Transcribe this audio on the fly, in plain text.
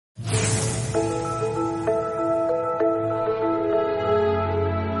B'Shem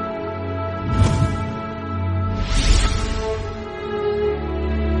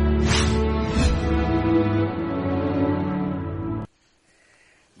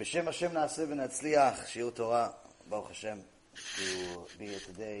Hashem na'aseh v'natzliach, Shiur Torah, Baruch Hashem. To be here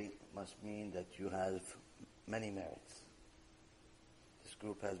today must mean that you have many merits. This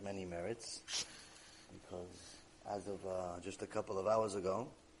group has many merits because as of just a couple of hours ago,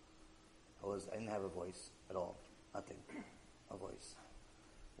 I didn't have a voice at all, nothing, a voice.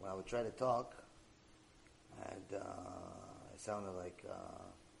 When I would try to talk, I sounded like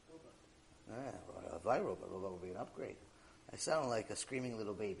a viral, but robot would be an upgrade. I sounded like a screaming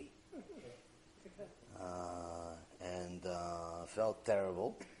little baby. And felt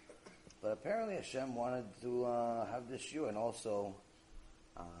terrible. But apparently Hashem wanted to have this shiur. And also,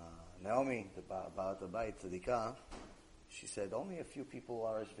 Naomi, the Ba'at Habayit Tzadikah, she said only a few people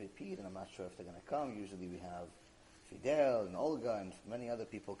RSVP'd, and I'm not sure if they're going to come. Usually we have Fidel and Olga and many other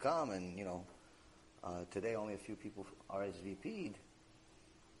people come, and today only a few people RSVP'd.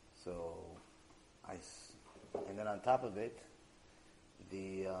 So, and then on top of it,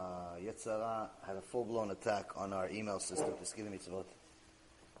 the Yetzer Hara had a full-blown attack on our email system. The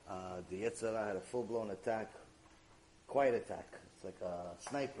Yetzer Hara had a full-blown attack, quiet attack. It's like a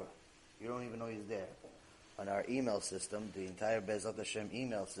sniper. You don't even know he's there. On our email system, the entire Be'ezrat Hashem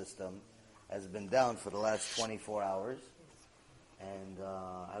email system has been down for the last 24 hours. And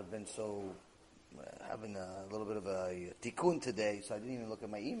I've been having a little bit of a tikkun today, so I didn't even look at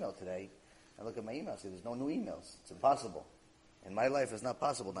my email today. I look at my emails, see there's no new emails. It's impossible. In my life, it's not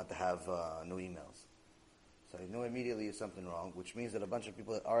possible not to have new emails. So I knew immediately there's something wrong, which means that a bunch of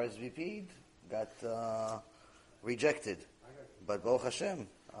people that RSVP'd got rejected. But Baruch Hashem,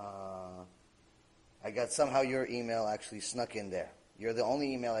 I got somehow your email actually snuck in there. You're the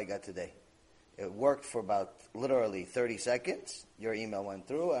only email I got today. It worked for about literally 30 seconds. Your email went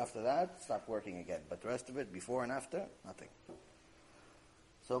through. After that, it stopped working again. But the rest of it, before and after, nothing.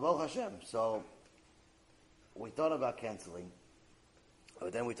 So Baruch Hashem. So we thought about canceling.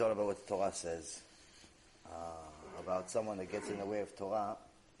 But then we thought about what the Torah says about someone that gets in the way of Torah.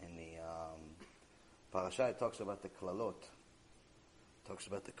 In the parasha, it talks about the klalot. It talks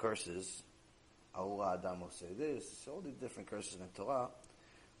about the curses. Ahura Adam will say this. All the different curses in the Torah.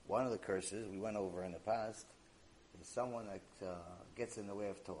 One of the curses we went over in the past is someone that gets in the way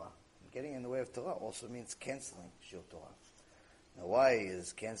of Torah. And getting in the way of Torah also means canceling Shiur Torah. Now, why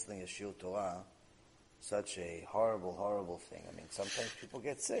is canceling a Shiur Torah such a horrible, horrible thing? I mean, sometimes people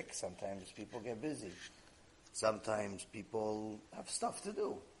get sick. Sometimes people get busy. Sometimes people have stuff to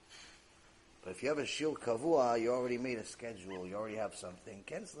do. But if you have a shiur kavua, you already made a schedule. You already have something.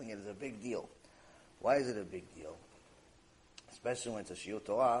 Canceling it is a big deal. Why is it a big deal? Especially when it's a shiur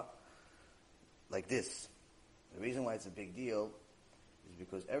Torah like this. The reason why it's a big deal is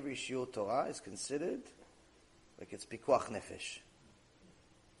because every shiur Torah is considered like it's pikuach nefesh.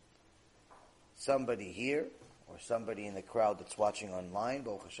 Somebody here, or somebody in the crowd that's watching online,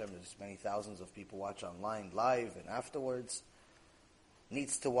 Baruch Hashem, there's many thousands of people watch online live and afterwards,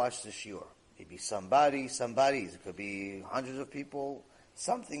 needs to watch the shiur. Maybe somebody's, it could be hundreds of people.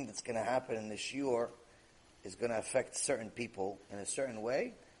 Something that's going to happen in the shiur is going to affect certain people in a certain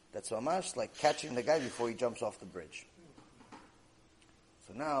way. That's mamash like catching the guy before he jumps off the bridge.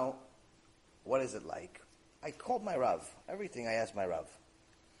 So now, what is it like? I called my Rav. Everything I asked my Rav.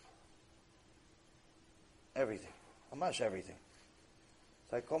 Everything. Mamash everything.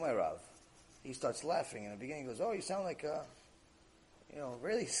 So I call my Rav. He starts laughing. In the beginning he goes, "Oh, you sound like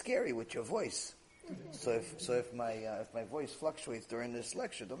really scary with your voice." So if my voice fluctuates during this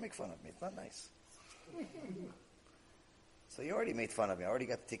lecture, don't make fun of me. It's not nice. So you already made fun of me. I already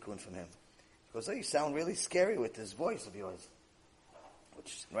got the tikkun from him. He goes, "Oh, you sound really scary with this voice of yours."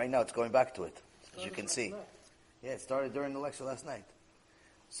 Which right now it's going back to it, as you can see. Yeah, it started during the lecture last night.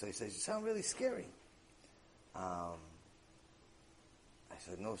 So he says, "You sound really scary." I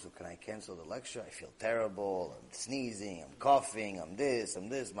said, "No, so can I cancel the lecture? I feel terrible. I'm sneezing. I'm coughing. I'm this.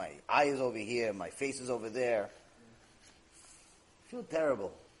 My eye is over here. My face is over there. I feel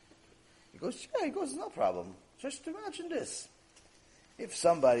terrible." He goes, "Yeah." He goes, "No problem. Just imagine this. If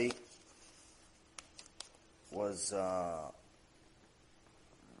somebody was on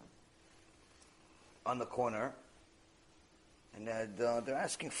the corner and they're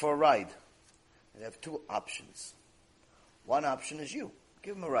asking for a ride. They have two options. One option is you.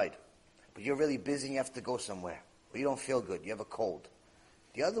 Give them a ride. But you're really busy and you have to go somewhere. Or you don't feel good. You have a cold.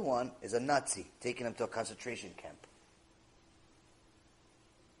 The other one is a Nazi taking them to a concentration camp.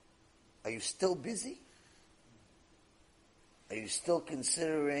 Are you still busy? Are you still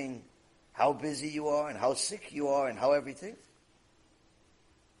considering how busy you are and how sick you are and how everything.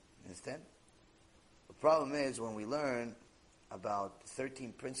 Understand? The problem is when we learn about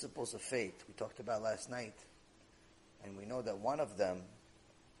 13 principles of faith we talked about last night, and we know that one of them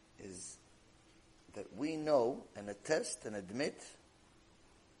is that we know and attest and admit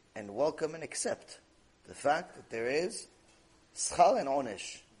and welcome and accept the fact that there is schal and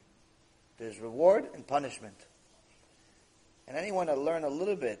onesh. There's reward and punishment. And anyone that learn a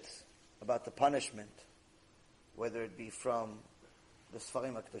little bit about the punishment, whether it be from the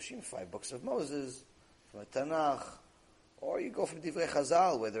Sfarim HaKadoshim, 5 books of Moses, from the Tanakh, or you go from Divrei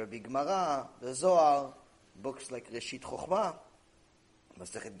Chazal, whether it be Gemara, the Zohar, books like Reshit Chochmah,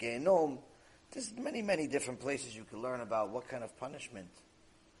 Masechet Gehenom, there's many, many different places you can learn about what kind of punishment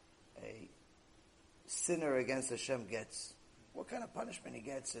a sinner against Hashem gets. What kind of punishment he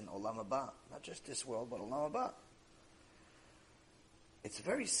gets in Olam Haba. Not just this world, but Olam Haba. It's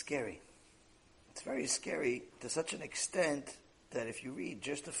very scary. It's very scary to such an extent that if you read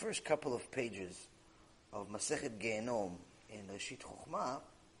just the first couple of pages of Masechet Gehenom in Reshit Chochmah,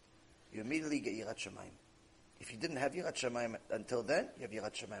 you immediately get Yirat Shamayim. If you didn't have Yirat Shamayim until then, you have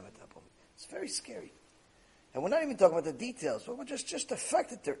Yirat Shamayim at that point. It's very scary. And we're not even talking about the details, but just the fact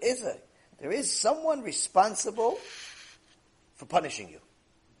that there is someone responsible for punishing you.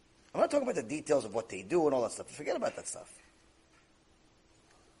 I'm not talking about the details of what they do and all that stuff. Forget about that stuff.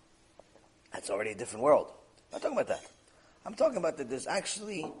 That's already a different world. I'm not talking about that. I'm talking about that there's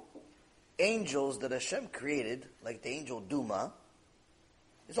actually angels that Hashem created, like the angel Duma.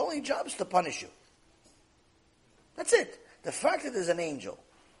 His only job is to punish you. That's it. The fact that there's an angel,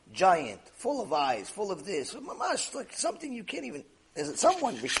 giant, full of eyes, full of this, mamash, like something you can't even, there's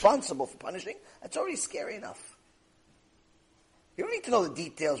someone responsible for punishing, that's already scary enough. You don't need to know the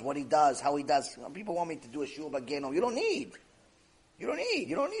details, what he does, how he does. People want me to do a shiur b'genom. You don't need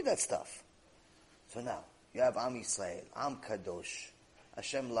that stuff. So now, you have Am Yisrael, Am Kadosh.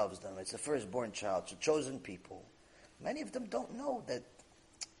 Hashem loves them. It's the firstborn child. It's a chosen people. Many of them don't know that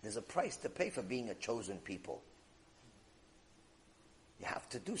there's a price to pay for being a chosen people. You have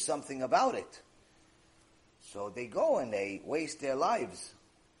to do something about it. So they go and they waste their lives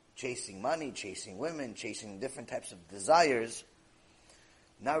chasing money, chasing women, chasing different types of desires,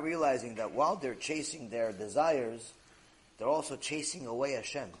 not realizing that while they're chasing their desires, they're also chasing away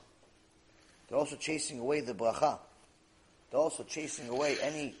Hashem. They're also chasing away the bracha. They're also chasing away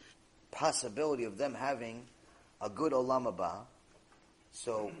any possibility of them having a good olam haba.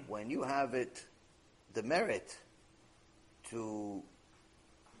 So when you have the merit to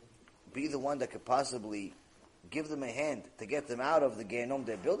be the one that could possibly give them a hand to get them out of the Gehenom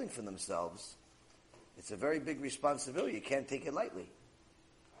they're building for themselves, it's a very big responsibility. You can't take it lightly.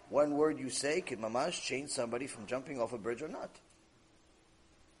 One word you say can mamash change somebody from jumping off a bridge or not.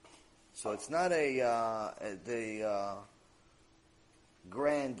 So it's not the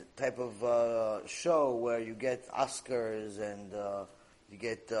grand type of show where you get Oscars and you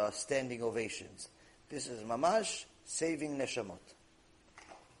get standing ovations. This is mamash saving neshamot.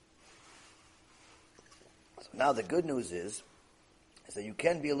 So now the good news is that you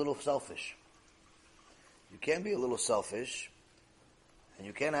can be a little selfish. You can be a little selfish, and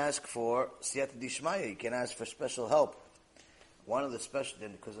you can ask for siyata dishmaya. You can ask for special help. One of the special,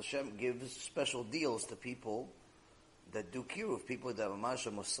 because Hashem gives special deals to people that do kiruv, people that mamash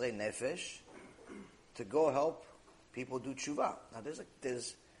mosrei nefesh, to go help people do tshuva. Now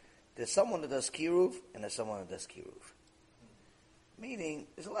there's someone that does kiruv and there's someone that does kiruv. Meaning,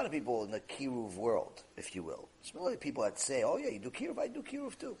 there's a lot of people in the kiruv world, if you will. There's a lot of people that say, "Oh yeah, you do kiruv, I do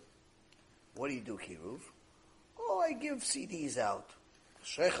kiruv too." What do you do kiruv? Oh, I give CDs out.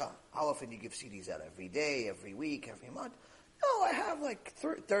 Shrecha, how often do you give CDs out? Every day, every week, every month? No, I have like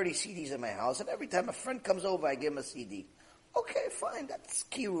 30 CDs in my house, and every time a friend comes over, I give him a CD. Okay, fine, that's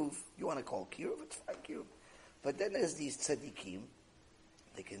kiruv. You want to call kiruv? It's fine, kiruv. But then there's these tzaddikim.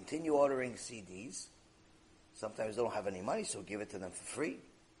 They continue ordering CDs. Sometimes they don't have any money, so give it to them for free.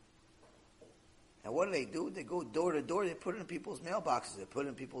 And what do? They go door to door. They put it in people's mailboxes. They put it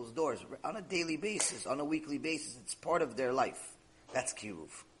in people's doors on a daily basis, on a weekly basis. It's part of their life. That's kiruv.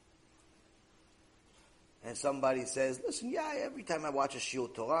 And somebody says, listen, every time I watch a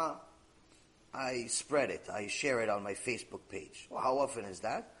shiur Torah, I spread it. I share it on my Facebook page. Well, how often is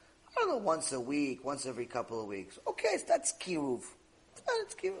that? I don't know, once a week, once every couple of weeks. Okay, so that's kiruv.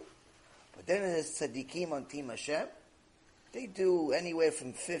 That's kiruv. But then there's tzaddikim on Team Hashem. They do anywhere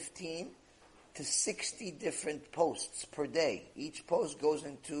from 15 to 60 different posts per day. Each post goes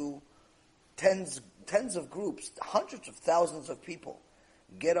into tens of groups, hundreds of thousands of people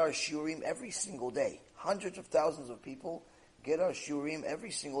get our shiurim every single day. Hundreds of thousands of people get our shurim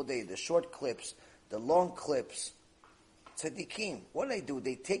every single day. The short clips, the long clips. Tzaddikim, what do?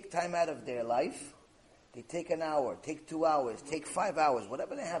 They take time out of their life. They take an hour, take 2 hours, take 5 hours,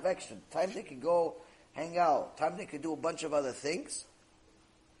 whatever they have extra. Time they could go hang out. Time they could do a bunch of other things.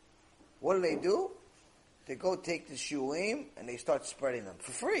 What do? They go take the shurim and they start spreading them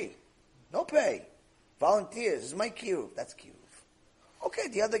for free. No pay. Volunteers. This is my kiruv. That's kiruv. Okay,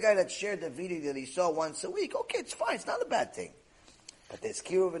 the other guy that shared the video that he saw once a week, okay, it's fine. It's not a bad thing. But there's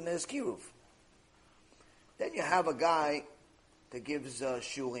kiruv and there's kiruv. Then you have a guy that gives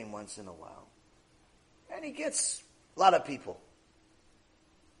shurim once in a while. And he gets a lot of people.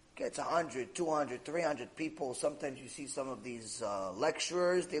 Gets 100, 200, 300 people. Sometimes you see some of these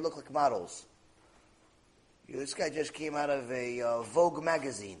lecturers, they look like models. This guy just came out of a Vogue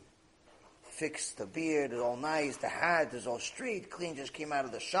magazine. Fixed the beard, it's all nice. The hat is all straight, clean, just came out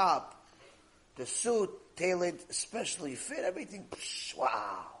of the shop. The suit, tailored, especially fit, everything,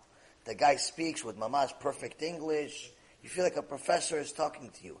 wow. The guy speaks with mama's perfect English. You feel like a professor is talking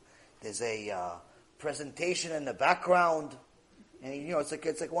to you. There's a presentation in the background. And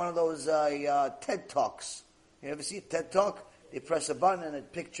it's like one of those TED Talks. You ever see a TED Talk? They press a button and the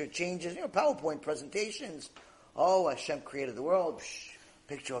picture changes. PowerPoint presentations. Oh, Hashem created the world. Psh,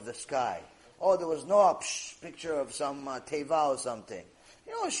 picture of the sky. Oh, there was no picture of some teva or something.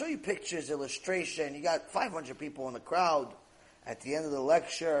 I'll show you pictures, illustration. You got 500 people in the crowd. At the end of the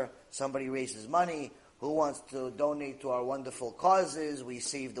lecture, somebody raises money. Who wants to donate to our wonderful causes? We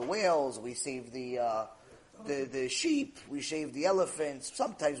save the whales. We save the sheep. We save the elephants.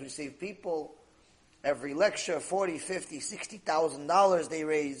 Sometimes we save people. Every lecture, $40,000, $50,000, $60,000 they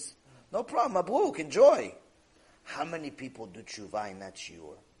raise. No problem. Mabruk, enjoy. How many people do tshuva in that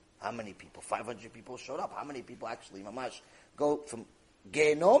shiur? How many people? 500 people showed up. How many people actually, mamash, go from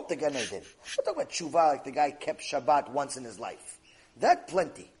Gehenom to Gan Eden? We're talking about tshuva like the guy kept Shabbat once in his life. That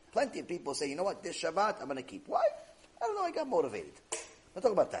plenty. Plenty of people say, you know what, this Shabbat I'm going to keep. Why? I don't know, I got motivated. We're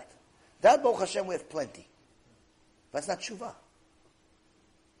talking about that. That, Baruch Hashem, we have plenty. That's not tshuva.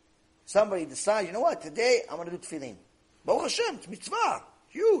 Somebody decides, you know what, today I'm going to do tefillin. Baruch Hashem, it's mitzvah.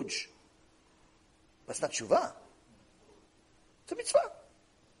 Huge. But it's not tshuva. It's a mitzvah.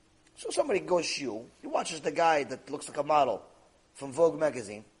 So somebody goes shiur, he watches the guy that looks like a model from Vogue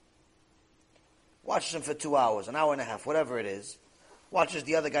magazine, watches him for 2 hours, an hour and a half, whatever it is, watches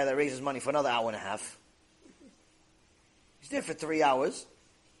the other guy that raises money for another hour and a half. He's there for 3 hours.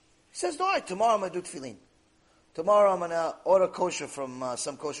 He says, no, all right, tomorrow I'm going to do tefillin. Tomorrow I'm going to order kosher from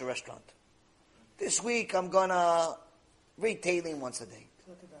some kosher restaurant. This week I'm going to read Tehillim once a day.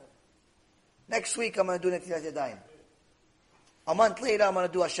 Next week I'm going to do Netilat Yadayim. A month later I'm going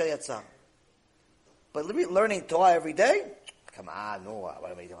to do Asher Yatzah. But learning Torah every day? Come on, no,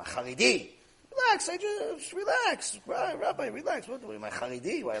 what am I doing? Charidi. Relax, I just relax. Rabbi, relax. What am I,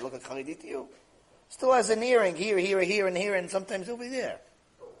 Charidi? Why I look like Charidi to you? Still has an earring here, and sometimes over there.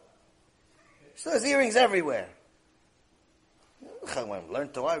 Still has earrings everywhere. Learn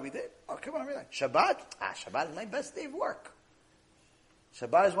Torah every day. Oh, come on, relax. Shabbat? Shabbat is my best day of work.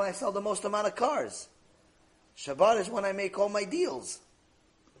 Shabbat is when I sell the most amount of cars. Shabbat is when I make all my deals.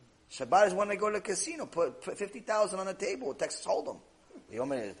 Shabbat is when I go to the casino, put 50,000 on the table, Texas Hold'em. You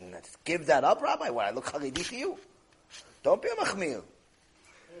want me to give that up, Rabbi? Why, I look Haredi to you? Don't be a machmir.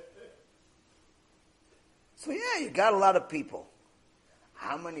 So yeah, you got a lot of people.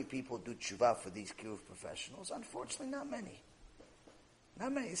 How many people do tshuva for these kiruv professionals? Unfortunately, not many.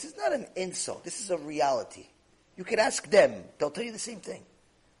 Not many. This is not an insult. This is a reality. You could ask them. They'll tell you the same thing.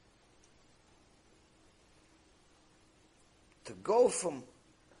 To go from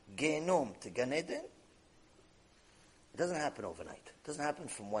Gehenom to Gan Eden, it doesn't happen overnight. It doesn't happen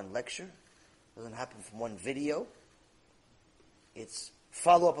from one lecture. It doesn't happen from one video. It's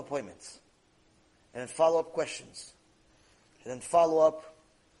follow-up appointments. And then follow-up questions. And then follow-up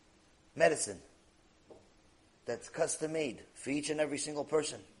medicine that's custom-made for each and every single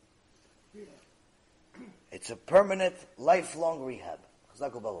person. It's a permanent, lifelong rehab.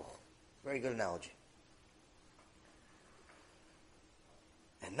 Chazak Baruch. Very good analogy.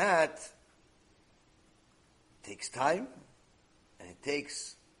 And that takes time, and it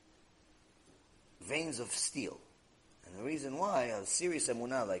takes veins of steel. And the reason why, a serious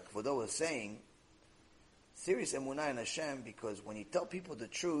emunah, like Vodo was saying, serious emunah in Hashem, because when you tell people the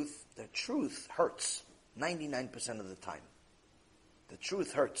truth hurts 99% of the time. The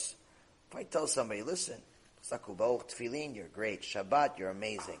truth hurts. If I tell somebody, listen, Saku Baruch Tefillin, you're great. Shabbat, you're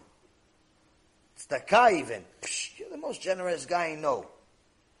amazing. Tzedakah even, you're the most generous guy I know.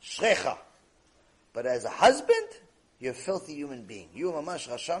 Shrecha. But as a husband, you're a filthy human being. You mamash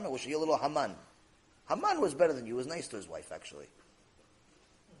Rasham, which you're a little Haman. Haman was better than you. He was nice to his wife, actually.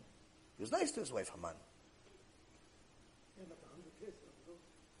 He was nice to his wife, Haman.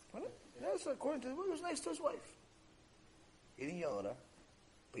 Yes, according to the book, he was nice to his wife. He didn't yell at her.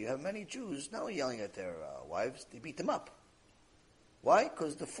 But you have many Jews not only yelling at their wives, they beat them up. Why?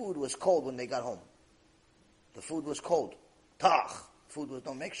 Because the food was cold when they got home. The food was cold. Tach. Food was,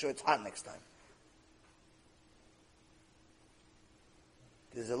 don't make sure it's hot next time.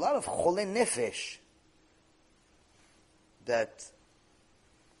 There's a lot of cholei nefesh that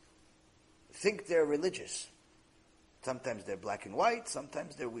think they're religious. Sometimes they're black and white,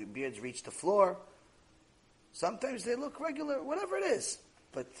 sometimes their beards reach the floor, sometimes they look regular, whatever it is.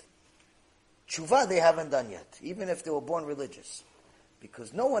 But tshuva they haven't done yet, even if they were born religious.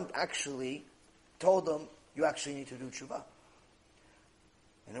 Because no one actually told them, you actually need to do tshuva.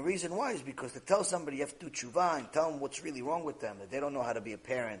 And the reason why is because to tell somebody you have to do tshuva and tell them what's really wrong with them, that they don't know how to be a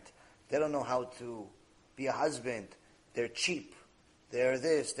parent, they don't know how to be a husband, they're cheap, they're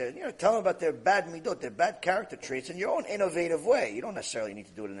this, tell them about their bad midot, their bad character traits in your own innovative way. You don't necessarily need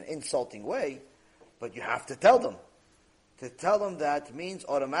to do it in an insulting way, but you have to tell them. To tell them that means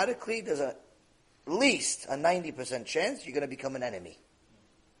automatically there's at least a 90% chance you're going to become an enemy.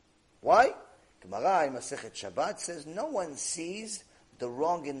 Why? Gemara in Masechet Shabbat says no one sees the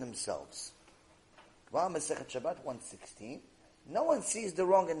wrong in themselves. Gemara Masechet Shabbat 116. No one sees the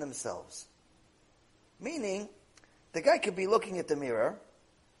wrong in themselves. Meaning, the guy could be looking at the mirror,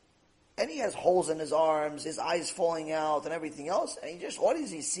 and he has holes in his arms, his eyes falling out, and everything else, and what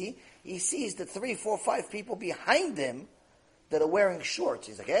does he see? He sees the 3, 4, 5 people behind him that are wearing shorts.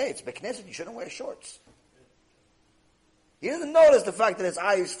 He's like, hey, it's Beknesset, you shouldn't wear shorts. He doesn't notice the fact that his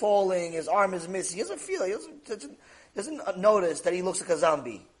eye is falling, his arm is missing. He doesn't feel it. He doesn't notice that he looks like a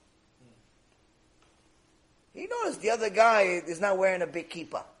zombie. He noticed the other guy is not wearing a big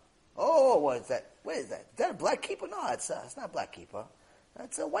kippah. Oh, what is that? What is that? Is that a black kippah? No, it's not black kippah.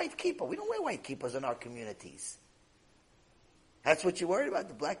 That's a white kippah. We don't wear white kippahs in our communities. That's what you're worried about,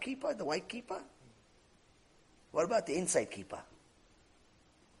 the black kippah, the white kippah? What about the inside kippah?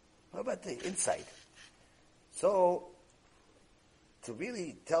 What about the inside? So, to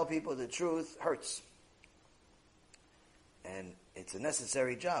really tell people the truth hurts. And it's a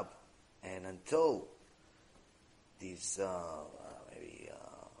necessary job. And until these, the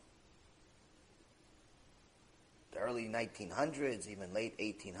early 1900s, even late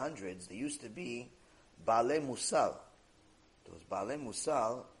 1800s, there used to be Baalei Mussar. There was Baalei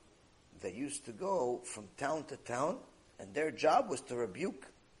Mussar that used to go from town to town, and their job was to rebuke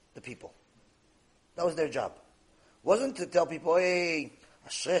the people. That was their job. Wasn't to tell people, hey,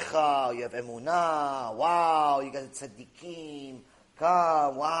 Ashrecha, you have emunah, wow, you guys are tzaddikim,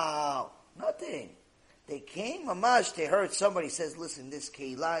 come, wow. Nothing. They came, mamash, they heard somebody says, listen, this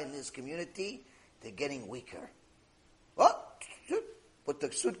keilah in this community, they're getting weaker. What? Put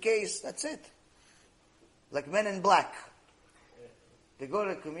the suitcase, that's it. Like Men in Black. They go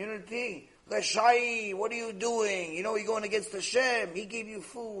to the community, Reshai, what are you doing? You know, you're going against Hashem. He gave you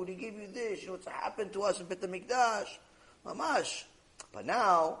food, he gave you this. You know what's happened to us in Bet HaMikdash? Mamash. But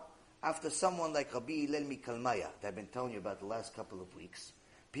now, after someone like Rabbi Hillel Mikalmaya, that I've been telling you about the last couple of weeks,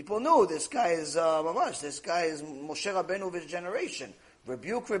 people knew this guy is Mamash. This guy is Moshe Rabbeinu of his generation.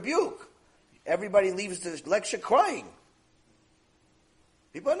 Rebuke, rebuke. Everybody leaves the lecture crying.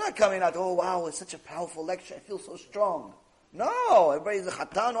 People are not coming out, oh wow, it's such a powerful lecture, I feel so strong. No, everybody's a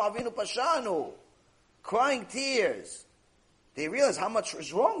chatanu, avinu, pashanu. Crying tears. They realize how much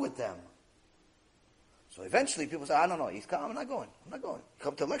is wrong with them. So eventually people say, I don't know, he's coming, I'm not going.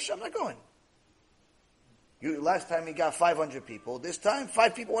 Come to the lecture, I'm not going. Last time he got 500 people. This time,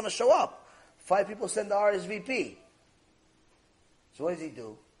 5 people want to show up. 5 people send the RSVP. So what does he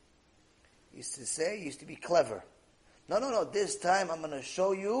do? He used to be clever. No, this time I'm going to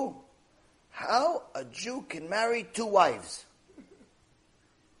show you how a Jew can marry 2 wives.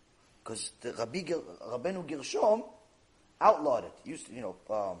 Because the Rabbeinu Gershom outlawed it.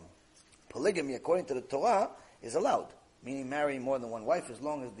 Polygamy, according to the Torah, is allowed. Meaning marry more than 1 wife as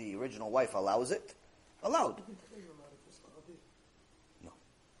long as the original wife allows it. Allowed. No.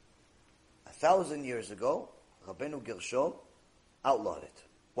 1,000 years ago, Rabbeinu Gershom outlawed it.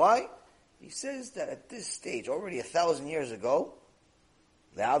 Why? He says that at this stage, already 1,000 years ago,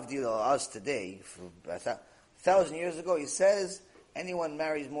 the Avdil us today, 1,000 years ago, he says, anyone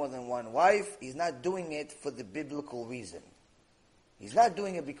marries more than 1 wife, he's not doing it for the biblical reason. He's not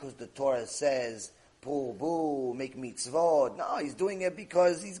doing it because the Torah says, boo, make mitzvot. No, he's doing it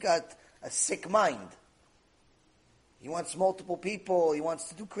because he's got a sick mind. He wants multiple people, he wants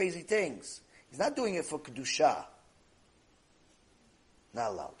to do crazy things. He's not doing it for Kedusha.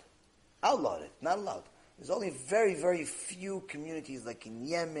 Not allowed. Outlawed it, not allowed. There's only very, very few communities like in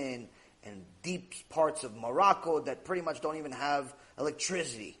Yemen and deep parts of Morocco that pretty much don't even have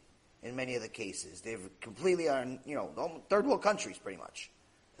electricity in many of the cases. They've completely are, third world countries pretty much.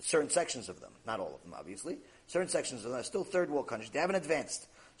 Certain sections of them, not all of them obviously. Certain sections of them are still third world countries. They haven't advanced.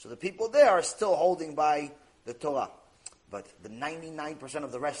 So the people there are still holding by the Torah. But the 99%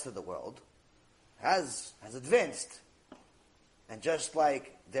 of the rest of the world has advanced. And just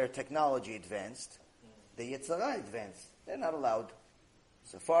like their technology advanced, the Yetzirah advanced. They're not allowed.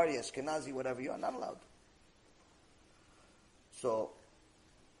 Sephardi, Ashkenazi, whatever you are, not allowed. So,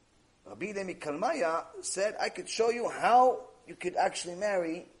 Rabbi Demi Kalmaya said, I could show you how you could actually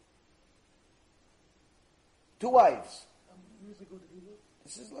marry 2 wives.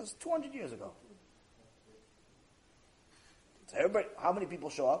 This is less 200 years ago. So everybody, how many people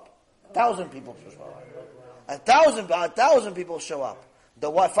show up? 1,000 people show up. 1,000 people show up.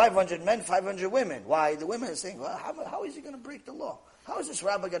 The 500 men, 500 women. Why? The women are saying, well, how is he going to break the law? How is this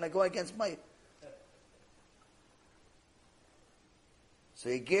rabbi going to go against my... So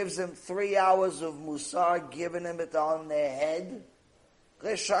he gives them 3 hours of MUSSAR, giving them it on their head.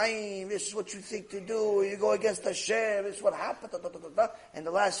 Reshaim, this is what you think to do. You go against Hashem. This is what happened. And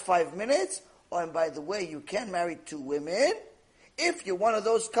the last 5 minutes, and by the way, you can marry 2 women if you're one of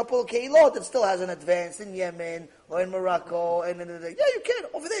those couple of Keilot that still hasn't advanced in Yemen or in Morocco. Yeah, you can.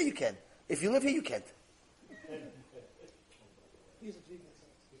 Over there you can. If you live here, you can't.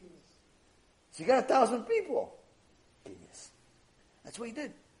 So you got 1,000 people. Genius. That's what he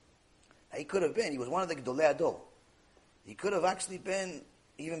did. He could have been. He was one of the Gedolei Ador. He could have actually been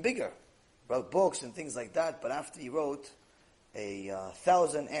even bigger. Wrote books and things like that, but after he wrote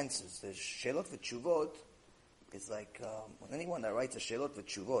 1,000 answers, there's Shelot v'Tshuvot. It's like anyone that writes a Shelot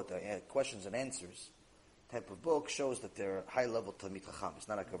v'Tshuvot, questions and answers type of book, shows that they're high-level Talmid Chacham. It's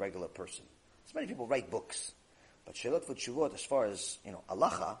not like a regular person. So many people write books. But Shelot v'Tshuvot, as far as,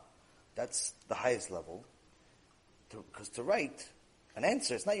 halacha, that's the highest level. Because to write an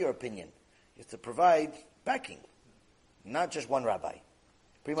answer, it's not your opinion. You have to provide backing. Not just one rabbi.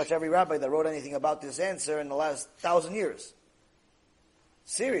 Pretty much every rabbi that wrote anything about this answer in the last 1,000 years.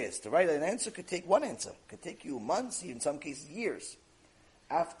 Serious. To write an answer could take one answer. Could take you months, in some cases years.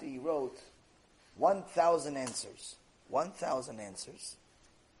 After he wrote 1,000 answers,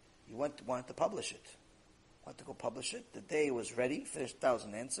 he wanted to publish it. Wanted to go publish it. The day it was ready, finished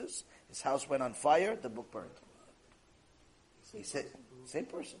 1,000 answers. His house went on fire, the book burned. He said, same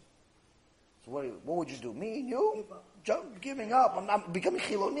person. So what would you do? Me and you? Giving up. I'm not becoming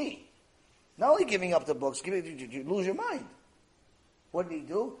Chiloni. Not only giving up the books, you lose your mind. What did he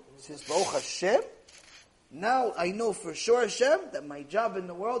do? He says, Baruch Hashem, now I know for sure, Hashem, that my job in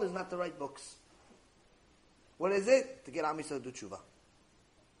the world is not to write books. What is it? To get Am Yisrael to do tshuva.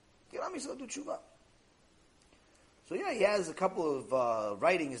 Get Am Yisrael to do tshuva. So yeah, he has a couple of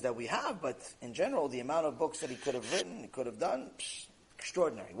writings that we have, but in general, the amount of books that he could have written, he could have done,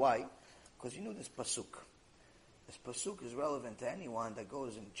 extraordinary. Why? Because you knew this pasuk. This pasuk is relevant to anyone that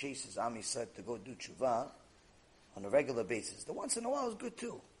goes and chases Am Yisrael to go do tshuva on a regular basis. The once in a while is good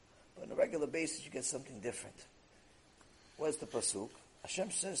too, but on a regular basis you get something different. Where's the pasuk?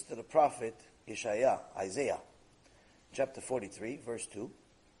 Hashem says to the prophet Isaiah, chapter 43, verse 2.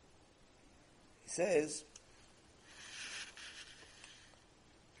 He says,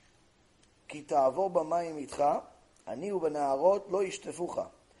 כי תעבור במים איתך, אני ובנהרות לא ישטפוך.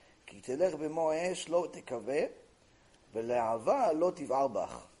 כי תלך במו האש לא תכבה, ולהבה לא תבער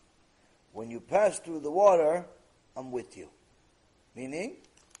בך. When you pass through the water, I'm with you. Meaning,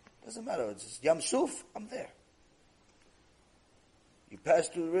 doesn't matter, it's just Yam Suf, I'm there. You pass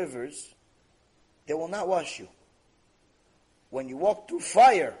through the rivers, they will not wash you. When you walk through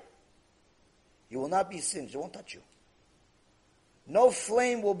fire, you will not be singed, it won't touch you. No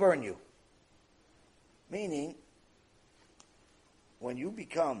flame will burn you. Meaning, when you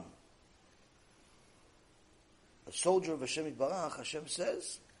become a soldier of Hashem Yitbarach, Hashem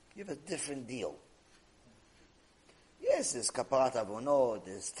says, you have a different deal. Yes, there's kaparat avonot,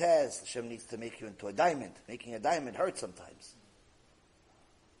 there's tests. Hashem needs to make you into a diamond. Making a diamond hurts sometimes.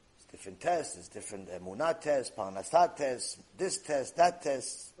 There's different tests, there's different emunah tests, parnasat tests, this test, that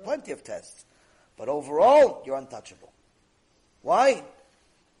test, plenty of tests. But overall, you're untouchable. Why?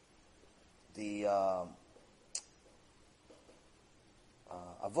 The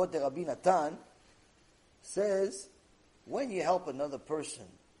Avot de Rabbi Natan says, when you help another person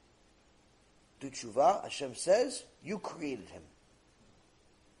do tshuva, Hashem says, you created him.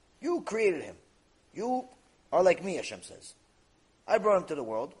 You created him. You are like me, Hashem says. I brought him to the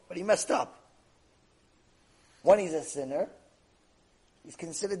world, but he messed up. When he's a sinner, He's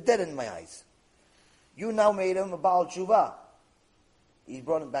considered dead in my eyes. You now made him a Baal Tshuva. He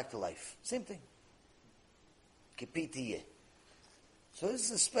brought him back to life. Same thing. Kipitiye. So this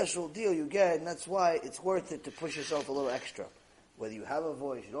is a special deal you get, and that's why it's worth it to push yourself a little extra. Whether you have a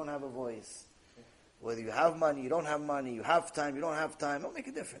voice, you don't have a voice. Whether you have money, you don't have money. You have time, you don't have time. Don't make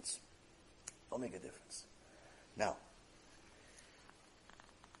a difference. Don't make a difference. Now,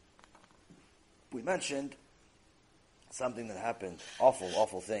 we mentioned something that happened,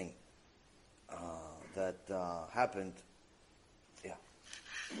 awful thing, that happened. Yeah.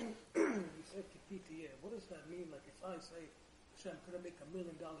 You said PTA. What does that mean? Like if I say, Hashem, could I make $1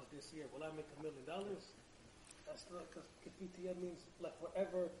 million this year? Will I make $1 million? That's because PTA means like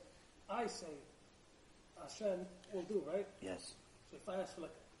whatever I say, Hashem will do, right? Yes. So if I ask for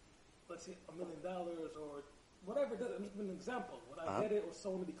like, let's say $1 million or whatever, I'm just an example. Would I get it, or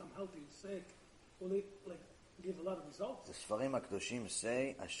someone to become healthy and sick? Will it like give a lot of results? The Sfarim HaKadoshim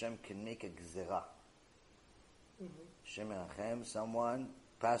say Hashem can make a gzera. Hashem Merachem, someone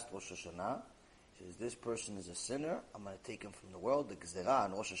past Rosh Hashanah, says this person is a sinner, I'm going to take him from the world, the gzera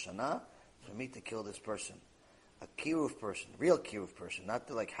on Rosh Hashanah, for me to kill this person. A kiruv person, real kiruv person, not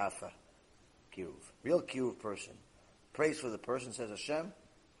the like half a kiruv. Real kiruv person. Prays for the person, says Hashem,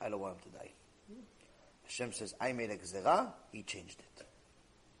 I don't want him to die. Hashem says, I made a gzera, he changed it.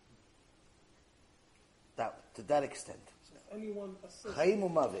 To that extent. So if anyone assists, Chaim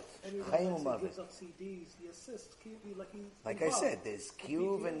u'mavet. Anyone gives up CDs, he assists, like I said, there's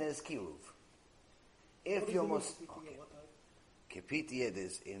kiruv and there's kiruv. If you're most... Kepitiye,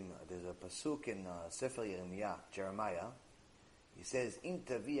 there's a pasuk in Sefer Jeremiah. He says, Im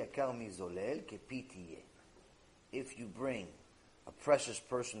tavi yakar mizolel kepitiye. If you bring a precious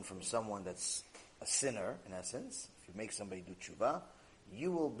person from someone that's a sinner, in essence, if you make somebody do tshuva,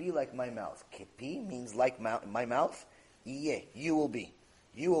 you will be like my mouth. Kepi means like my mouth. Iye, you will be.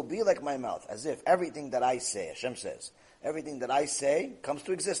 You will be like my mouth. As if everything that I say, Hashem says, everything that I say comes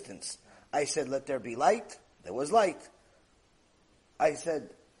to existence. I said, let there be light. There was light. I said,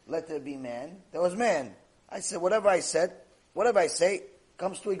 let there be man. There was man. I said, whatever I say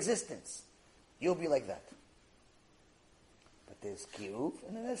comes to existence. You'll be like that. But there's kiruv,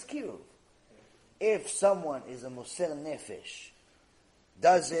 and then there's kiruv. If someone is a moser nefesh,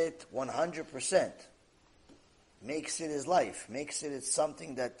 does it 100%, makes it his life, makes it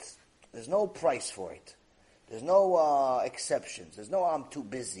something that there's no price for it. There's no exceptions. There's no, I'm too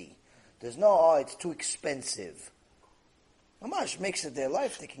busy. There's no, it's too expensive. Mamash makes it their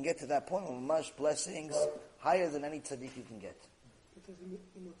life. They can get to that point where Mamash blessings higher than any tzaddik you can get. Because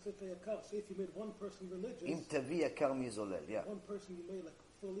so if you made one person religious, Im tavi yakar mizolel, yeah. One person you made like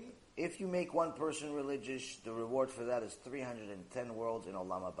fully. If you make one person religious, the reward for that is 310 worlds in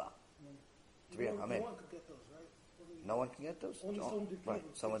Olam Haba. No one could get those, right? No one can get those? Only someone did right,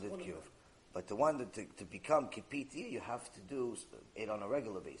 someone did kiruv. But the one that to become kipiti, you have to do it on a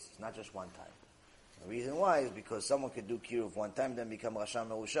regular basis, not just one time. The reason why is because someone could do kiruv one time, then become Rasha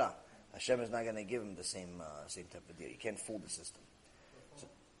Merusha. Hashem is not going to give him the same type of deal. You can't fool the system. From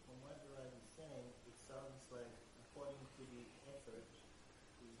what you're saying, it sounds like according to the effort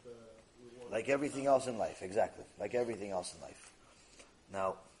is the reward. Like everything else in life, exactly. Like everything else in life.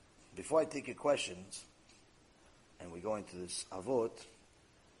 Now, before I take your questions, and we go into this Avot,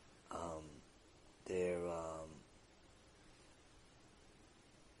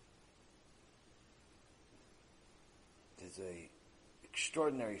 there's a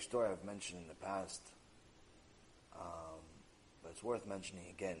extraordinary story I've mentioned in the past, but it's worth mentioning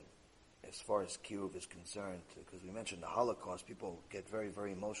again as far as kiruv is concerned, because we mentioned the Holocaust. People get very,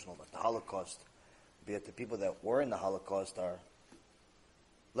 very emotional about the Holocaust, yet the people that were in the Holocaust are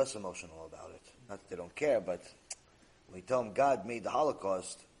less emotional about it. Not that they don't care, but when we tell them God made the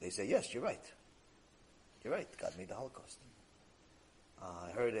Holocaust, they say, yes, you're right. You're right, God made the Holocaust.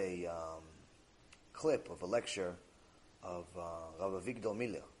 I heard a clip of a lecture of Rav Avigdor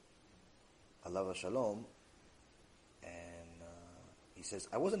Miller, Alav Shalom, and he says,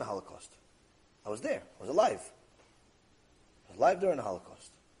 I was in the Holocaust. I was there. I was alive. I was alive during the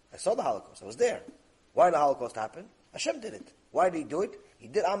Holocaust. I saw the Holocaust. I was there. Why did the Holocaust happen? Hashem did it. Why did he do it? He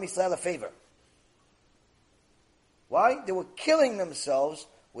did Am Yisrael a favor. Why? They were killing themselves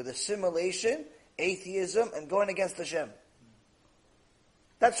with assimilation, atheism, and going against Hashem.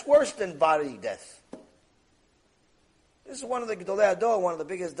 That's worse than bodily death. This is one of the Gedolei Hador, one of the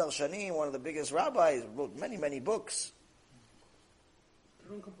biggest Darshanim, one of the biggest rabbis, wrote many, many books. They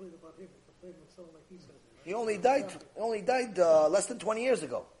don't complain about him. They complain about someone like he says. Right? He only died less than 20 years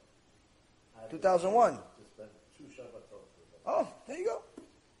ago. 2001. Oh, there you go.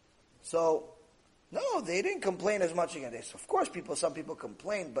 So, No, they didn't complain as much again. Of course, some people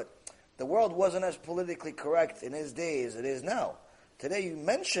complained, but the world wasn't as politically correct in his day as it is now. Today, you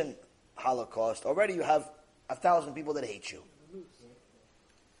mention Holocaust, already you have 1,000 people that hate you.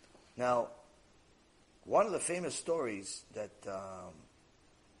 Now, one of the famous stories that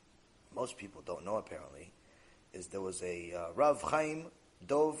most people don't know apparently is there was a Rav Chaim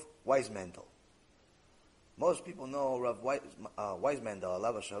Dov Weizmandel. Most people know Rav Weizmandel,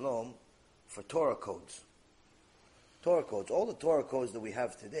 Alav Shalom, for Torah codes. Torah codes, all the Torah codes that we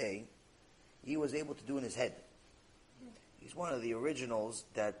have today, he was able to do in his head. He's one of the originals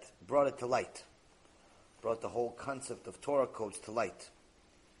that brought it to light. Brought the whole concept of Torah codes to light.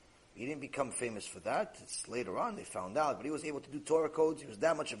 He didn't become famous for that. It's later on they found out. But he was able to do Torah codes. He was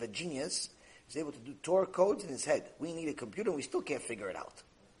that much of a genius. He was able to do Torah codes in his head. We need a computer and we still can't figure it out.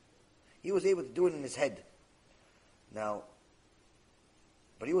 He was able to do it in his head. Now,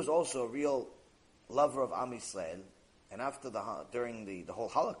 but he was also a real lover of Am Yisrael. And during the whole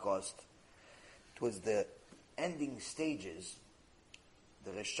Holocaust, it was the ending stages.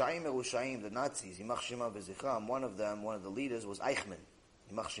 The Reshaim Erushaim, the Nazis, Yimach Shema v'Zichram, one of the leaders was Eichmann,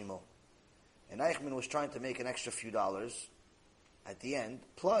 Yimach Shemo. And Eichmann was trying to make an extra few dollars at the end,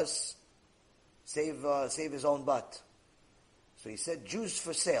 plus save his own butt. So he said, Jews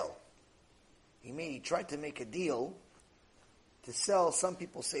for sale. He tried to make a deal to sell, some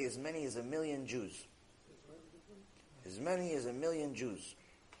people say, as many as 1 million Jews. As many as 1 million Jews.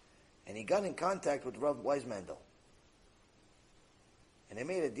 And he got in contact with Rav Weizmandel. And they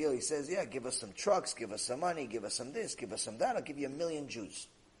made a deal. He says, yeah, give us some trucks, give us some money, give us some this, give us some that. I'll give you 1 million Jews.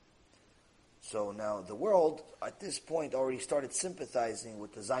 So now the world, at this point, already started sympathizing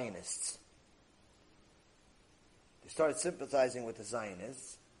with the Zionists. They started sympathizing with the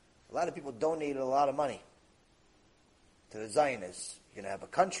Zionists. A lot of people donated a lot of money to the Zionists. You're going to have a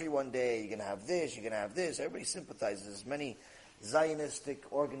country one day, you're going to have this, you're going to have this. Everybody sympathizes. There's many Zionistic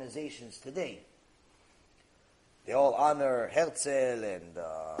organizations today. They all honor Herzl and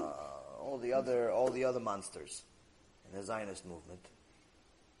all the other monsters in the Zionist movement.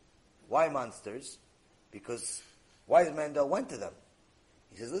 Why monsters? Because Weizmandel went to them.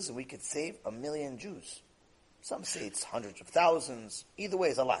 He says, listen, we could save 1 million Jews. Some say it's hundreds of thousands. Either way,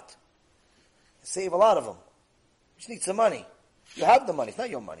 it's a lot. Save a lot of them. You just need some money. You have the money. It's not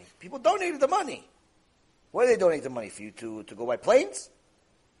your money. People donated the money. Why do they donate the money? For you to go buy planes?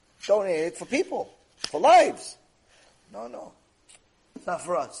 Donate it for people. For lives. No. It's not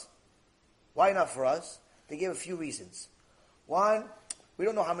for us. Why not for us? They gave a few reasons. One, we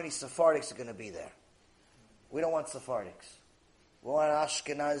don't know how many Sephardics are going to be there. We don't want Sephardics. We want an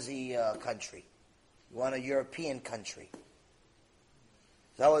Ashkenazi country. We want a European country.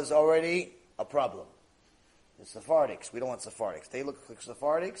 That was already a problem. The Sephardics, we don't want Sephardics. They look like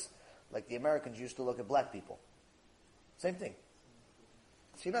Sephardics like the Americans used to look at black people. Same thing.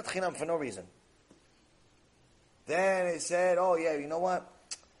 Sinat Chinam for no reason. Then it said, oh yeah, you know what?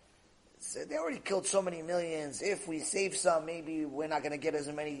 They already killed so many millions. If we save some, maybe we're not going to get as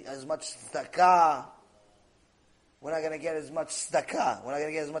much tzedakah. We're not going to get as much tzedakah. We're not going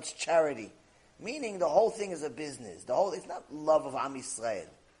to get as much charity. Meaning the whole thing is a business. It's not love of Am Yisrael.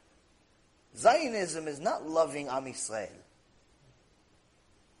 Zionism is not loving Am Yisrael.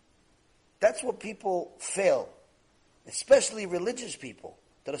 That's what people fail. Especially religious people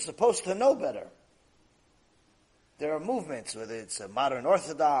that are supposed to know better. There are movements, whether it's a modern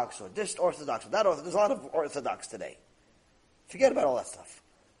Orthodox or this Orthodox or that Orthodox. There's a lot of Orthodox today. Forget about all that stuff.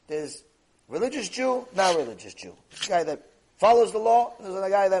 There's religious Jew, not religious Jew. There's a guy that follows the law, and there's a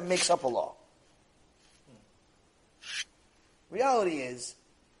guy that makes up a law. Reality is,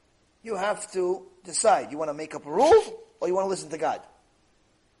 you have to decide. You want to make up a rule, or you want to listen to God?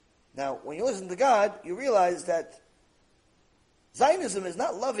 Now, when you listen to God, you realize that Zionism is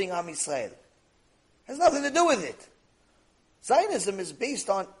not loving Am Yisrael. It has nothing to do with it. Zionism is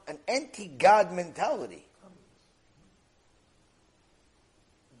based on an anti-God mentality.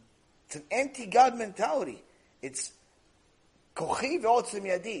 It's an anti-God mentality. It's kochi ve'otzim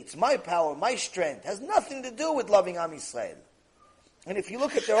yadi. It's my power, my strength. It has nothing to do with loving Am Yisrael. And if you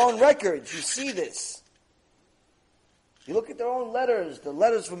look at their own records, you see this. You look at their own letters, the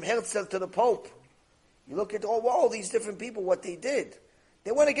letters from Herzl to the Pope. You look at all these different people, what they did.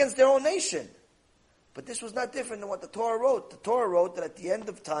 They went against their own nation. But this was not different than what the Torah wrote. The Torah wrote that at the end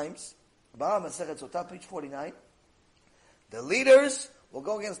of times, page 49, the leaders will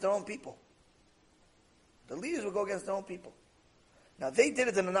go against their own people. The leaders will go against their own people. Now they did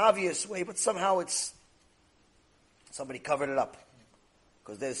it in an obvious way, but somehow somebody covered it up.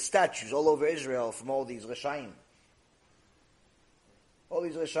 Because there's statues all over Israel from all these Reshaim. All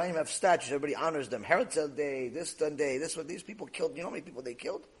these Rishonim have statues. Everybody honors them. Herzl Day, this Day, this what these people killed. You know how many people they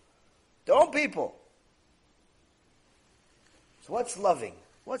killed? Their own people. So what's loving?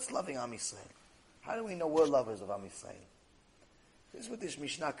 What's loving Am Yisrael? How do we know we're lovers of Am Yisrael? This is where this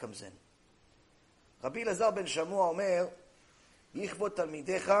Mishnah comes in. Rabbi Elazar ben Shamua Omer, Yichvot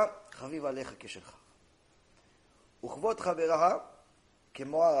Talmidecha, Chaviv Alecha Keshelcha. Uchvot Chaveraha,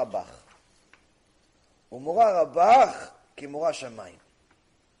 Kemora Rabach. Umora Rabach, Kemora Shamayim.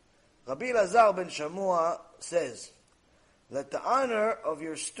 Rabbi Elazar ben Shamua says, let the honor of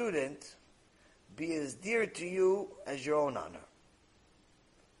your student be as dear to you as your own honor.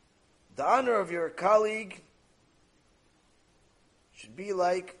 The honor of your colleague should be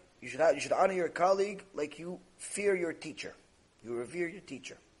like, you should honor your colleague like you fear your teacher. You revere your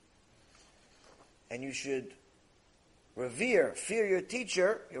teacher. And you should fear your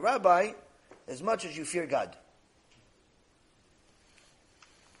teacher, your rabbi, as much as you fear God.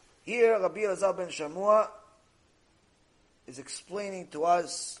 Here, Rabbi Elazar ben Shamua is explaining to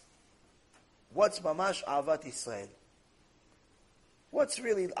us what's mamash Avat Yisrael. What's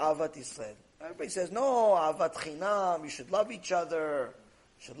really Avat Yisrael? Everybody says, no, Avat Chinam, you should love each other.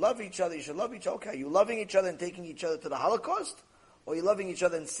 You should love each other. Okay, are you loving each other and taking each other to the Holocaust? Or are you loving each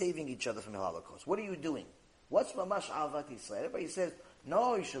other and saving each other from the Holocaust? What are you doing? What's mamash Avat Yisrael? Everybody says,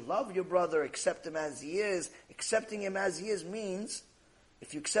 no, you should love your brother, accept him as he is. Accepting him as he is means,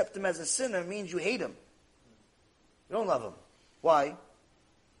 if you accept him as a sinner, means you hate him. You don't love him. Why?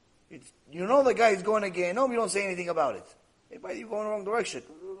 You know the guy is going to Gehinnom, you don't say anything about it. Hey, buddy, you're going the wrong direction.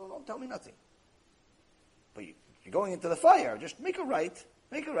 Don't tell me nothing. But you're going into the fire. Just make it right.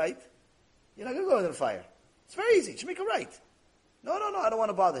 Make it right. You're not going to go into the fire. It's very easy. Just make it right. No, I don't want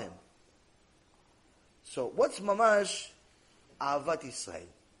to bother him. So, what's mamash Avat Yisrael?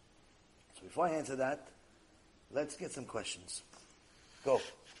 So before I answer that, let's get some questions. Go.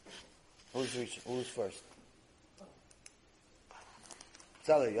 Who's first?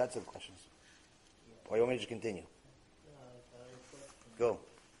 Sally, you had some questions. Or you want me to just continue? Go.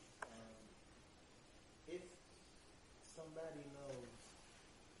 If somebody knows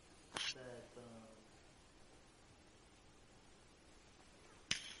that,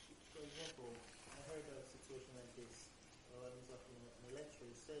 for example, I heard a situation like this. I was up in a lecture.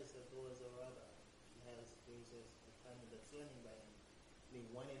 It says that there was a rabbi. There's a family that's learning by him. They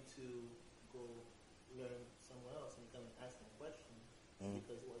wanted to go learn somewhere else and come and ask him a question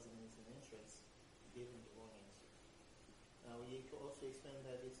because it wasn't in his interest. He gave him the wrong answer. Now, you can also explain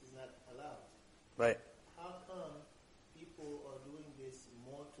that this is not allowed. Right. How come people are doing this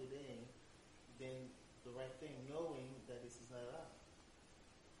more today than the right thing, knowing that this is not allowed?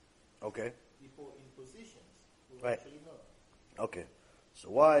 Okay. People in positions who Right. actually know. Okay. So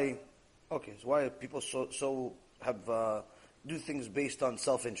why people so have do things based on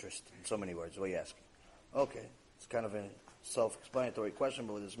self-interest? In so many words, what are you asking? Okay, it's kind of a self-explanatory question,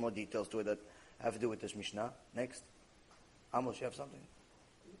 but there's more details to it that have to do with this Mishnah. Next, Amos, you have something?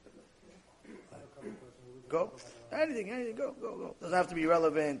 Go. Anything. Go. Doesn't have to be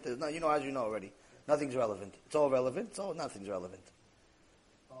relevant. There's not, as you know already, nothing's relevant. It's all relevant. Nothing's relevant.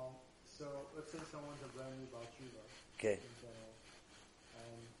 So let's say someone's a brand new Baal Tshuva. Okay. In general,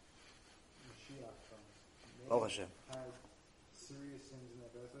 and Mashiach comes. Baruch Hashem. Had serious sins in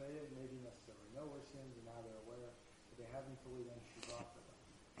their past. They didn't maybe necessarily know were sins, and now they're aware, but they haven't fully done Shuvah for them.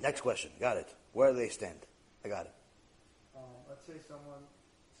 Next question. Got it. Where do they stand? I got it. Let's say someone,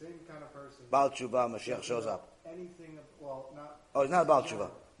 same kind of person. Baal Tshuva, Mashiach shows up. Anything, not. Oh, it's not Baal Tshuva.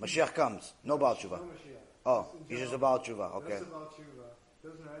 Mashiach comes. No Baal Tshuva. No Mashiach. Oh, he's just a Baal Tshuva. Okay. Just a Baal Tshuva.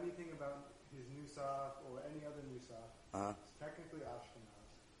 Doesn't know anything about his Nusach or any other Nusach. Uh-huh. It's technically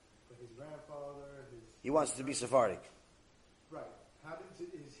Ashkenaz. But his grandfather, He wants to be Sephardic. Right.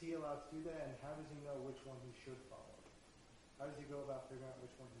 Is he allowed to do that, and how does he know which one he should follow? How does he go about figuring out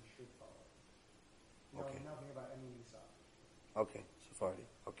which one he should follow? Knowing nothing about any Nusach. Okay, Sephardi.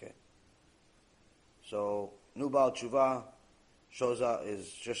 Okay. So, new Baal Tshuva shows up,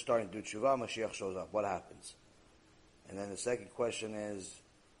 is just starting to do Tshuva, Mashiach shows up. What happens? And then the second question is,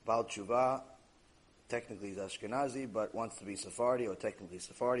 Baal Tshuva technically is Ashkenazi, but wants to be Sephardi, or technically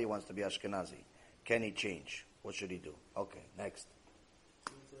Sephardi, wants to be Ashkenazi. Can he change? What should he do? Okay, next.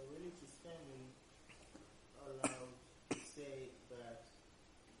 So is a religious family allowed to say that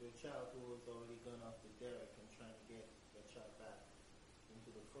the child who was already gone off the derrick and trying to get the child back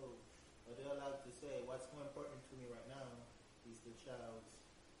into the fold, are they allowed to say, what's more important to me right now is the child's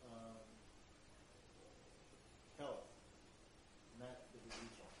health, not the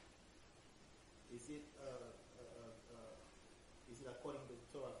religion? Is it according to the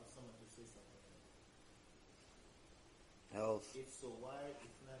Torah for someone to say something like that? health, If so, why?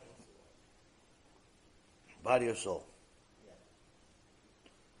 If not, also why? body or soul. Yeah.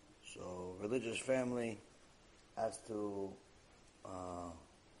 So religious family has to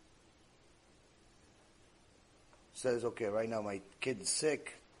says, okay, right now my kid's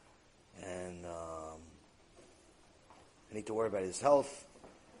sick, and I need to worry about his health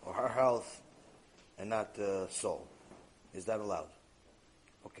or her health, and not the soul. Is that allowed?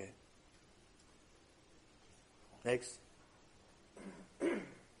 Okay. Next. You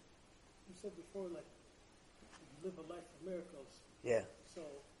said before, like, you live a life of miracles. Yeah. So,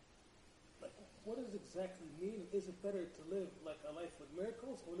 like, what does it exactly mean? Is it better to live like a life with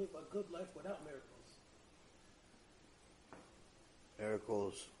miracles or live a good life without miracles?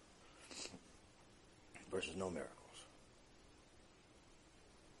 Miracles versus no miracles.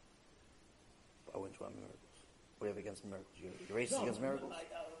 Why wouldn't you want miracles? What do you have against miracles? You're racist against miracles?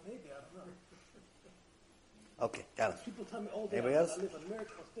 Maybe, I don't know. Okay, got it. People tell me all day, Anybody else? I live in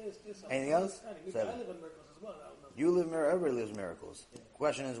miracles, this. Anything else? Maybe Seven. I live in miracles as well. I don't know. You live miracles, everybody lives miracles.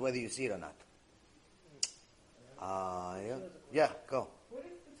 Question is whether you see it or not. Yeah, go. What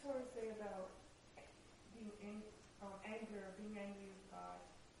does the Torah say about being anger, being angry with God?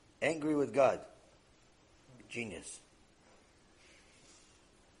 Angry with God. Genius.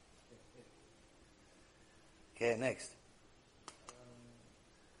 Okay, next.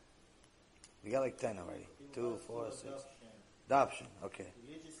 We got like 10 already. 2, 4, 6. Adoption, okay.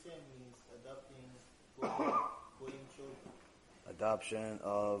 Religious family means adopting going children. Adoption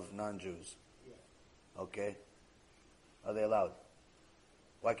of non-Jews. Yeah. Okay. Are they allowed?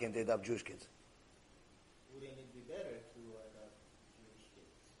 Why can't they adopt Jewish kids? Wouldn't it be better to adopt Jewish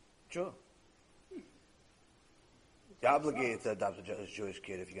kids? Sure. You're obligated to adopt a Jewish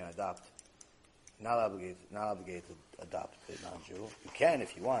kid if you're going to adopt. Not obligated to adopt a non-Jew. You can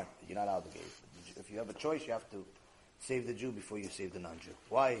if you want, but you're not obligated. If you have a choice, you have to save the Jew before you save the non-Jew.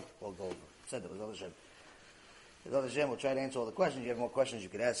 Why? We'll go over. Said that was Hashem. With Hashem, we'll try to answer all the questions. You have more questions you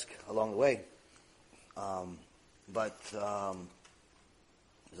could ask along the way. But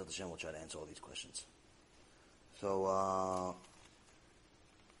Hashem will try to answer all these questions. So,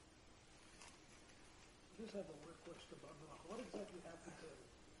 Just have a weird question about Noah. What exactly happened to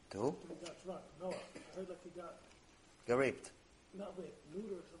who? when he got drunk? Noah. I heard like he got Got raped. not raped,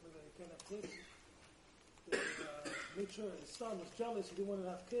 neutered or something like that. He can't have kids. They made sure his son was jealous. He didn't want to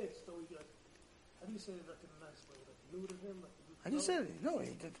have kids, so he got. How do you say it like in a nice way? Like neutered him? Like, I just said it. No, he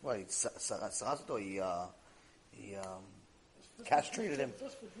did. What? He castrated him.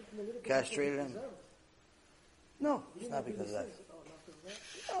 Just for drinking a little bit Castrated of him. his No, He it's didn't not have because of that. any sins. Oh, not because of that?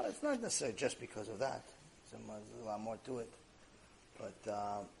 No, it's not necessarily just because of that. There's a lot more to it. But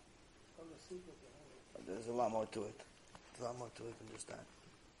I'm the secret. there's a lot more to it. There's a lot more to it than just that.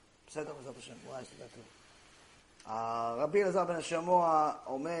 בסדר, בעזרת השם. וואי, יש לי כתוב. רבי אלעזר בן השמוע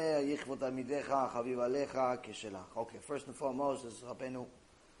אומר, יכבוד תלמידיך, חביב עליך, כשלך. Okay, first and foremost, as Rabbeinu,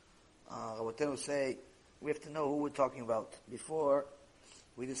 Rabbeinu say, we have to know who we're talking about before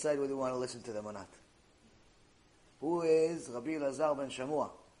we decide whether we want to listen to them or not. Who is Rabbi Elazar ben Shamua?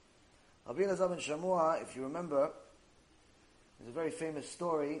 Rabbi Elazar ben Shamua, if you remember, is a very famous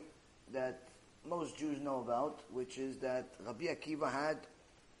story that most Jews know about, which is that Rabbi Akiva had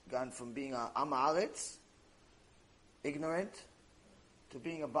gone from being a Am Haaretz, ignorant, to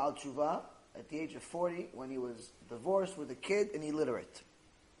being a Baal Tshuva at the age of 40 when he was divorced with a kid and illiterate.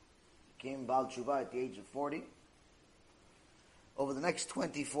 Became Baal Tshuva at the age of 40. Over the next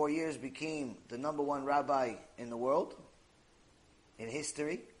 24 years became the number one rabbi in the world, in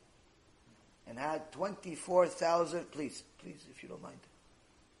history, and had 24,000, please, if you don't mind,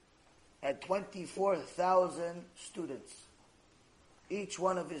 had 24,000 students. Each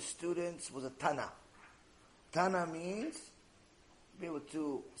one of his students was a Tana. Tana means be able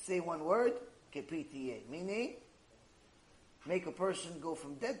to say one word, KPTA, meaning make a person go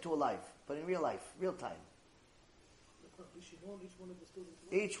from dead to alive, but in real life, real time.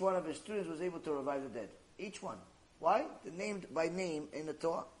 Each one of his students was able to revive the dead. Each one. Why? They're named by name in the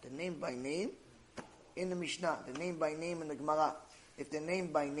Torah. They're named by name in the Mishnah. They're named by name in the Gemara. If they're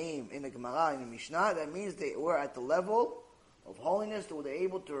named by name in the Gemara, in the Mishnah, that means they were at the level of holiness that were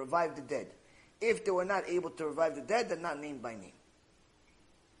able to revive the dead. If they were not able to revive the dead, they're not named by name.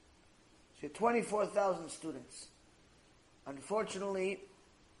 So 24,000 students. Unfortunately,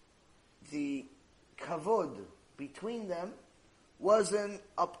 the kavod between them wasn't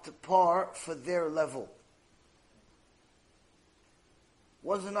up to par for their level.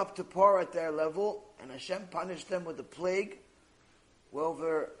 Wasn't up to par at their level, and Hashem punished them with a plague, where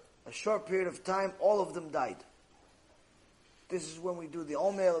over a short period of time, all of them died. this is when we do the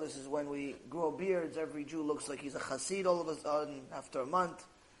Omer, this is when we grow beards. Every Jew looks like he's a Hasid all of a sudden. After a month,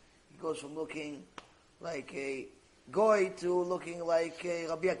 he goes from looking like a Goy to looking like a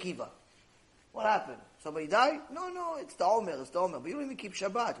Rabbi Akiva. What happened? Somebody died? No, it's the Omer, But you don't even keep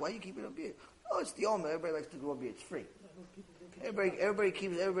Shabbat. Why are you keeping a beard? Oh, it's the Omer. Everybody likes to grow a beard. It's free.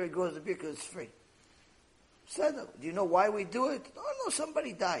 Everybody grows a beard because it's free. Said, do you know why we do it? Oh, no,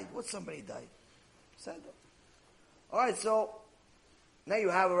 somebody died. What somebody died? Said, all right, so now you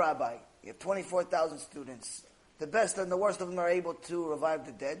have a rabbi. You have 24,000 students. The best and the worst of them are able to revive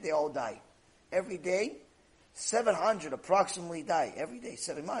the dead. They all die. Every day, 700 approximately die. Every day,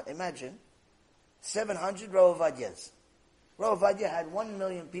 imagine, 700 Rav Avadyas. Rav Avadia had 1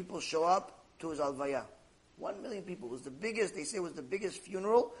 million people show up to his Alvaya. 1 million people. It was the biggest, they say it was the biggest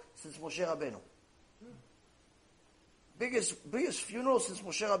funeral since Moshe Rabbeinu. Biggest funeral since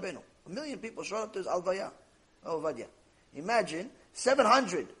Moshe Rabbeinu. 1 million people showed up to his Alvaya. Rav Avadia. Imagine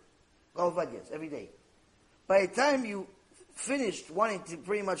 700 Rav Avadyas every day. By the time you finished wanting to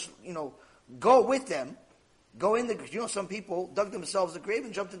pretty much, go with them, go in the, some people dug themselves a grave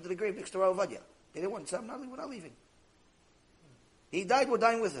and jumped into the grave next to Rav Avadia. They didn't want to say, we're not leaving. He died, we're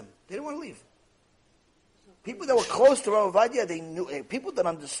dying with him. They didn't want to leave. People that were close to Rav Avadia, they knew, people that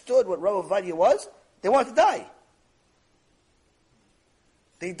understood what Rav Avadia was, they wanted to die.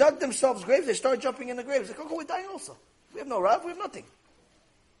 They dug themselves graves, they started jumping in the graves. Like, we're dying also. We have no Rav, we have nothing.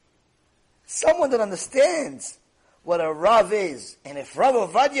 Someone that understands what a Rav is, and if Rav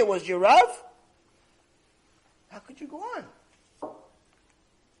Avadia was your Rav, how could you go on?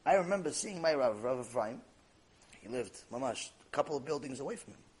 I remember seeing my Rav Ephraim. He lived, mamash, a couple of buildings away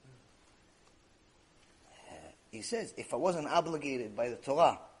from him. He says, if I wasn't obligated by the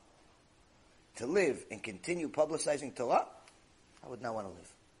Torah to live and continue publicizing Torah, I would not want to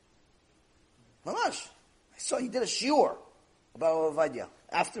live. Mamash. I saw he did a shiur about Rav Avadia.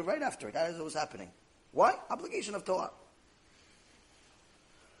 Right after it, as it was happening. Why? Obligation of Torah.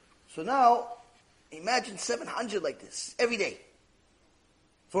 So now, imagine 700 like this, every day.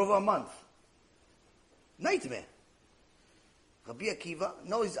 For over a month. Nightmare. Rabbi Akiva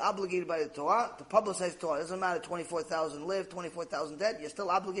knows he's obligated by the Torah to publicize Torah. It doesn't matter 24,000 live, 24,000 dead, you're still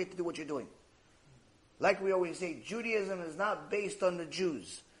obligated to do what you're doing. Like we always say, Judaism is not based on the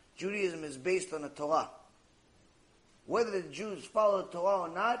Jews. Judaism is based on the Torah. Whether the Jews follow the Torah or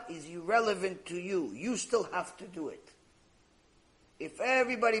not is irrelevant to you. You still have to do it. If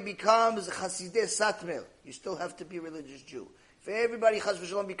everybody becomes Hasidei Satmar, you still have to be a religious Jew. If everybody Chas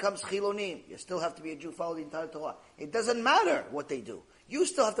v'Shalom becomes Chilonim, you still have to be a Jew, follow the entire Torah. It doesn't matter what they do. You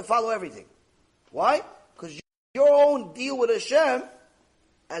still have to follow everything. Why? Because your own deal with Hashem,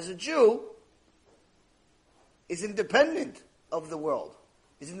 as a Jew, is independent of the world.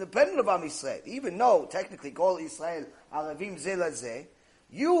 Is independent of Am Yisrael. Even though, technically, Kol Yisrael Aravim Zeh Lazeh,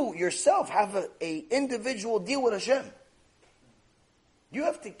 you yourself have a individual deal with Hashem. You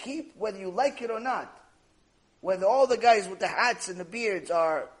have to keep, whether you like it or not, whether all the guys with the hats and the beards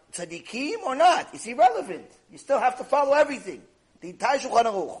are tzaddikim or not, it's irrelevant. You still have to follow everything. The entire Shulchan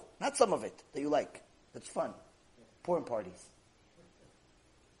Aruch, not some of it that you like. That's fun. Porn parties.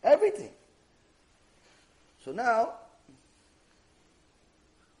 Everything. So now,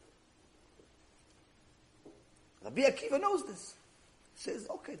 Rabbi Akiva knows this. He says,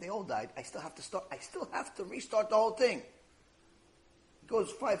 okay, they all died. I still have to restart the whole thing. He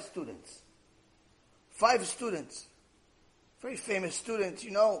goes 5 students. 5 students. Very famous students,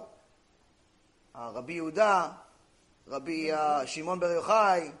 Rabbi Yehuda, Rabbi Shimon Bar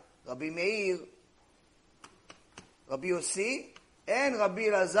Yochai, Rabbi Meir, Rabbi Yossi, and Rabbi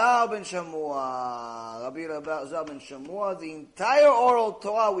Elazar ben Shamua. Rabbi Elazar ben Shamua, the entire oral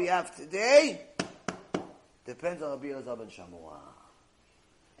Torah we have today depends on Rabbi Elazar ben Shamua.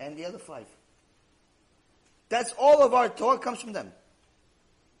 And the other 5. That's all of our Torah comes from them.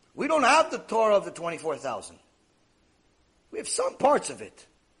 We don't have the Torah of the 24,000. We have some parts of it.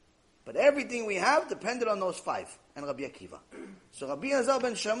 But everything we have depended on those 5 and Rabbi Akiva. So Rabbi Elazar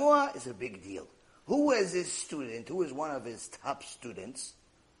ben Shamua is a big deal. Who is his student? Who is one of his top students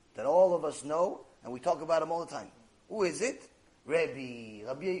that all of us know and we talk about him all the time? Who is it? Rabbi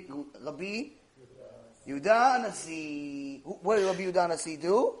Yehuda Nasi. What did Rabbi Yehuda Nasi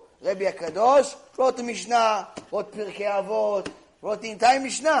do? Rabbi HaKadosh wrote the Mishnah, wrote Pirkei Avot, wrote the entire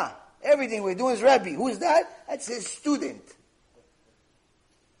Mishnah. Everything we're doing is Rabbi. Who is that? That's his student.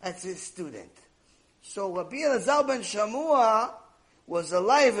 That's his student. So Rabbi Elazar ben Shamua was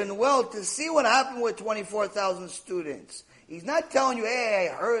alive and well to see what happened with 24,000 students. He's not telling you, hey,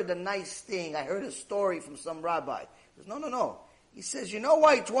 I heard a nice thing. I heard a story from some rabbi. He says, no. He says, you know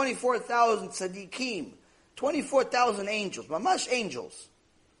why 24,000 tzaddikim 24,000 angels. Mamash angels.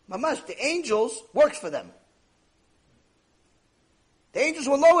 Mamash, the angels works for them. The angels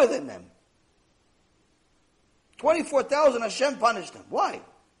were lower than them. 24,000 Hashem punished them. Why?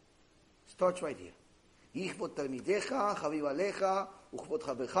 Starts right here. Yichvot talmidecha, chaviv alecha, uchvot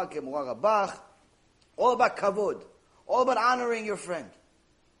chavercha kemora rabach. All about kavod. All about honoring your friend.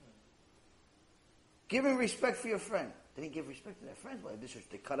 Giving respect for your friend. They didn't give respect to their friends. Why?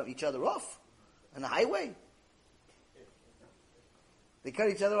 They cut each other off on the highway. They cut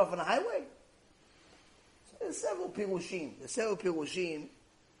each other off on the highway. So there's several pirushim.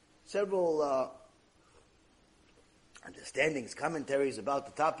 Several understandings, commentaries about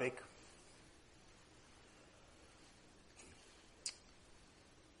the topic.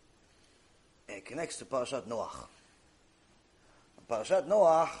 And it connects to Parashat Noach. Parashat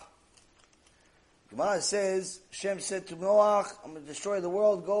Noach, Gemara says, Hashem said to Noach, I'm going to destroy the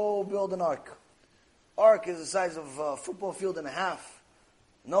world, go build an ark. Ark is the size of a football field and a half.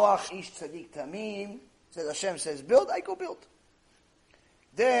 Noach, ish tzaddik tamim, says Hashem says, build, I go build.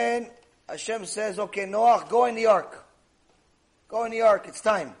 Then Hashem says, okay, Noach, go in the ark. Go in the ark, it's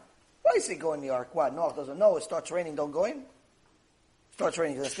time. Why say go in the ark? What, Noach doesn't know, it starts raining, don't go in? It starts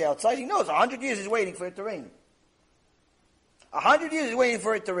raining, he's going to stay outside? He knows, 100 years he's waiting for it to rain. 100 years he's waiting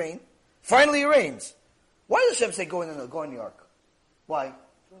for it to rain. Finally it rains. Why does Hashem say go in the ark? Why?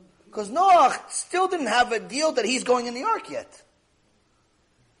 Because Noach still didn't have a deal that he's going in the ark yet.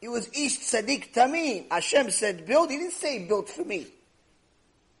 It was Ish Tzaddik Tamim. Hashem said build. He didn't say build for me.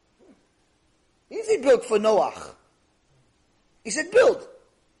 He didn't say build for Noach. He said build.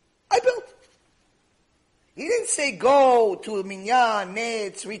 I built. He didn't say go to Minyan,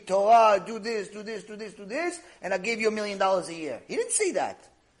 Netz, read Torah, do this, and I'll give you $1 million a year. He didn't say that.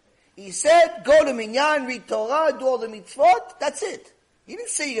 He said go to Minyan, read Torah, do all the mitzvot, that's it. He didn't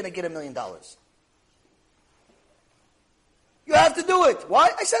say you're going to get $1 million. You have to do it. Why?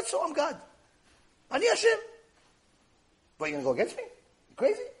 I said so, I'm God. Ani Hashem. But you're going to go against me? You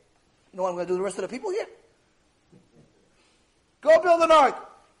crazy? You know what I'm going to do to the rest of the people here? Go build an ark.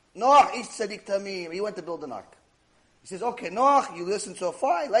 Noach ish tzaddik tamim. He went to build an ark. He says, okay, Noach, you listen so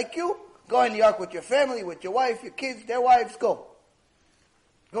far, I like you. Go in the ark with your family, with your wife, your kids, their wives, go.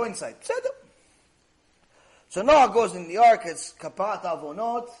 Go inside. So Noach goes in the ark, it's kaparat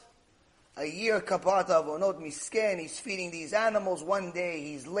avonot. A year kaparat avonot, misken, he's feeding these animals. One day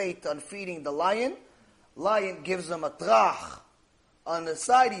he's late on feeding the lion. Lion gives him a trach. On the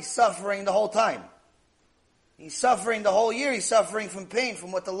side, he's suffering the whole time. He's suffering the whole year. He's suffering from pain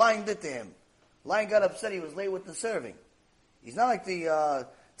from what the lion did to him. Lion got upset. He was late with the serving. He's not like the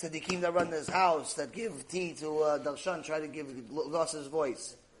tzaddikim that run this house that give tea to Darshan, try to lost his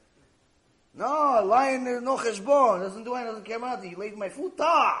voice. No, lion is no cheshbon. Doesn't do anything. Doesn't care about it. He laid my food. It's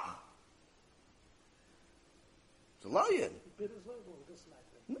a lion.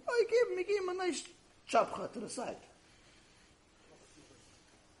 No, he gave him a nice chapcha to the side.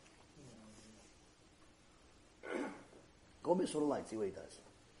 Go miss with the light, see what he does.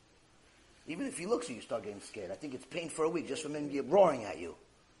 Even if he looks at you, start getting scared. I think it's pain for a week just from him roaring at you.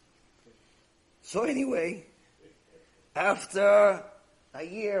 So anyway, after a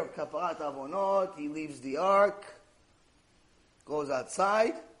year of kaparat avonot, he leaves the ark, goes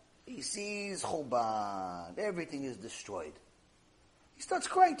outside, he sees Chuban. Everything is destroyed. He starts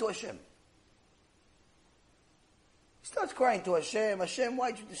crying to Hashem. Hashem,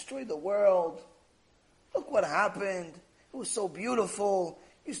 why'd you destroy the world? Look what happened. It was so beautiful.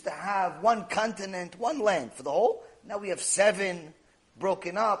 Used to have one continent, one land for the whole. Now we have 7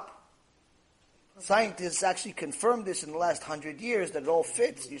 broken up. Scientists actually confirmed this in the last 100 years that it all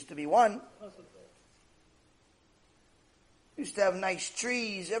fits. Used to be one. Used to have nice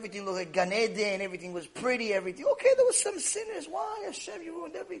trees. Everything looked like Gan Eden. Everything was pretty. Everything. Okay, there was some sinners. Why? Hashem, you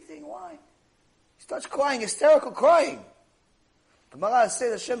ruined everything. Why? He starts crying, hysterical crying. Gemara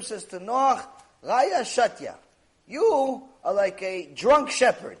says, Hashem says to Noach, Raya Shatya. You are like a drunk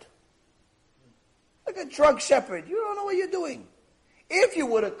shepherd. Like a drunk shepherd. You don't know what you're doing. If you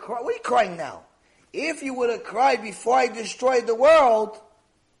would have cried, what are you crying now? If you would have cried before I destroyed the world,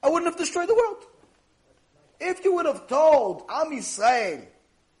 I wouldn't have destroyed the world. If you would have told Am Yisrael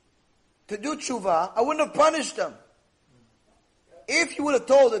to do tshuva, I wouldn't have punished them. If you would have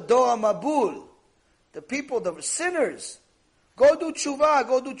told the Dora Mabul, the people, the sinners, go do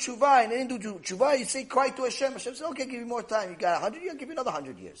tshuva, and then do tshuva, you say, cry to Hashem. Hashem says, okay, give you more time. You got 100 years, I'll give you another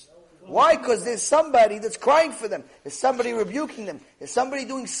 100 years. Why? Because there's somebody that's crying for them. There's somebody rebuking them. There's somebody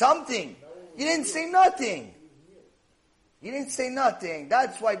doing something. You didn't say nothing.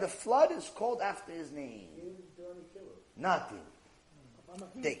 That's why the flood is called after his name. Nothing.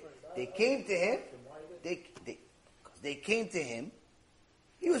 They came to him. They came to him.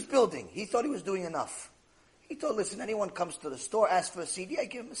 He was building. He thought he was doing enough. He thought, listen, anyone comes to the store, asks for a CD, I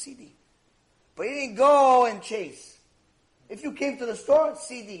give him a CD. But he didn't go and chase. If you came to the store,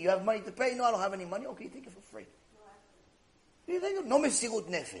 CD, you have money to pay? No, I don't have any money. Okay, take it for free. You think no mesirut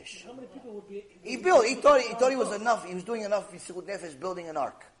nefesh. How many people would be? He built. He thought he was enough. He was doing enough mesirut nefesh building an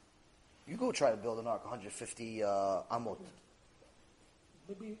ark. You go try to build an ark, 150 amot.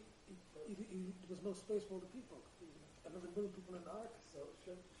 Maybe there was no space for the people. Another million people in the ark. So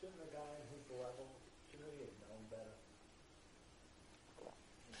shouldn't a guy on his level, shouldn't he have known better?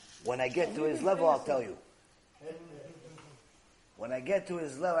 When I get to his level, I'll tell you. When I get to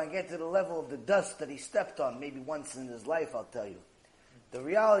his level, I get to the level of the dust that he stepped on maybe once in his life, I'll tell you. The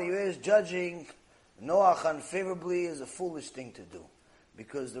reality is, judging Noach unfavorably is a foolish thing to do.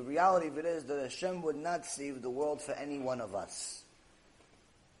 Because the reality of it is that Hashem would not save the world for any one of us.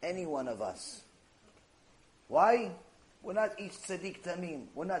 Any one of us. Why? We're not each tzaddik tamim.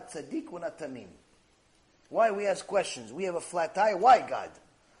 We're not tzaddik, we're not tamim. Why? We ask questions. We have a flat tire. Why, God?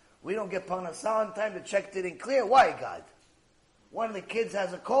 We don't get parnasah on time to check it in clear. Why, God? One of the kids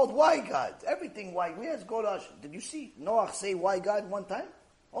has a cold. Why, God? Everything, why? We ask God. Did you see Noach say, why, God, one time?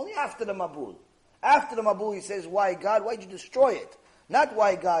 Only after the Mabul. After the Mabul, he says, why, God? Why'd you destroy it? Not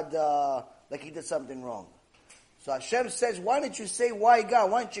why, God, like he did something wrong. So Hashem says, why don't you say, why, God?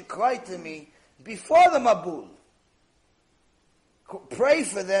 Why don't you cry to me before the Mabul? Pray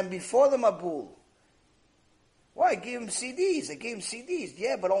for them before the Mabul. Why? I gave him CDs. I gave him CDs.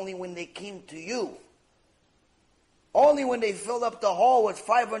 Yeah, but only when they came to you. Only when they filled up the hall with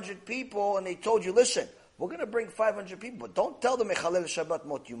 500 people and they told you, listen, we're going to bring 500 people, but don't tell them Mechalel Shabbat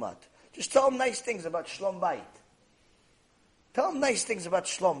Mot Yumat. Just tell them nice things about Shlom Bayit. Tell them nice things about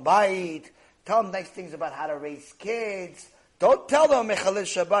Shlom Bayit. Tell them nice things about how to raise kids. Don't tell them Mechalel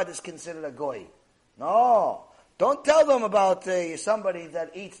Shabbat is considered a goy. No. Don't tell them about somebody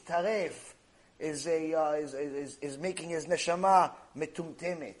that eats taref is making his neshama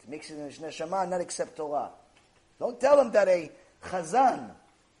metumtemet, makes his neshama not accept Torah. Don't tell them that a chazan,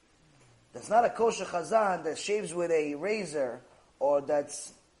 that's not a kosher chazan, that shaves with a razor, or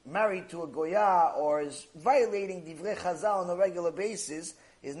that's married to a goya, or is violating divrei chazal on a regular basis,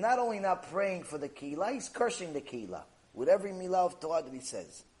 is not only not praying for the keilah, he's cursing the keilah with every milah of Torah that he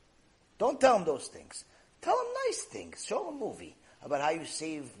says. Don't tell them those things. Tell them nice things. Show them a movie about how you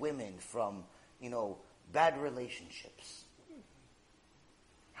save women from, bad relationships.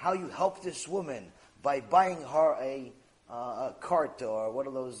 How you help this woman by buying her a cart or one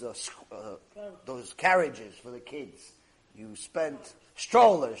of those carriages for the kids. You spent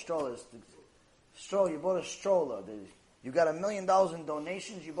strollers. You bought a stroller. You got $1 million in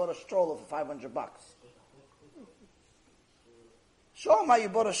donations. You bought a stroller for $500. Show them how you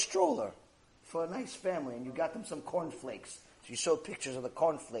bought a stroller for a nice family, and you got them some cornflakes. So you showed pictures of the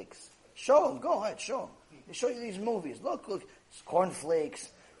cornflakes. Show them. Go ahead. Show them. They show you these movies. Look. It's cornflakes.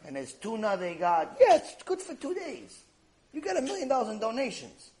 And there's tuna they got. Yeah, it's good for 2 days. You got $1 million in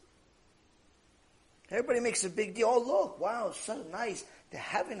donations. Everybody makes a big deal. Oh, look, wow, it's so nice. They're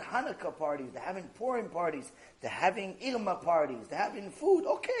having Hanukkah parties. They're having Purim parties. They're having Irma parties. They're having food.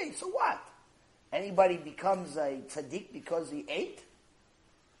 Okay, so what? Anybody becomes a tzaddik because he ate?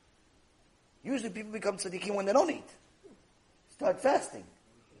 Usually people become tzaddikim when they don't eat. Start fasting.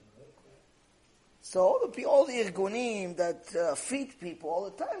 So all the irgunim that feed people all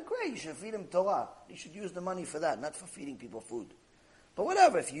the time, great, you should feed them Torah. You should use the money for that, not for feeding people food. But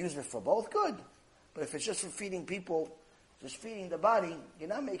whatever, if you use it for both, good. But if it's just for feeding people, just feeding the body, you're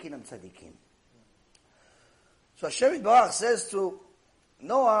not making them tzaddikim. So Hashem Yitbarach says to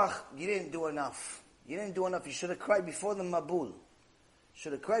Noach, you didn't do enough. You didn't do enough. You should have cried before the Mabul.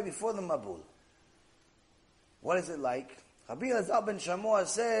 Should have cried before the Mabul. What is it like? Rabbi Elazar ben Shammua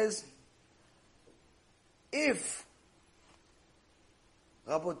says, if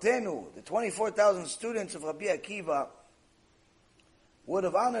Rabotenu, the 24,000 students of Rabbi Akiva, would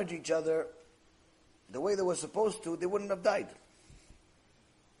have honored each other the way they were supposed to, they wouldn't have died.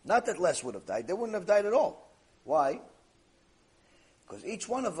 Not that less would have died, they wouldn't have died at all. Why? Because each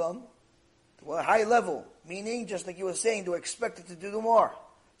one of them were a high level, meaning, just like you were saying, they were expected to do more.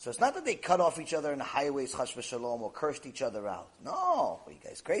 So it's not that they cut off each other in the highways, chash v'shalom, or cursed each other out. No, are you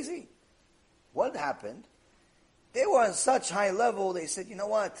guys crazy? What happened? They were on such high level, they said, you know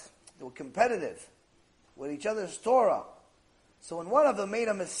what? They were competitive with each other's Torah. So when one of them made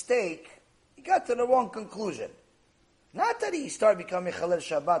a mistake, he got to the wrong conclusion. Not that he started becoming Chalel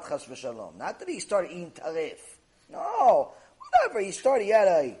Shabbat, Chas v'Shalom. Not that he started eating tarif. No. Whatever. He had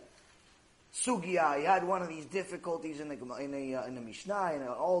a sugya. He had one of these difficulties in the Mishnah and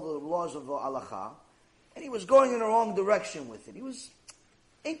all the laws of the halacha. and he was going in the wrong direction with it. He was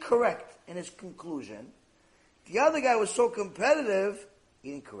incorrect in his conclusion. The other guy was so competitive,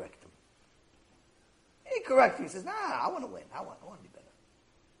 he didn't correct him. He didn't correct him. He says, I want to win. I want to be better.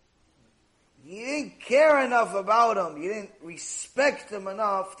 You didn't care enough about him. You didn't respect him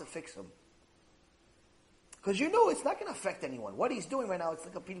enough to fix him. Because you know it's not going to affect anyone. What he's doing right now, it's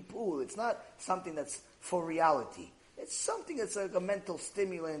like a poo. It's not something that's for reality. It's something that's like a mental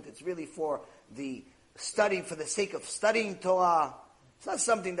stimulant. It's really for the study, for the sake of studying Torah. It's not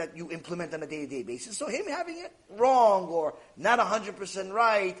something that you implement on a day-to-day basis. So him having it wrong, or not 100%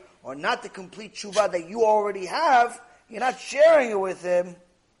 right, or not the complete tshuva that you already have, you're not sharing it with him,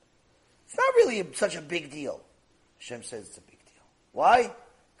 it's not really such a big deal. Hashem says it's a big deal. Why?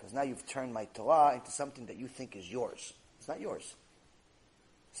 Because now you've turned my Torah into something that you think is yours. It's not yours.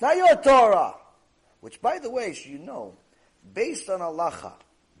 It's not your Torah. Which, by the way, you know, based on halacha,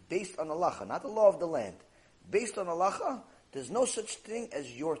 not the law of the land, based on halacha, there's no such thing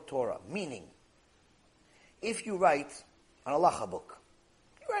as your Torah. Meaning, if you write an halacha book,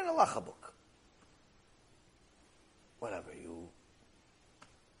 whatever, you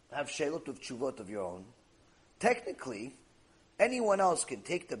have shelot of tshuvot of your own, technically, anyone else can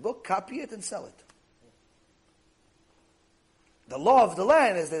take the book, copy it, and sell it. The law of the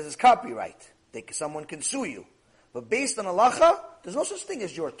land is there's copyright. Someone can sue you. But based on halacha, there's no such thing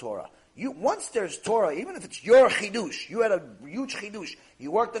as your Torah. Once there's Torah, even if it's your chidush, you had a huge chidush, you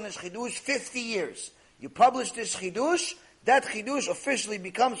worked on this chidush 50 years, you published this chidush, that chidush officially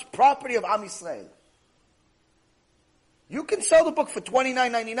becomes property of Am Yisrael. You can sell the book for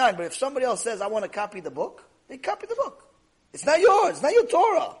 $29.99, but if somebody else says, I want to copy the book, they copy the book. It's not yours. It's not your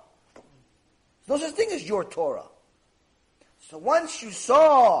Torah. There's no such thing as your Torah. So once you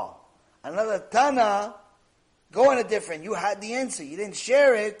saw another Tana go in a different, you had the answer, you didn't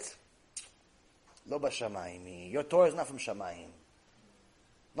share it, Lo b'shamayim. Your Torah is not from Shamayim.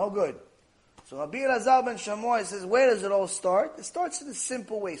 No good. So Rabbi Elazar ben Shammai says, where does it all start? It starts in a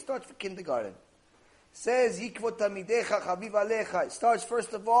simple way. It starts for kindergarten. It says, Yikvot tamidecha chaviv alecha. It starts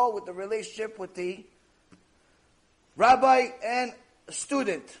first of all with the relationship with the rabbi and a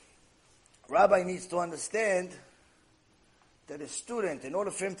student. Rabbi needs to understand that a student, in order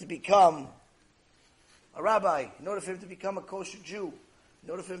for him to become a rabbi, in order for him to become a kosher Jew, in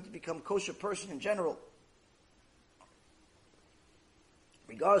order for him to become a kosher person in general,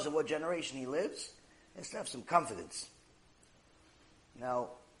 regardless of what generation he lives, he has to have some confidence. Now,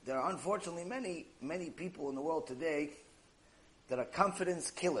 there are unfortunately many people in the world today that are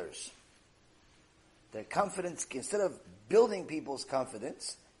confidence killers. Their confidence, instead of building people's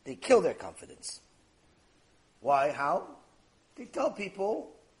confidence, they kill their confidence. Why? How? They tell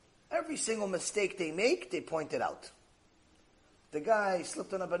people every single mistake they make, they point it out. The guy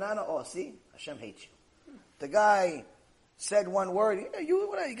slipped on a banana, oh, see? Hashem hates you. The guy said one word,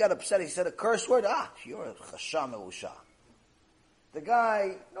 you got upset, he said a curse word, you're a chasham merusha. The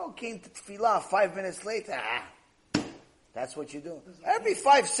guy, came to tefillah 5 minutes later, that's what you do. Every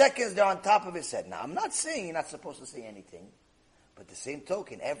 5 seconds they're on top of his head. Now, I'm not saying you're not supposed to say anything, but the same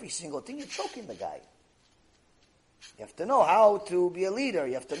token, every single thing, you're choking the guy. You have to know how to be a leader.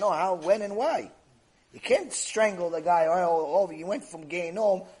 You have to know how, when, and why. You can't strangle the guy. You went from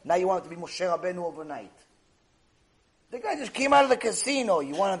Gehinom, now you want it to be Moshe Rabbeinu overnight. The guy just came out of the casino.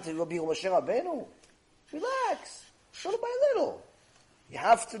 You want him to be Moshe Rabbeinu? Relax. Little by little. You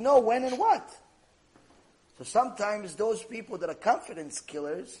have to know when and what. So sometimes those people that are confidence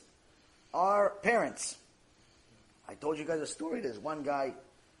killers are parents. I told you guys a story. There's one guy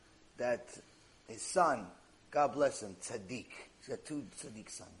that his son, God bless him, tzaddik. He's got 2 tzaddik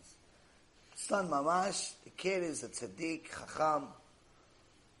sons. Son mamash, the kid is a tzaddik, chacham.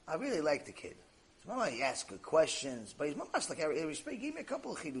 I really like the kid. His mama, he asks good questions, but his mamash, like, he gave me a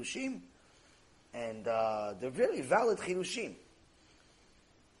couple of chidushim, and they're very valid chidushim.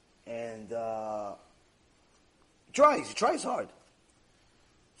 And he tries hard.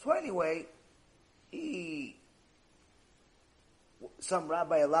 So anyway, some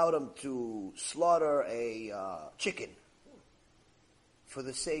rabbi allowed him to slaughter a chicken for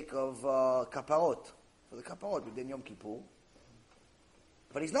the sake of kaparot, for the kaparot within Yom Kippur.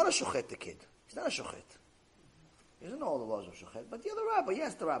 But he's not a shochet, the kid. He's not a shochet. He doesn't know all the laws of shochet. But the other rabbi, he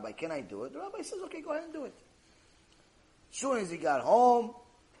asked the rabbi, can I do it? The rabbi says, okay, go ahead and do it. As soon as he got home,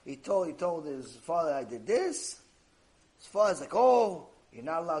 he told his father, I did this. His father's like, oh, you're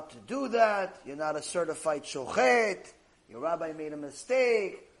not allowed to do that. You're not a certified shochet. Your rabbi made a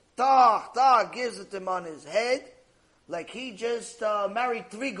mistake. Gives it to him on his head. Like he just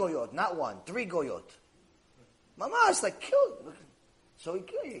married 3 goyot, not 1, 3 goyot. Mama's like, killed. So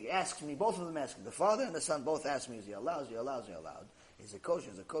he asks me, both of them ask me, the father and the son both ask me, is he allowed, is he allowed, is he allowed? Is it kosher,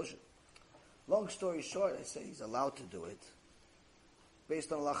 is it kosher? Long story short, I say he's allowed to do it.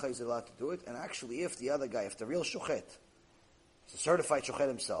 Based on halacha, he's allowed to do it. And actually, if the other guy, if the real shochet, is a certified shochet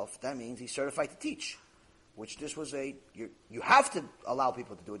himself, that means he's certified to teach. Which this was you have to allow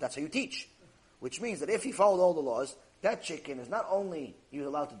people to do it. That's how you teach. Which means that if he followed all the laws, that chicken is not only you're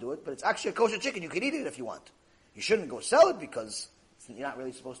allowed to do it, but it's actually a kosher chicken. You can eat it if you want. You shouldn't go sell it because you're not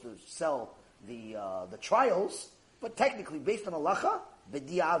really supposed to sell the trials. But technically, based on halacha,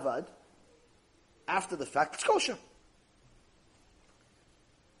 b'di'avad, after the fact, it's kosher.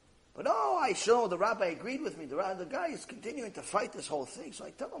 But I show the rabbi agreed with me. The guy is continuing to fight this whole thing. So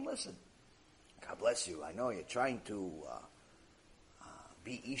I tell him, listen, God bless you. I know you're trying to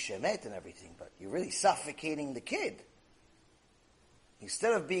be ish emet and everything, but you're really suffocating the kid.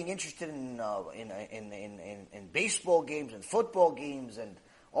 Instead of being interested in baseball games and football games and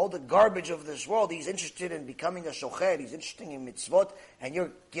all the garbage of this world, he's interested in becoming a shochet. He's interested in mitzvot, and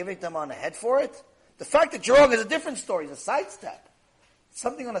you're giving them on the head for it. The fact that you're wrong is a different story. It's a sidestep. It's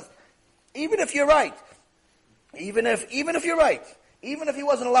something on a. Even if you're right, even if you're right, even if he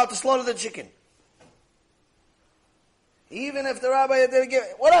wasn't allowed to slaughter the chicken. Even if the rabbi didn't give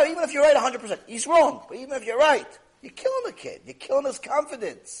whatever, even if you're right 100%, he's wrong. But even if you're right, you're killing the kid. You're killing his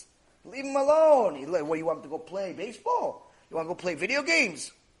confidence. Leave him alone. What, you want him to go play baseball? You want to go play video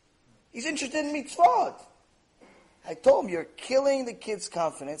games? He's interested in mitzvot. I told him, you're killing the kid's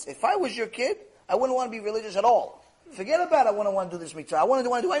confidence. If I was your kid, I wouldn't want to be religious at all. Forget about I wouldn't want to do this mitzvah. I wouldn't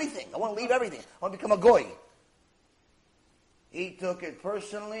want to do anything. I want to leave everything. I want to become a goy. He took it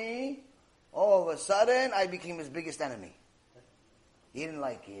personally. All of a sudden, I became his biggest enemy. He didn't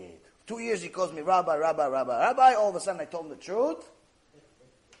like it. 2 years he calls me rabbi, rabbi, rabbi, rabbi. All of a sudden I told him the truth.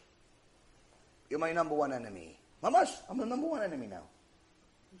 You're my number one enemy. Mamash, I'm the number one enemy now.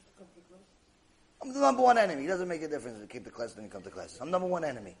 I'm the number one enemy. It doesn't make a difference if you keep the class or you come to classes. I'm number one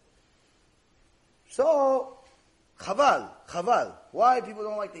enemy. So, chaval. Why people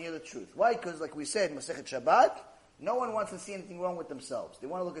don't like to hear the truth? Why? Because like we said, Masechet Shabbat, no one wants to see anything wrong with themselves. They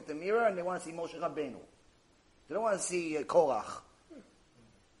want to look at the mirror and they want to see Moshe Rabbeinu. They don't want to see Korach.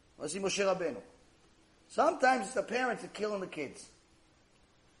 Let's see Moshe Rabbeinu. Sometimes it's the parents that are killing the kids.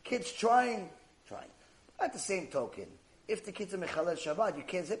 Kids trying. At the same token, if the kids are Mechalel Shabbat, you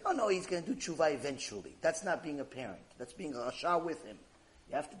can't say, oh no, he's going to do tshuva eventually. That's not being a parent. That's being a rasha with him.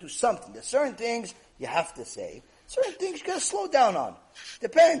 You have to do something. There's certain things you have to say. Certain things you got to slow down on.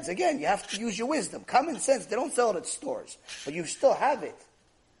 Depends. Again, you have to use your wisdom. Common sense, they don't sell it at stores. But you still have it.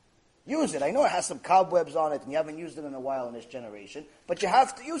 Use it. I know it has some cobwebs on it, and you haven't used it in a while in this generation. But you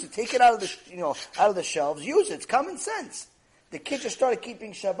have to use it. Take it out of the shelves. Use it. It's common sense. The kid just started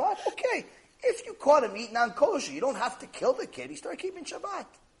keeping Shabbat. Okay, if you caught him eating non-kosher, you don't have to kill the kid. He started keeping Shabbat.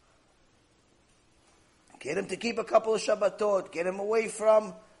 Get him to keep a couple of Shabbatot. Get him away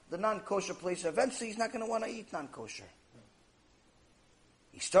from the non-kosher place. Eventually, he's not going to want to eat non-kosher.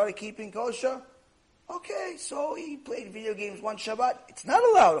 He started keeping kosher. Okay, so he played video games one Shabbat. It's not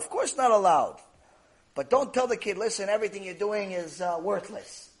allowed. Of course not allowed. But don't tell the kid, listen, everything you're doing is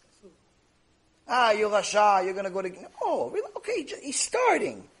worthless. You're Rasha, you're going to go to... Oh, really? Okay, he's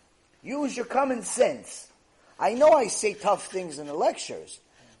starting. Use your common sense. I know I say tough things in the lectures,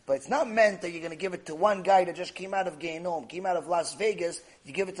 but it's not meant that you're going to give it to one guy that just came out of Gehenom, came out of Las Vegas.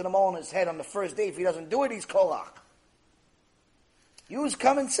 You give it to them all in his head on the first day. If he doesn't do it, he's kolach. Use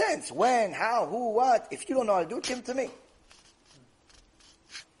common sense. When, how, who, what. If you don't know how to do it, give it to me.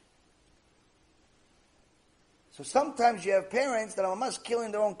 So sometimes you have parents that are almost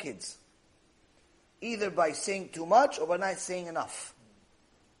killing their own kids. Either by saying too much or by not saying enough.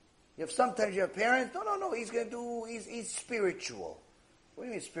 Sometimes you have parents, no, he's spiritual. What do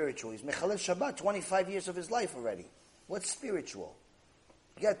you mean spiritual? He's Mechalel Shabbat, 25 years of his life already. What's spiritual?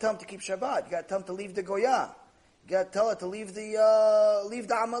 You got to tell him to keep Shabbat. You got to tell him to leave the Goya. You got to tell her to leave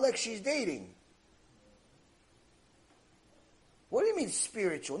the Amalek she's dating. What do you mean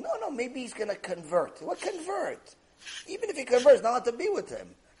spiritual? No, maybe he's going to convert. What convert? Even if he converts, not allowed to be with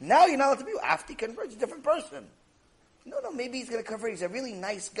him. Now you're not allowed to be with him. After he converts, he's a different person. No, maybe he's going to convert. He's a really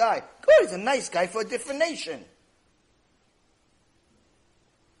nice guy. Good, he's a nice guy for a different nation.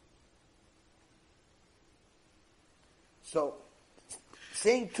 So,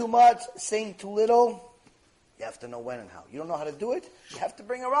 saying too much, saying too little, you have to know when and how. You don't know how to do it? You have to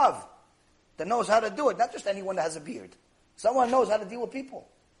bring a Rav that knows how to do it, not just anyone that has a beard. Someone knows how to deal with people.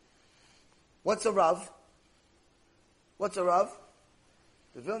 What's a Rav? The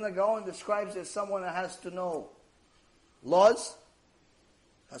Vilna Gaon describes as someone that has to know laws,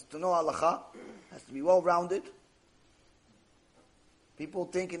 has to know halacha, has to be well-rounded, People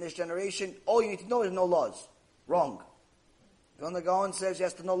think in this generation, all you need to know is no laws. Wrong. Vilna Gaon says you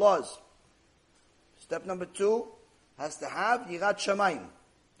have to know laws. Step number 2, has to have Yirat Shamayim.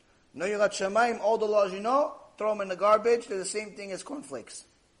 No Yirat Shamayim, all the laws you know, throw them in the garbage, they're the same thing as cornflakes.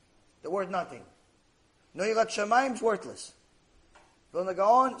 They're worth nothing. No Yirat Shamayim is worthless. Vilna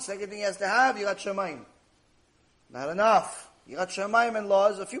Gaon, second thing he has to have, Yirat Shamayim. Not enough. Yirat Shamayim and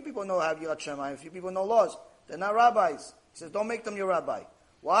laws, a few people know have Yirat Shamayim, a few people know laws. They're not rabbis. He says, don't make them your rabbi.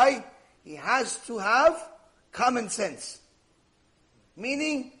 Why? He has to have common sense.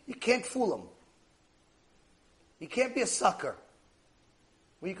 Meaning, you can't fool him. You can't be a sucker.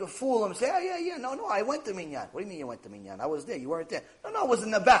 Where you can fool him, say, no, I went to Minyan. What do you mean you went to Minyan? I was there, you weren't there. No, I was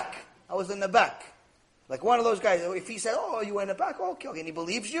in the back. Like one of those guys, if he said, oh, you were in the back, okay, and he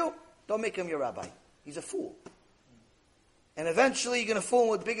believes you, don't make him your rabbi. He's a fool. And eventually you're going to fool him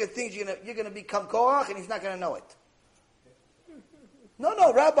with bigger things, you're going to become Korach, and he's not going to know it.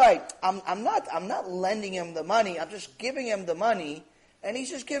 No, Rabbi, I'm not lending him the money, I'm just giving him the money, and he's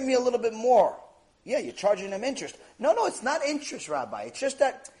just giving me a little bit more. Yeah, you're charging him interest. No, it's not interest, Rabbi. It's just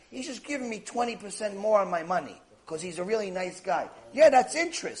that he's just giving me 20% more on my money because he's a really nice guy. Yeah, that's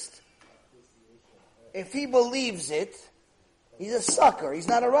interest. If he believes it, he's a sucker. He's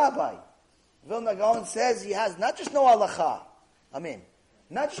not a rabbi. Vilna Gaon says he has not just no halacha.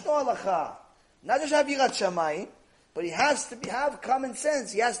 Not just no halacha. Not just have yirat shamayim, but he has to have common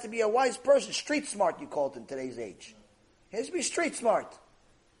sense. He has to be a wise person. Street smart, you call it in today's age. He has to be street smart.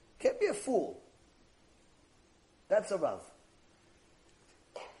 Can't be a fool. That's a Rav.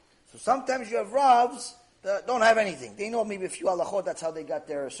 So sometimes you have Ravs that don't have anything. They know maybe a few halachot, that's how they got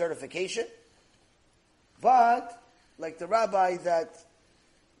their certification. But, like the rabbi that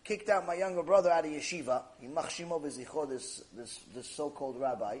kicked out my younger brother out of yeshiva, in Machshimo V'zicho, this so-called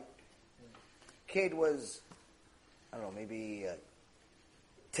rabbi. Kid was, maybe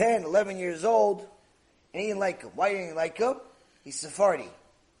 10, 11 years old, and he didn't like him. Why didn't he like him? He's Sephardi.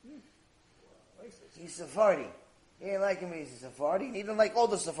 He's Sephardi. He didn't like him, he's a Sephardi. He didn't like all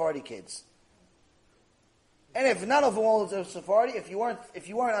the Sephardi kids. And if none of them were Sephardi, if you weren't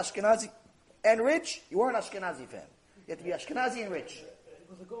Ashkenazi and rich, you weren't Ashkenazi fan. You had to be Ashkenazi and rich. It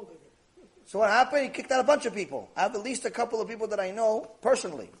was a gold digger. So what happened? He kicked out a bunch of people. I have at least a couple of people that I know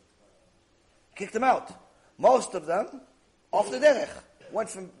personally. Kicked them out. Most of them off the derech.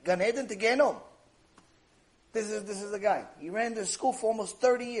 Went from Gan Eden to Gehenom. This is the guy. He ran the school for almost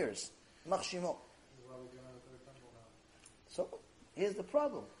 30 years. Machshimo. So, here's the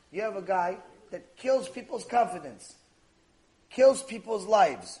problem. You have a guy that kills people's confidence. Kills people's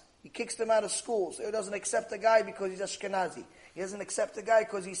lives. He kicks them out of school. So he doesn't accept the guy because he's Ashkenazi. He doesn't accept the guy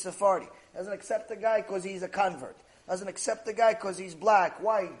because he's Sephardi. He doesn't accept the guy because he's a convert. He doesn't accept the guy because he's black,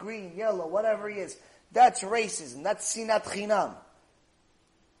 white, green, yellow, whatever he is. That's racism. That's sinat chinam.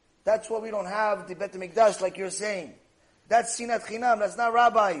 That's what we don't have the Bet HaMikdash, like you're saying. That's sinat chinam. That's not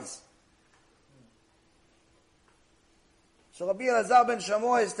rabbis. So Rabbi Elazar ben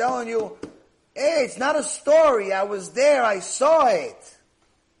Shammua is telling you, hey, it's not a story. I was there. I saw it.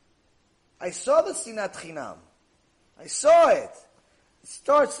 I saw the sinat chinam. I saw it. It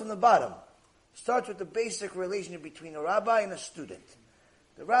starts from the bottom. It starts with the basic relationship between a rabbi and a student.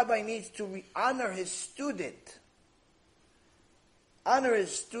 The rabbi needs to honor his student. Honor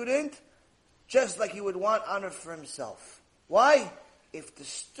his student just like he would want honor for himself. Why? If the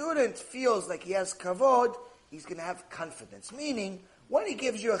student feels like he has kavod, he's going to have confidence. Meaning, when he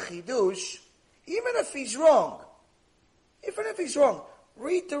gives you a chidush, even if he's wrong,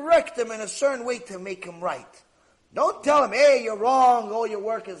 redirect him in a certain way to make him right. Don't tell him, hey, you're wrong, all your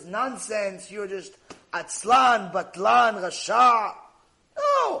work is nonsense, you're just atzlan, batlan, rasha.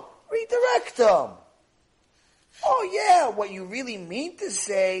 No, redirect him. Oh yeah, what you really mean to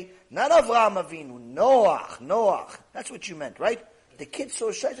say, not Avraham Avinu, Noach. That's what you meant, right? The kid's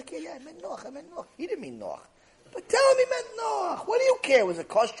so shy, he's like, yeah, I meant Noach. He didn't mean Noach. But tell him he meant Noach. What do you care? Was it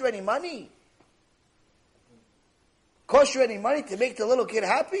cost you any money? Cost you any money to make the little kid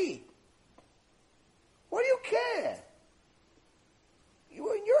happy? What do you care?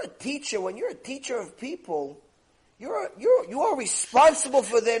 When you're a teacher of people, you are responsible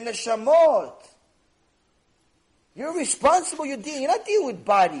for their neshamot. You're responsible. You're not dealing with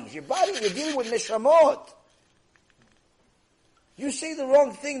bodies. You're dealing with neshamot. You say the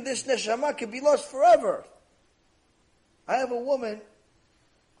wrong thing, this neshama can be lost forever. I have a woman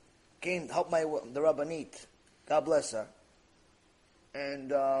came to help the Rabbanit. God bless her.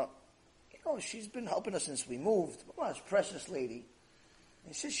 And she's been helping us since we moved. Oh, precious lady.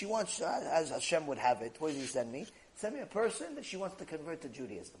 And she says she wants, as Hashem would have it, what did he send me? Send me a person that she wants to convert to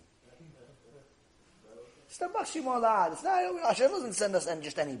Judaism. It's not, Hashem doesn't send us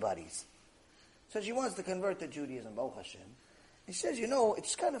just anybody's. So she wants to convert to Judaism, Baruch Hashem. He says,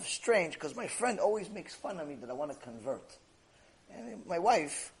 it's kind of strange because my friend always makes fun of me that I want to convert. And my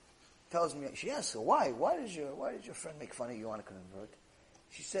wife tells me, she asks her, why? Why does your friend make fun of you want to convert?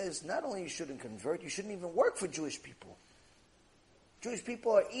 She says, not only you shouldn't convert, you shouldn't even work for Jewish people. Jewish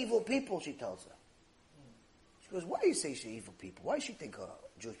people are evil people, she tells her. She goes, why do you say she's evil people? Why does she think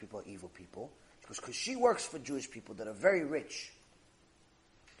Jewish people are evil people? She goes, because she works for Jewish people that are very rich.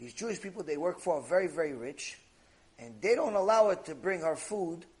 These Jewish people they work for are very, very rich, and they don't allow her to bring her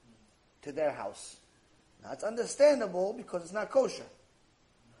food to their house. Now, it's understandable because it's not kosher.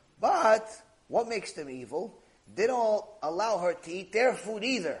 But, what makes them evil? They don't allow her to eat their food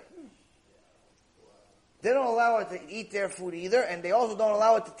either. They don't allow her to eat their food either, and they also don't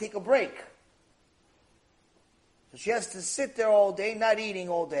allow her to take a break. So she has to sit there all day, not eating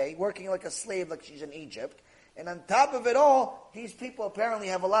all day, working like a slave like she's in Egypt. And on top of it all, these people apparently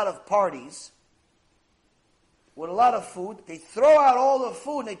have a lot of parties with a lot of food. They throw out all the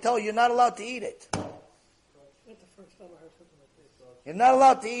food and they tell you you're not allowed to eat it. That's the first time I heard something like this. You're not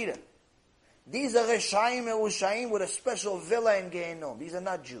allowed to eat it. These are Reshaim and Ushaim with a special villa in Gehenom. These are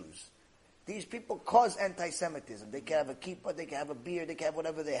not Jews. These people cause anti-Semitism. They can have a kippah, they can have a beard, they can have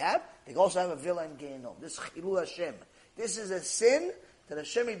whatever they have. They can also have a villa in Gehenom. This is Chilul Hashem. This is a sin that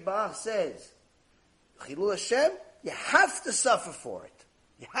Hashem Yitbarach says. Chilul Hashem, you have to suffer for it.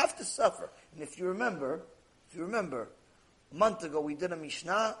 You have to suffer. And if you remember, a month ago we did a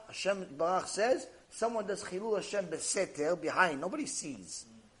Mishnah, Hashem Yitbarach says, someone does Chilul Hashem beseter, behind, nobody sees.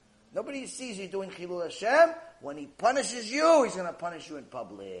 Nobody sees you doing Chilul Hashem. When He punishes you, He's going to punish you in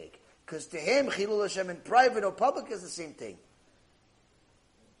public. Because to Him, Chilul Hashem in private or public is the same thing.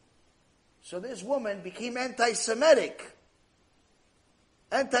 So this woman became anti-Semitic.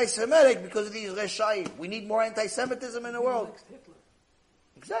 Anti-Semitic because of these Reshaim. We need more anti-Semitism in the world. Next Hitler.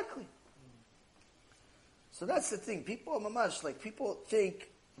 Exactly. So that's the thing. People are mamash, people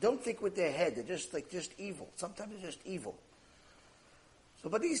don't think with their head. They're just evil. Sometimes they're just evil. So,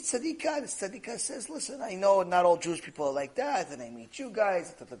 but these tzadikah says, listen, I know not all Jewish people are like that, and I meet you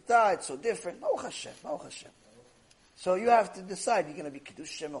guys, it's so different. Baruch Hashem, Baruch Hashem. So you have to decide, you're going to be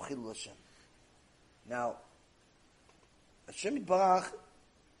Kiddush Hashem or Chilul Hashem. Now, Hashem Yitbarach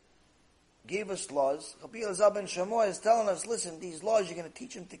gave us laws. Rabbi Elazar ben Shammua is telling us, listen, these laws you're going to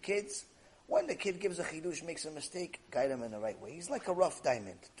teach them to kids. When the kid gives a chidush, makes a mistake, guide him in the right way. He's like a rough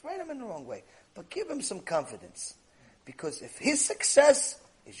diamond. Write him in the wrong way. But give him some confidence. Because if his success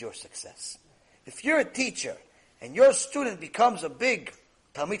is your success. If you're a teacher and your student becomes a big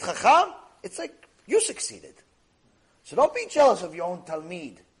Talmid Chacham, it's like you succeeded. So don't be jealous of your own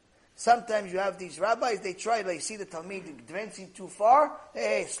Talmid. Sometimes you have these rabbis, they see the Talmid advancing too far.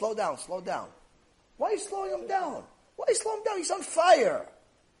 Hey, slow down. Why are you slowing him down? He's on fire.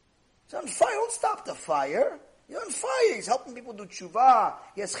 Don't stop the fire. He's on fire. He's helping people do tshuva.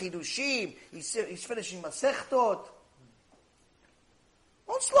 He has chidushim. He's finishing masechtot.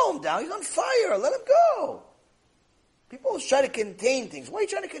 Don't slow him down. He's on fire. Let him go. People always try to contain things. Why are you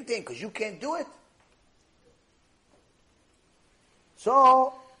trying to contain? Because you can't do it?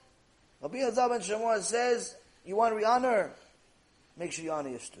 So, Rabbi Elazar ben Shammua says, you want to honor? Make sure you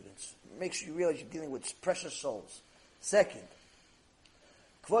honor your students. Make sure you realize you're dealing with precious souls. Second,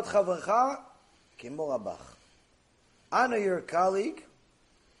 Kvod chavercha kemo rabach. Honor your colleague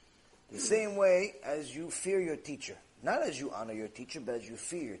the same way as you fear your teacher. Not as you honor your teacher, but as you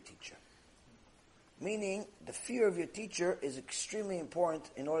fear your teacher. Meaning, the fear of your teacher is extremely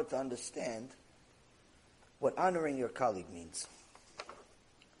important in order to understand what honoring your colleague means.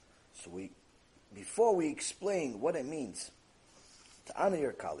 So before we explain what it means to honor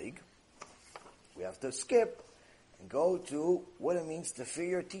your colleague, we have to skip and go to what it means to fear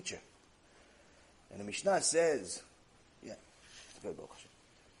your teacher. And the Mishnah says, it's good, Baruch Hashem.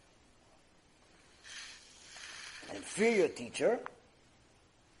 And fear your teacher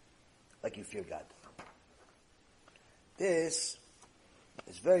like you fear God. This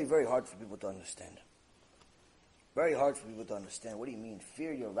is very, very hard for people to understand. Very hard for people to understand. What do you mean?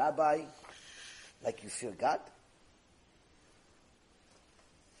 Fear your rabbi like you fear God?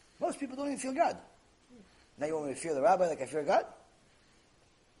 Most people don't even fear God. Now you want me to fear the rabbi like I fear God?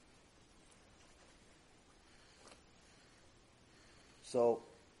 So,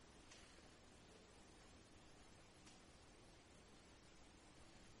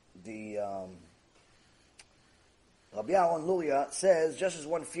 the Rabbi Aaron Luria says, just as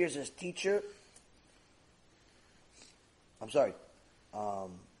one fears his teacher, the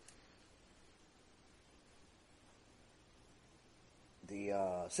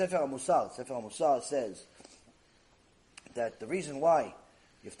Sefer MUSSAR says, that the reason why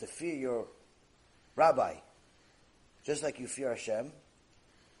you have to fear your rabbi, just like you fear Hashem,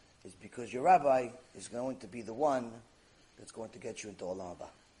 is because your rabbi is going to be the one that's going to get you into Olam Haba.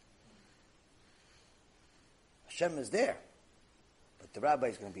 Hashem is there, but the rabbi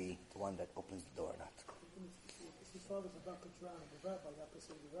is going to be the one that opens the door or not. If your father's about to drown, the rabbi, you have to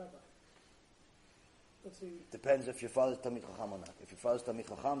save the rabbi. Depends if your father's Talmid Chacham or not. If your father's Talmid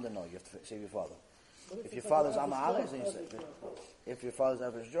Chacham, then no, you have to save your father. If your father's Am Haaretz, then you save him. If your father's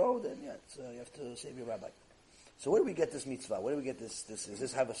average Joe, then yeah, you have to save your rabbi. So where do we get this mitzvah? Where do we get this? Does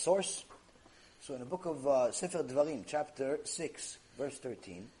this have a source? So in the book of Sefer Dvarim, chapter 6, verse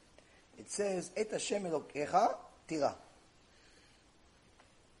 13, it says, Et Hashem Elokecha tira.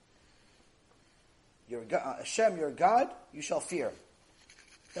 Hashem, your God, you shall fear.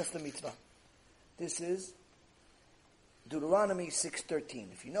 That's the mitzvah. This is Deuteronomy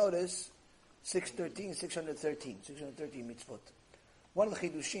 6:13. If you notice, 613 mitzvot. One of the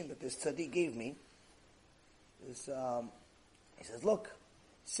chidushim that this tzaddik gave me is, he says, look,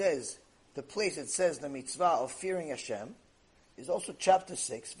 says, the place it says the mitzvah of fearing Hashem is also chapter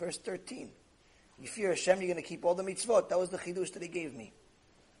 6, verse 13. You fear Hashem, you're going to keep all the mitzvot. That was the chidush that he gave me.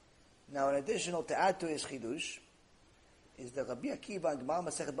 Now, in addition, to add to his chidush, is the Rabbi Akiva in Gemara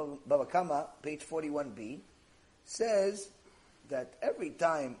Masechet Bava Kama, page 41b, says that every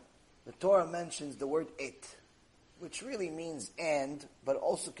time the Torah mentions the word it, which really means and, but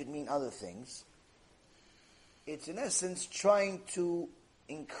also could mean other things, it's in essence trying to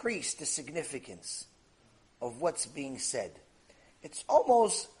increase the significance of what's being said. It's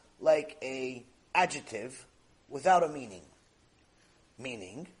almost like a adjective without a meaning.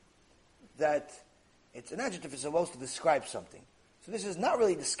 Meaning that it's an adjective is supposed to describe something. So this is not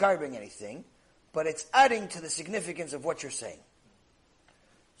really describing anything, but it's adding to the significance of what you're saying.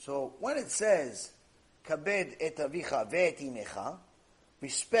 So when it says, Kabed et avicha ve'et imecha,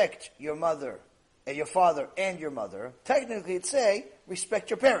 respect your mother, your father and your mother, technically it say, respect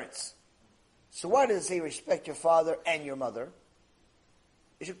your parents. So why does it say respect your father and your mother?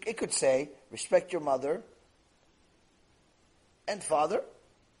 It could say, respect your mother and father,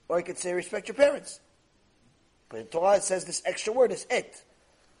 or it could say, respect your parents. But in Torah it says this extra word is et.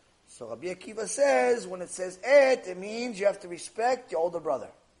 So Rabbi Akiva says, when it says et, it means you have to respect your older brother.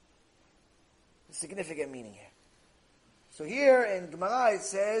 There's significant meaning here. So here in Gemara it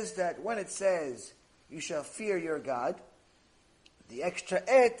says that when it says, you shall fear your God, the extra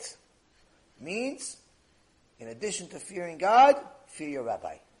et means, in addition to fearing God, fear your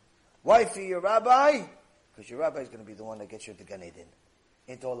rabbi. Why fear your rabbi? Because your rabbi is going to be the one that gets you into Gan Eden,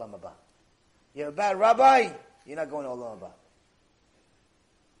 into Olam Haba. You have a bad rabbi, you're not going to Olam Haba.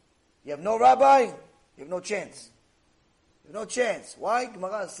 You have no rabbi, you have no chance. You have no chance. Why?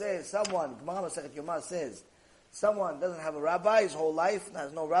 Gemara says, Gemara Masechet Yomah says, someone doesn't have a rabbi his whole life, and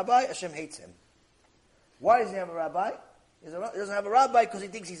has no rabbi, Hashem hates him. Why doesn't he have a rabbi? He doesn't have a rabbi because he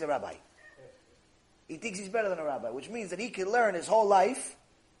thinks he's a rabbi. He thinks he's better than a rabbi, which means that he can learn his whole life,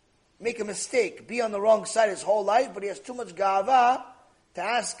 make a mistake, be on the wrong side his whole life, but he has too much ga'ava to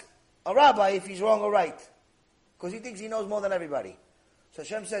ask a rabbi if he's wrong or right. Because he thinks he knows more than everybody. So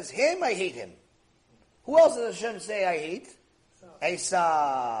Hashem says, him, I hate him. Who else does Hashem say I hate?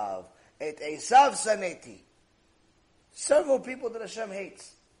 Esav. Et Esav saneti. Several people that Hashem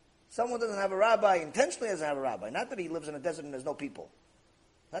hates. Someone doesn't have a rabbi, intentionally doesn't have a rabbi. Not that he lives in a desert and there's no people.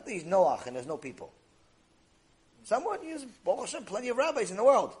 Not that he's Noach and there's no people. Someone, there's, Baruch Hashem, plenty of rabbis in the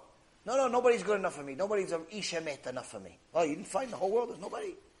world. No, nobody's good enough for me. Nobody's ish emet enough for me. Oh, you didn't find the whole world? There's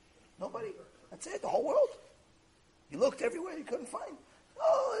nobody? Nobody. That's it, the whole world. You looked everywhere, you couldn't find.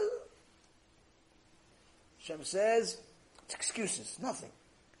 Oh. Hashem says, it's excuses, nothing.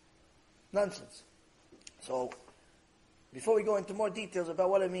 Nonsense. So, before we go into more details about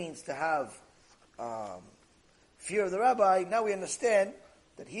what it means to have fear of the rabbi, now we understand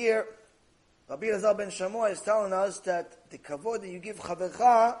that here, Rabbi Elazar ben Shammua is telling us that the kavod that you give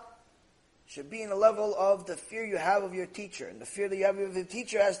chavercha should be in the level of the fear you have of your teacher. And the fear that you have of your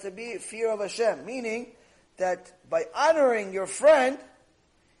teacher has to be fear of Hashem. Meaning that by honoring your friend,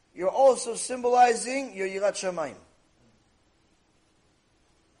 you're also symbolizing your yirat shamayim.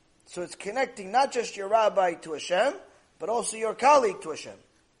 So it's connecting not just your rabbi to Hashem, but also your colleague to Hashem.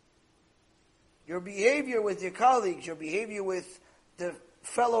 Your behavior with your colleagues, your behavior with the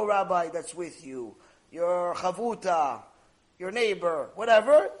fellow rabbi that's with you, your chavuta, your neighbor,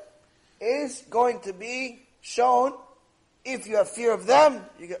 whatever, is going to be shown. If you have fear of them,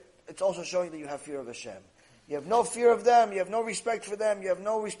 it's also showing that you have fear of Hashem. You have no fear of them, you have no respect for them, you have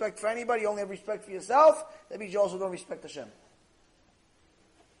no respect for anybody, you only have respect for yourself, that means you also don't respect Hashem.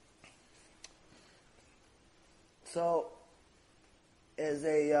 So, is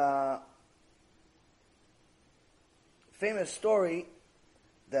a famous story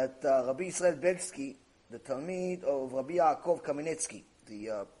that Rabbi Israel Belsky, the Talmid of Rabbi Yaakov Kamenetsky,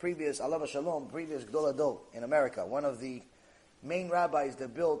 the previous Alav Shalom, previous Gdol Ador in America, one of the main rabbis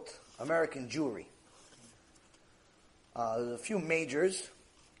that built American Jewry. There's a few majors.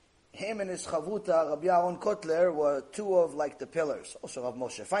 Him and his chavuta, Rabbi Aaron Kotler, were two of like the pillars. Also Rav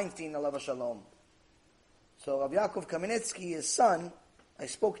Moshe Feinstein, Alav Shalom. So Rabbi Yaakov Kamenetsky, his son, I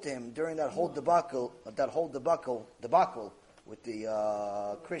spoke to him during that whole debacle with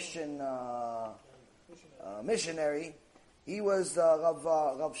the Christian missionary. He was Rav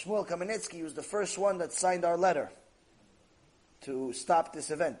Shmuel Kamenetsky. He was the first one that signed our letter to stop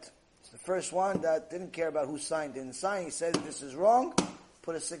this event. It's the first one that didn't care about who signed, didn't sign. He said, this is wrong,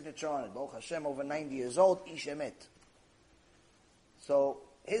 put a signature on it. Baruch Hashem, over 90 years old, Ish Emet. So,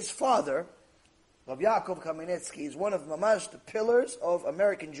 his father, Rav Yaakov Kamenetsky, is one of mamash the pillars of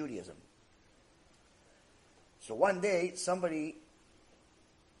American Judaism. So one day, somebody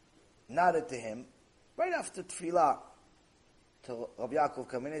nodded to him, right after Tfilah, to Rav Yaakov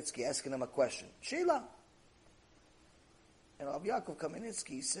Kamenetsky, asking him a question. Sheila. And Rav Yaakov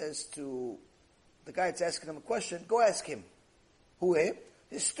Kamenetsky says to the guy that's asking him a question, go ask him. Who him?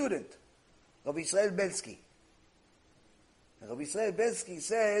 His student, Rabbi Israel Belsky. And Rabbi Israel Belsky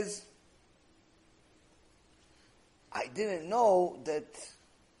says, I didn't know that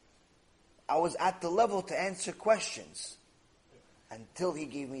I was at the level to answer questions until he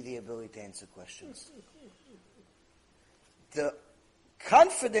gave me the ability to answer questions. The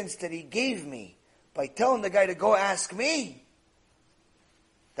confidence that he gave me by telling the guy to go ask me,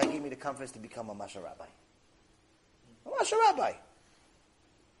 that gave me the confidence to become a MUSSAR rabbi. A MUSSAR rabbi.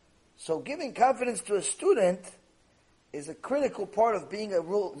 So giving confidence to a student is a critical part of being a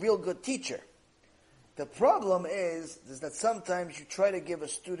real good teacher. The problem is that sometimes you try to give a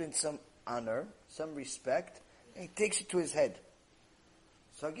student some honor, some respect, and he takes it to his head.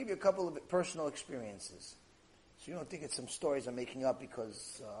 So I'll give you a couple of personal experiences. So you don't think it's some stories I'm making up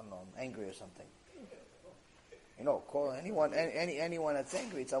because, I don't know, I'm angry or something. You know, call anyone that's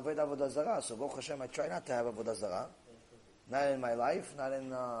angry, it's Avodah Zarah. So Baruch Hashem, I try not to have Avodah Zarah. Not in my life, not in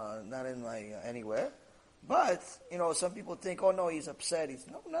my anywhere. But, you know, some people think, oh no, he's upset.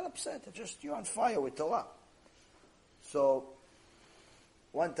 No, I'm not upset. It's just you're on fire with Torah. So,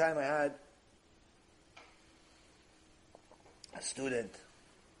 one time I had a student,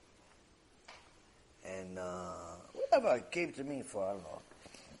 and whatever, it came to me for, I don't know,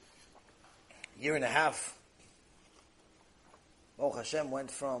 a year and a half. Baruch Hashem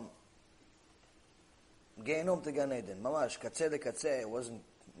went from Gehinnom to Gan Eden. Mamash, katzeh de katzeh, wasn't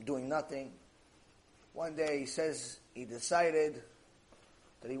doing nothing. One day he says he decided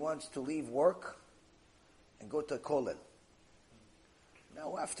that he wants to leave work and go to a kollel.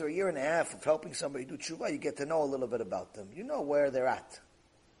 Now, after a year and a half of helping somebody do tshuva, you get to know a little bit about them. You know where they're at.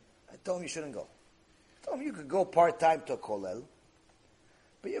 I told him you shouldn't go. I told him you could go part-time to a kollel,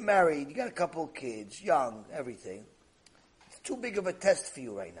 but you're married, you got a couple of kids, young, everything. It's too big of a test for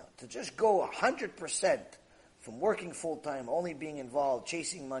you right now. To just go 100% from working full-time, only being involved,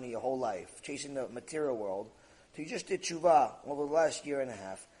 chasing money your whole life, chasing the material world, to you just did tshuva over the last year and a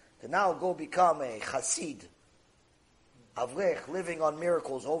half, to now go become a chassid, avrech, living on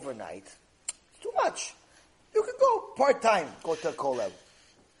miracles overnight. It's too much. You can go part-time, go to a kollel.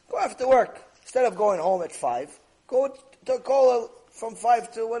 Go after work. Instead of going home at 5, go to a kollel from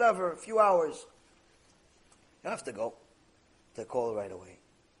 5 to whatever, a few hours. You don't have to go to a kollel right away.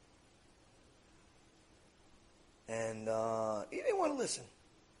 And he didn't want to listen.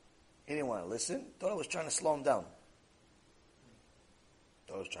 He didn't want to listen. Thought I was trying to slow him down.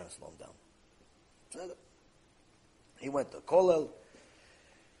 So he went to kollel.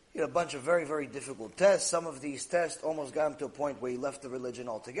 He had a bunch of very, very difficult tests. Some of these tests almost got him to a point where he left the religion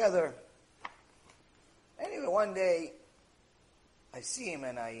altogether. Anyway, one day, I see him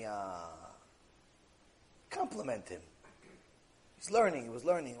and I compliment him. He was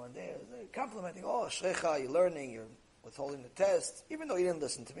learning one day. I was complimenting, oh, Shrecha, you're learning, you're withholding the test. Even though he didn't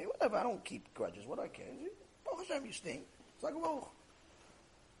listen to me, whatever, I don't keep grudges, what do I care? Baruch Hashem, you stink. It's like a Baruch.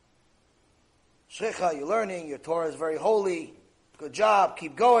 Shrecha, you're learning, your Torah is very holy, good job,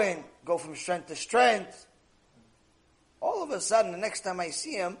 keep going, go from strength to strength. All of a sudden, the next time I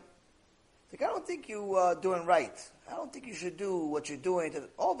see him, I think, I don't think you're doing right. I don't think you should do what you're doing.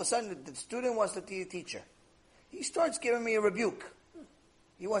 All of a sudden, the student wants to be a teacher. He starts giving me a rebuke.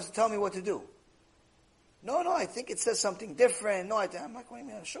 He wants to tell me what to do. No, I think it says something different. No, I'm not going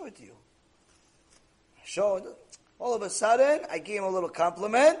to show it to you. All of a sudden, I gave him a little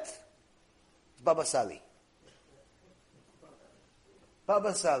compliment. It's Baba Sali.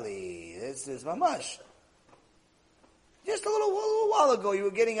 Baba Sali. This is mamash. Just a little while ago, you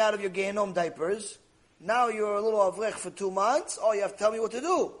were getting out of your Gehenom diapers. Now you're a little avrech for 2 months. Oh, you have to tell me what to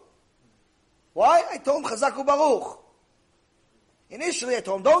do. Why? I told him Chazaku Baruch. Initially, I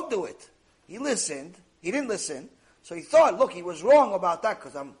told him, don't do it. He listened. He didn't listen. So he thought, look, he was wrong about that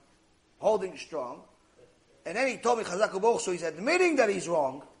because I'm holding strong. And then he told me Chazaku Baruch, so he's admitting that he's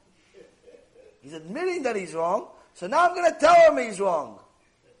wrong. He's admitting that he's wrong. So now I'm going to tell him he's wrong.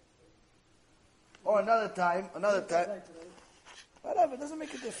 Or another time. Whatever, it doesn't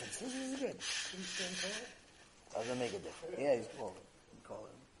make a difference. This is good. Doesn't make a difference. Yeah, he's cool. Call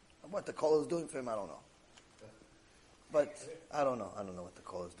him. What the caller is doing for him, I don't know. But, I don't know. I don't know what the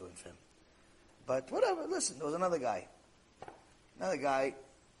caller is doing for him. But whatever, listen, there was another guy. I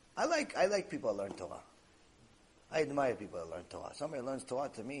like people that learn Torah. I admire people that learn Torah. Somebody who learns Torah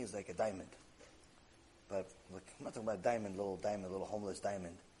to me is like a diamond. But look, I'm not talking about little homeless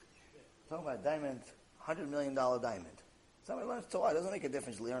diamond. I'm talking about a diamond, $100 million diamond. Somebody learns Torah, it doesn't make a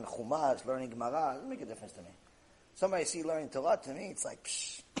difference. Learning Chumash, learning Gemara, it doesn't make a difference to me. Somebody I see learning Torah, to me, it's like,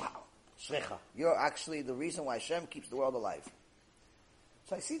 psh, pow, shrecha. You're actually the reason why Hashem keeps the world alive.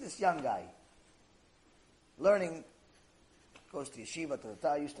 So I see this young guy, learning, goes to yeshiva,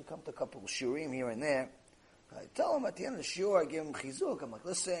 I used to come to a couple of shurim here and there. I tell him at the end of the shur, I give him chizuk. I'm like,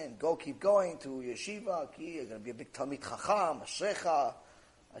 listen, keep going to yeshiva. You're going to be a big talmid chacham, ashrecha.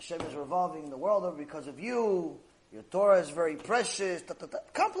 Hashem is revolving the world over because of you. Your Torah is very precious.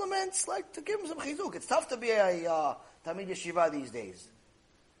 Compliments, like to give him some chizuk. It's tough to be a talmid yeshiva these days.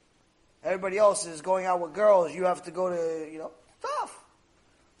 Everybody else is going out with girls. You have to go to, tough.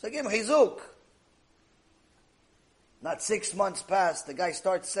 So I give him chizuk. Not 6 months past, the guy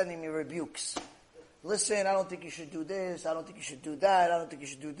starts sending me rebukes. Listen, I don't think you should do this. I don't think you should do that. I don't think you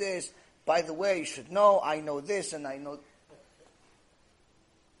should do this. By the way, you should know, I know this and I know...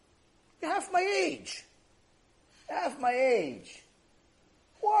 You're half my age.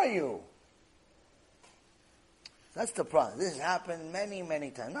 Who are you? That's the problem. This has happened many, many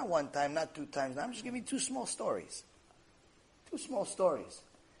times. Not one time, not 2 times. I'm just giving you 2 small stories. 2 small stories.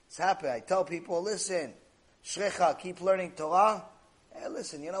 It's happened. I tell people, listen, shrecha, keep learning Torah. Hey,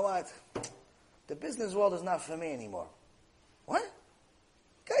 listen, you know what? The business world is not for me anymore. What?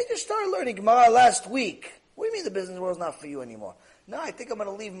 Guy just started learning Gemara last week. What do you mean the business world is not for you anymore? No, I think I'm going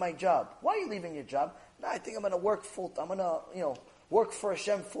to leave my job. Why are you leaving your job? No, I think I'm going to work I'm going to, work for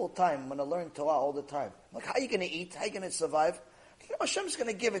Hashem full time. I'm going to learn Torah all the time. I'm like, how are you going to eat? How are you going to survive? Hashem's going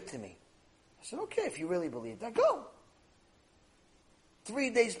to give it to me. I said, okay, if you really believe that, go. 3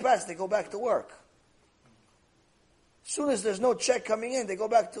 days pass, they go back to work. As soon as there's no check coming in, they go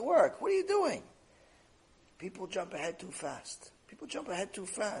back to work. What are you doing? People jump ahead too fast.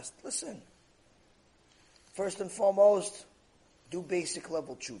 Listen. First and foremost, do basic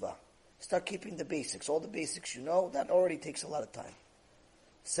level tshuva. Start keeping the basics. All the basics you know, that already takes a lot of time.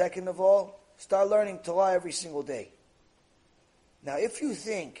 Second of all, start learning Torah every single day. Now, if you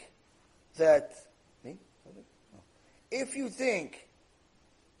think that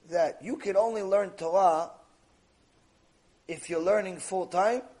you can only learn Torah if you're learning full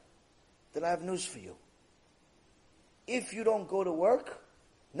time, then I have news for you. If you don't go to work,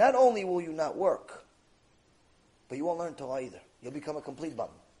 not only will you not work, but you won't learn Torah either. You'll become a complete bum.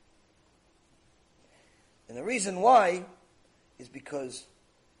 And the reason why is because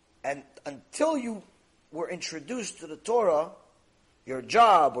until you were introduced to the Torah, your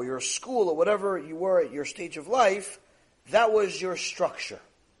job or your school or whatever you were at your stage of life, that was your structure.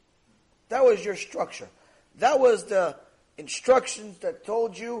 That was the instructions that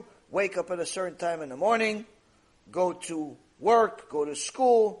told you, wake up at a certain time in the morning, go to work, go to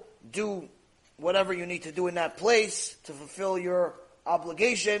school, do whatever you need to do in that place to fulfill your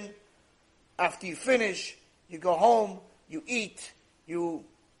obligation. After you finish, you go home, you eat, you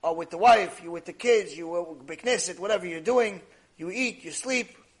are with the wife, you're with the kids, you are with Knesset, whatever you're doing, you eat, you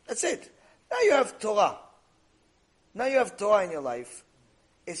sleep, that's it. Now you have Torah. Now you have Torah in your life.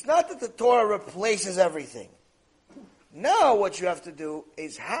 It's not that the Torah replaces everything. Now what you have to do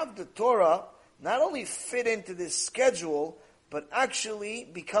is have the Torah not only fit into this schedule, but actually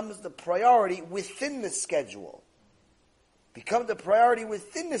becomes the priority within the schedule. Become the priority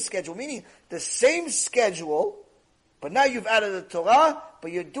within the schedule, meaning the same schedule, but now you've added the Torah,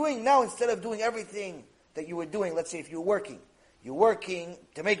 but you're doing now, instead of doing everything that you were doing, let's say if you're working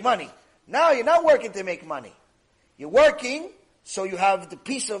to make money. Now you're not working to make money. You're working so you have the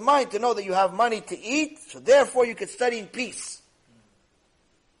peace of mind to know that you have money to eat, so therefore you can study in peace.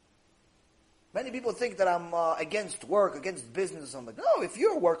 Many people think that I'm against work, against business. I'm like, no, if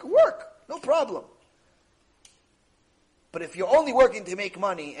you're a worker, work. No problem. But if you're only working to make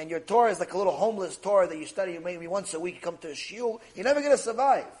money, and your Torah is like a little homeless Torah that you study maybe once a week, you come to a shiur, you're never going to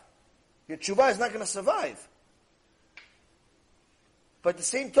survive. Your tshuva is not going to survive. But the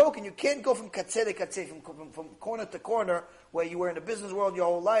same token, you can't go from katzeh to katzeh, from corner to corner, where you were in the business world your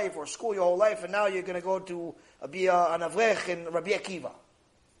whole life, or school your whole life, and now you're going to go to be an avrech in Rabbi Akiva.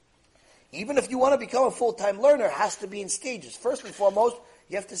 Even if you want to become a full-time learner, it has to be in stages. First and foremost,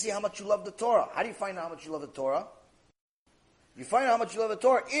 you have to see how much you love the Torah. How do you find out how much you love the Torah? You find out how much you love the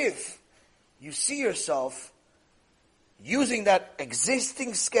Torah if you see yourself using that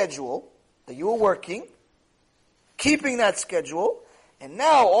existing schedule that you were working, keeping that schedule, and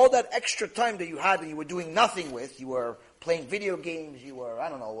now all that extra time that you had and you were doing nothing with, you were playing video games, you were,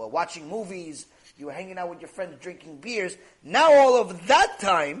 watching movies, you were hanging out with your friends, drinking beers, now all of that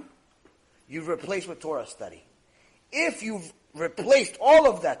time, you've replaced with Torah study. If you've replaced all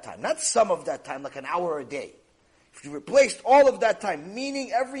of that time, not some of that time, like an hour a day, if you replaced all of that time,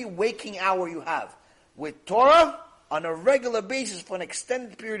 meaning every waking hour you have, with Torah on a regular basis for an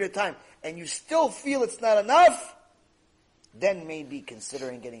extended period of time, and you still feel it's not enough, then maybe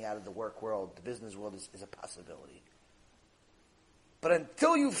considering getting out of the work world, the business world is a possibility. But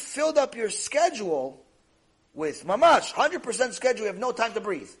until you've filled up your schedule with mamash, 100% schedule, you have no time to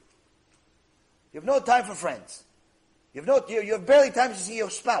breathe. You have no time for friends. You have barely time to see your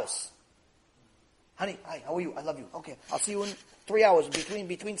spouse. Honey, hi, how are you? I love you. Okay, I'll see you in 3 hours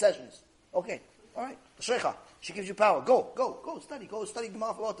between sessions. Okay, all right. Shrecha, she gives you power. Go study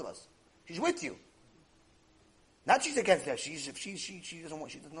Gemara for both of us. She's with you. Not she's against that. She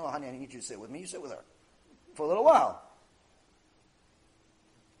doesn't know, honey, I need you to sit with me. You sit with her for a little while.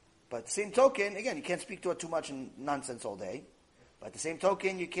 But at the same token, again, you can't speak to her too much and nonsense all day. But at the same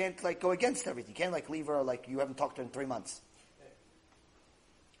token, you can't go against everything. You can't leave her like you haven't talked to her in 3 months.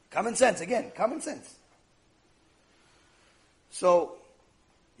 Common sense, again, common sense. So,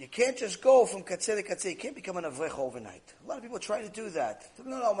 you can't just go from katzeh to katzeh. You can't become an avrech overnight. A lot of people try to do that.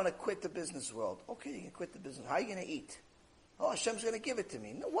 No, I'm going to quit the business world. Okay, you can quit the business. How are you going to eat? Oh, Hashem's going to give it to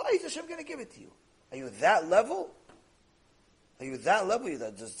me. No, why is Hashem going to give it to you? Are you at that level?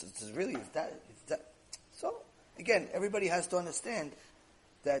 So, again, everybody has to understand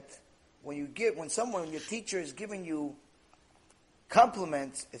that when your teacher is giving you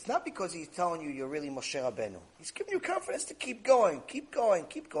compliments, it's not because he's telling you you're really Moshe Rabbeinu. He's giving you confidence to keep going.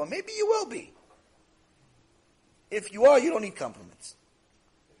 Maybe you will be. If you are, you don't need compliments.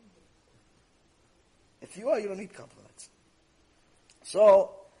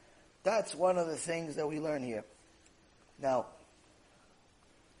 So, that's one of the things that we learn here. Now,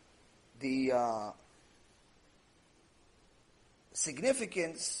 the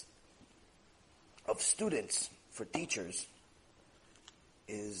significance of students for teachers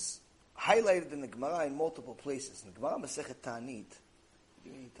is highlighted in the Gemara in multiple places. In the Gemara Masechet Ta'anit,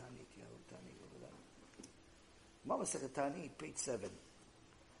 give me Ta'anit, you have Ta'anit over there. Gemara Masechet Ta'anit, page 7.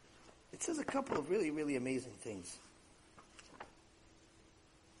 It says a couple of really, really amazing things.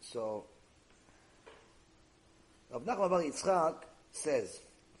 So, Rav Nachman Bar Yitzchak says,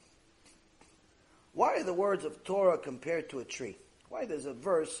 why are the words of Torah compared to a tree? Why there's a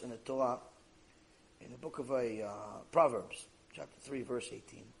verse in the Torah, in the book of Proverbs, chapter 3, verse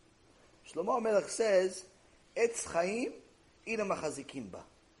 18. Shlomo HaMelech says, Etz Chaim ina machazikim ba.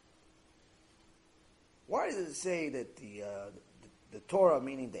 Why does it say that the Torah,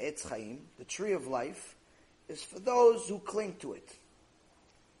 meaning the Etz Chaim, the tree of life, is for those who cling to it?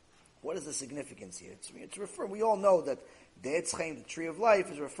 What is the significance here? We all know that the Etz Chaim, the tree of life,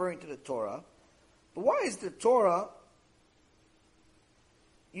 is referring to the Torah. But why is the Torah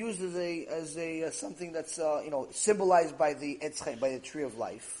used as a something that's symbolized by the Etz Chaim, by the tree of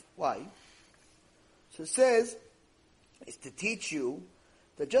life? Why? So it says it's to teach you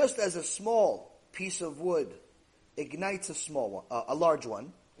that just as a small piece of wood ignites a large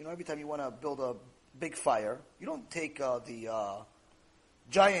one. Every time you want to build a big fire, you don't take the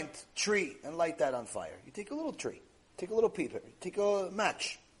giant tree and light that on fire. You take a little tree, take a little peeper, take a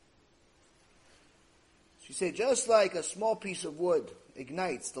match. So you say, just like a small piece of wood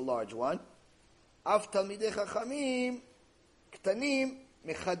ignites the large one, Av talmidei chachamim ktanim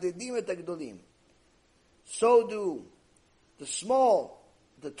mechadedim et hagdolim. So do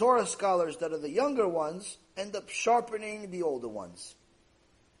the Torah scholars that are the younger ones end up sharpening the older ones.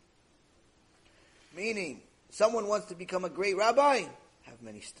 Meaning, someone wants to become a great rabbi, have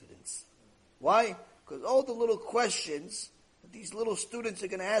many students. Why? Because all the little questions that these little students are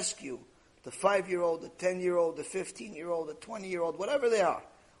going to ask you, the 5-year-old, the 10-year-old, the 15-year-old, the 20-year-old, whatever they are.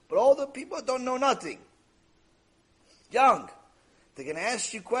 But all the people don't know nothing. Young. They're going to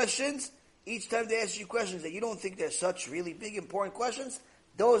ask you questions. Each time they ask you questions that you don't think they're such really big, important questions,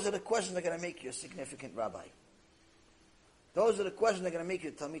 those are the questions that are going to make you a significant rabbi. Those are the questions that are going to make you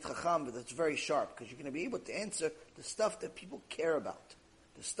a Talmid Chacham that's very sharp, because you're going to be able to answer the stuff that people care about,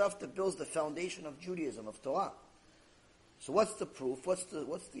 the stuff that builds the foundation of Judaism, of Torah. So what's the proof? What's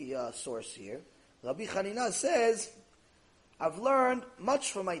the source here? Rabbi Chanina says, I've learned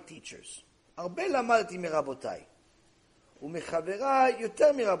much from my teachers. הרבה למדתי מרבותיי. ומחבריי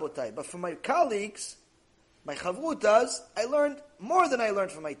יותר מרבותיי. But from my colleagues, my chavrutas, I learned more than I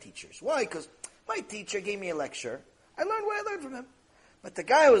learned from my teachers. Why? Because my teacher gave me a lecture. I learned what I learned from him. But the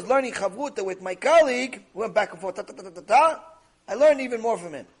guy who was learning chavruta with my colleague, who went back and forth, I learned even more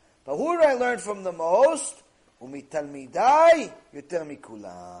from him. But who did I learn from the most? ומתלמידיי יותר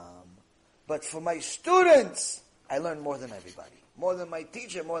מכולם. But for my students, I learned more than everybody. More than my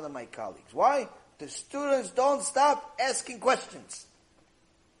teacher, more than my colleagues. Why? The students don't stop asking questions.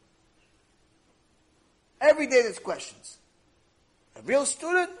 Every day there's questions. A real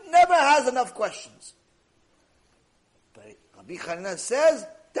student never has enough questions. But Rabbi Chanina says,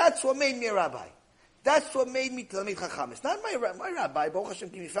 that's what made me a rabbi. That's what made me Talmid Chacham. It's not my rabbi, Baruch Hashem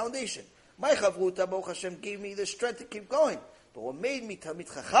gave me foundation. My chavruta, Baruch Hashem gave me the strength to keep going. But what made me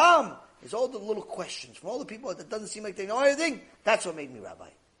Talmid Chacham is all the little questions from all the people that doesn't seem like they know anything. That's what made me rabbi.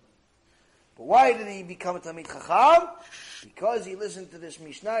 But why did he become a Talmid Chacham? Because he listened to this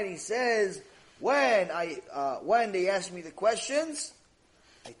Mishnah and he says, when they asked me the questions,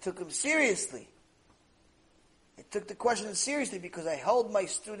 I took them seriously. I took the questions seriously because I held my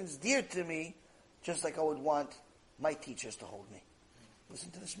students dear to me, just like I would want my teachers to hold me. Listen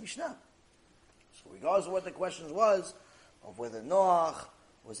to this Mishnah. So regardless of what the questions was, of whether Noach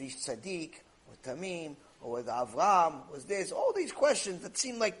was Ish Tzaddik, or Tamim, or whether Avram was this, all these questions that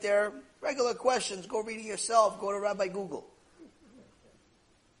seem like they're regular questions, go read it yourself, go to Rabbi Google.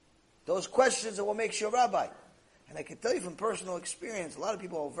 Those questions are what makes you a rabbi. And I can tell you from personal experience, a lot of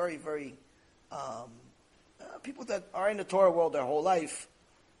people are very, very, people that are in the Torah world their whole life,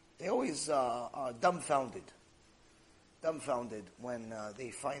 they always are dumbfounded when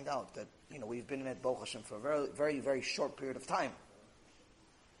they find out that, we've been in it, Baruch Hashem, for a very, very, very short period of time.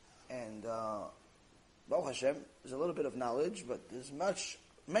 And Baruch Hashem, there's a little bit of knowledge, but there's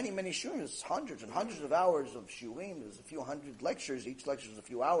many shurim, hundreds and hundreds of hours of shurim, there's a few hundred lectures, each lecture is a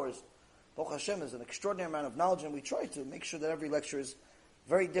few hours. Baruch Hashem is an extraordinary amount of knowledge, and we try to make sure that every lecture is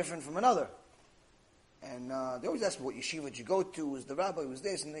very different from another. And they always ask me, what yeshiva did you go to, was the rabbi, was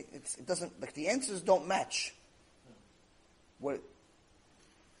this, and it doesn't, like the answers don't match. What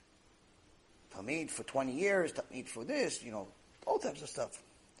Talmid for 20 years, Talmid for this, all types of stuff.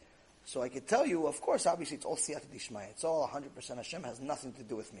 So I could tell you, of course, obviously it's all siyata dishmaya. It's all 100% Hashem, has nothing to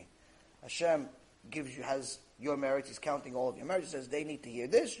do with me. Hashem has your merit, He's counting all of your merit. He says, they need to hear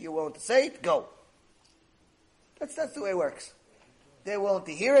this, you're willing to say it, go. That's the way it works. They're willing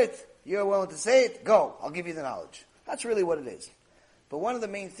to hear it, you're willing to say it, go. I'll give you the knowledge. That's really what it is. But one of the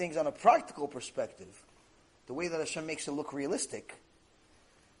main things on a practical perspective, the way that Hashem makes it look realistic,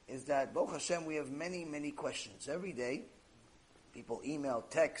 is that, Baruch Hashem, we have many, many questions. Every day, people email,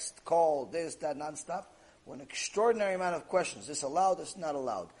 text, call, this, that, nonstop. With an extraordinary amount of questions. This allowed, this not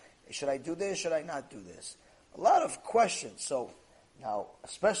allowed. Should I do this? Should I not do this? A lot of questions. So, now,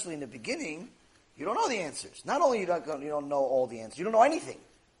 especially in the beginning, you don't know the answers. Not only you don't know all the answers, you don't know anything.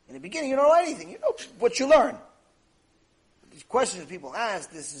 In the beginning, you don't know anything. You know what you learn. These questions people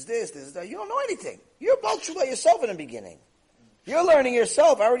ask, this is that, you don't know anything. You're about to yourself in the beginning. You're learning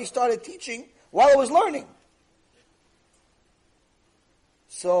yourself. I already started teaching while I was learning.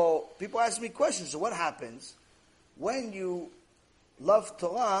 So, people ask me questions. So what happens when you love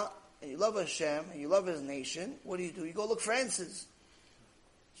Torah, and you love Hashem, and you love His nation? What do? You go look for answers.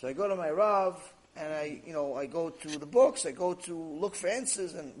 So I go to my Rav, and I go to the books, I go to look for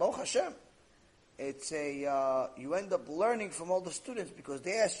answers, and Baruch Hashem, it's you end up learning from all the students, because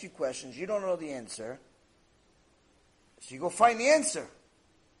they ask you questions, you don't know the answer, so you go find the answer.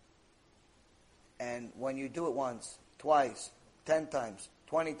 And when you do it once, twice, 10 times,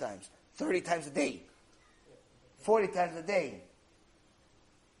 20 times, 30 times a day, 40 times a day,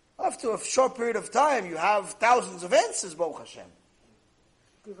 after a short period of time, you have thousands of answers, Baruch Hashem.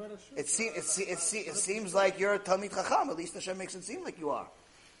 It seems like you're a Talmid Chacham. At least Hashem makes it seem like you are.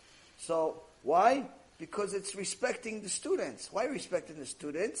 So, why? Because it's respecting the students. Why respecting the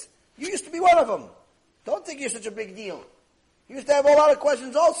students? You used to be one of them. Don't think you're such a big deal. You used to have a lot of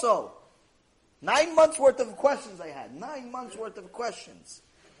questions also. 9 months worth of questions I had. 9 months worth of questions.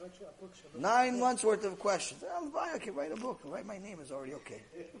 9 months worth of questions. I can write a book. Write my name is already okay.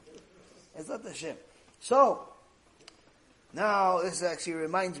 It's not the shit. So, Now, this actually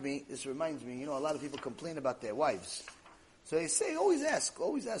reminds me, you know, a lot of people complain about their wives. So they say, always ask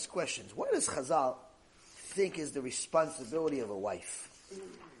questions. What does Chazal think is the responsibility of a wife?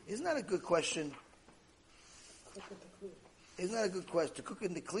 Isn't that a good question? Isn't that a good question? To cook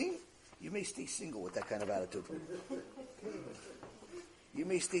and to clean? You may stay single with that kind of attitude. You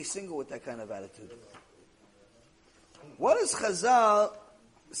may stay single with that kind of attitude. What does Chazal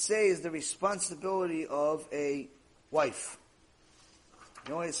say is the responsibility of a wife?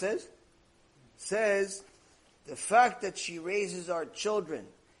 You know what it says? It says, the fact that she raises our children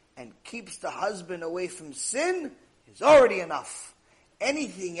and keeps the husband away from sin is already enough.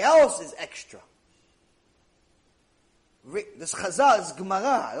 Anything else is extra. This Chazal is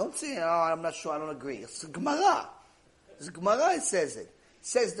Gemara. I don't say, I'm not sure, I don't agree. It's Gemara. It's Gemara, it says it. It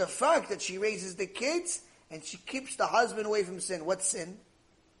says the fact that she raises the kids and she keeps the husband away from sin. What sin?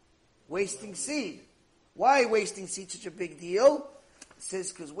 Wasting seed. Why wasting seed such a big deal? It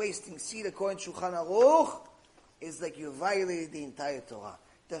says because wasting seed, according to Shulchan Aruch, is like you violated the entire Torah.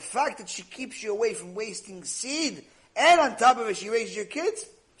 The fact that she keeps you away from wasting seed, and on top of it she raises your kids,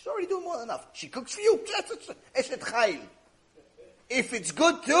 she's already doing more than enough. She cooks for you. Eshet Chayil. If it's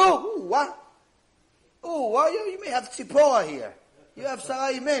good too, what? You may have tzipora here. You have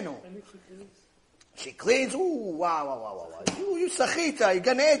Sarah Imenu. She cleans. Wow. You Sachita, you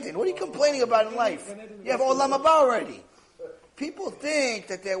Gan Eden. What are you complaining about in life? You have Olam Haba already. People think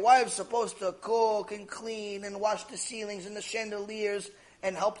that their wives are supposed to cook and clean and wash the ceilings and the chandeliers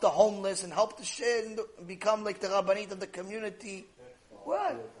and help the homeless and help the shit and become like the Rabbanit of the community.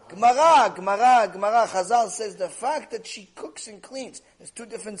 What? Gemara. Chazal says the fact that she cooks and cleans. There's two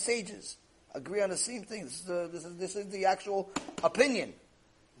different sages. Agree on the same thing. This is the actual opinion.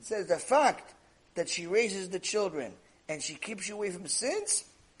 It says the fact that she raises the children and she keeps you away from sins,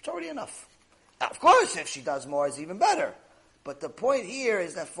 it's already enough. Now, of course, if she does more, it's even better. But the point here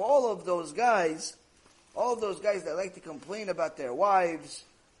is that for all of those guys that like to complain about their wives,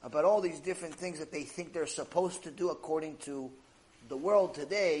 about all these different things that they think they're supposed to do according to the world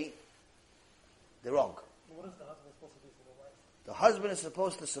today, they're wrong. What is the husband supposed to do for the wife? The husband is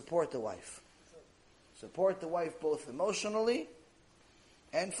supposed to support the wife. Support the wife both emotionally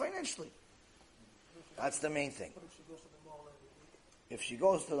and financially. That's the main thing. What if she goes to the mall every week? If she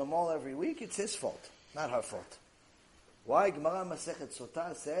goes to the mall every week, it's his fault, not her fault. Why? Gemara Masechet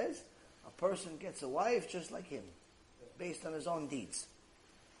Sotah says a person gets a wife just like him, based on his own deeds.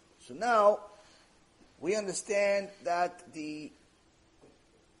 So now we understand that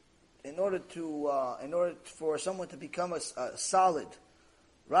in order for someone to become a solid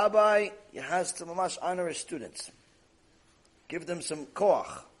rabbi, he has to mamash honor his students, give them some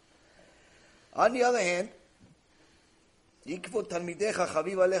koach. On the other hand,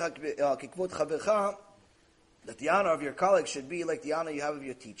 that the honor of your colleague should be like the honor you have of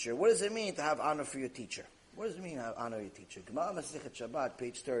your teacher. What does it mean to have honor for your teacher? What does it mean to have honor of your teacher? Gemara Masechet Shabbat,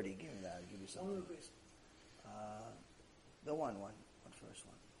 page 30. Give me that. I'll give you something. The one first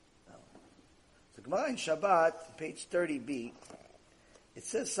one. That one. So Gemara in Shabbat, page 30b, it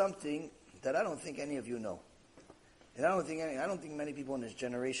says something that I don't think any of you know. And I don't think many people in this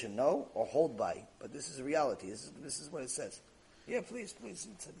generation know or hold by. But this is a reality. This is what it says. Yeah, please.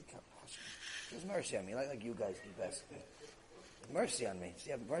 There's mercy on me, like you guys do best. Mercy on me.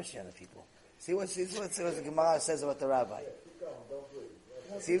 See, have mercy on the people. See what the Gemara says about the rabbi.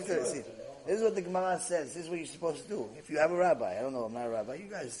 See, this is what the Gemara says. This is what you're supposed to do. If you have a rabbi, I don't know, I'm not a rabbi. You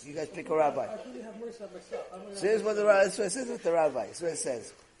guys pick a rabbi. I really have mercy on myself. So here's what the rabbi says. This is what it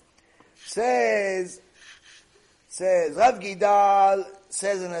says. Says Rav Gidal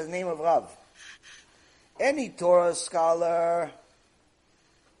says in the name of Rav, any Torah scholar,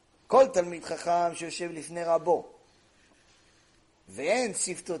 כל תלמיד חכם שיושב לפני רבו, ואין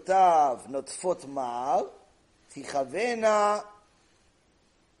שפתותיו נוטפות מר, תכוונה,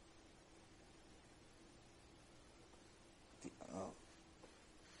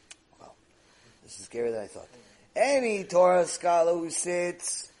 this is scarier than I thought. Any Torah scholar who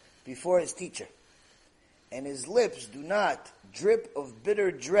sits before his teacher, and his lips do not drip of bitter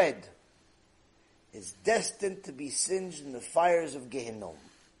dread, is destined to be singed in the fires of Gehinnom.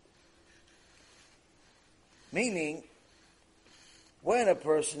 Meaning, when a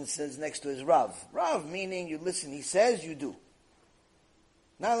person sits next to his Rav meaning you listen, he says, you do.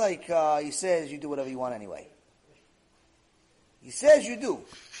 Not like he says, you do whatever you want anyway. He says, you do.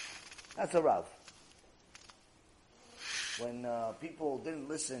 That's a Rav. When people didn't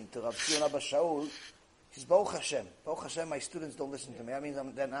listen to Rav Sion Abba Shaul, he says, Baruch Hashem, my students don't listen to me. That means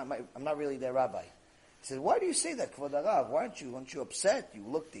I'm not really their rabbi. He said, why do you say that, Kvod Harav? Why aren't you upset? You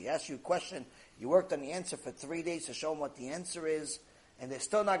looked, he asked you a question, you worked on the answer for 3 days to show them what the answer is, and they're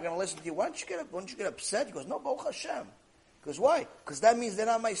still not going to listen to you. Why don't you get upset? He goes, no, Baruch Hashem. He goes, why? Because that means they're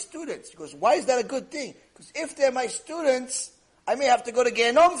not my students. He goes, why is that a good thing? Because if they're my students, I may have to go to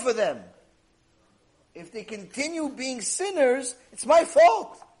Gehenom for them. If they continue being sinners, it's my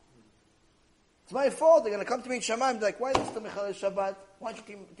fault. It's my fault. They're going to come to me in Shammai and be like, why are they still Mechalel Shabbat? Why don't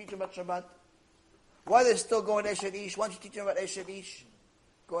you teach them about Shabbat? Why are they still going Eshet Ish? Why don't you teach them about Eshet Ish?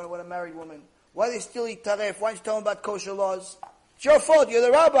 Going with a married woman. Why do they still eat Taref? Why don't you tell them about kosher laws? It's your fault. You're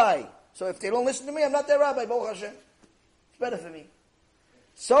the rabbi. So if they don't listen to me, I'm not their rabbi. Baruch Hashem. It's better for me.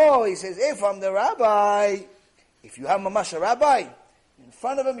 So he says, if I'm the rabbi, if you have mamash a rabbi, in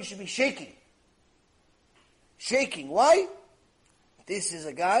front of him you should be shaking. Shaking. Why? This is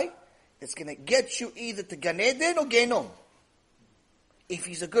a guy that's going to get you either to Gan Eden or Gehenom. If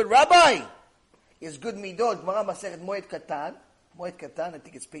he's a good rabbi, he has good midot. Gemara Masechet Moed Katan, I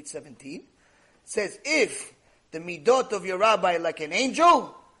think it's page 17, says, if the midot of your rabbi like an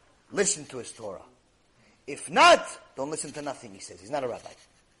angel, listen to his Torah. If not, don't listen to nothing he says. He's not a rabbi.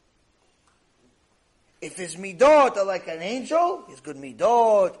 If his midot are like an angel, he's good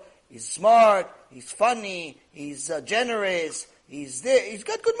midot, he's smart, he's funny, he's generous, he's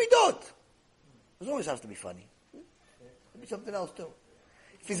got good midot. Doesn't always have to be funny. Could be something else too.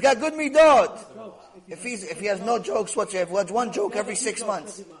 If he's got good midot, if he has no jokes whatsoever, one joke every 6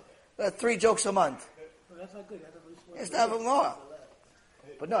 months, 3 jokes a month. That's not good. He has to have more.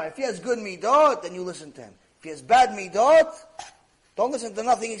 But no, if he has good midot, then you listen to him. If he has bad midot, don't listen to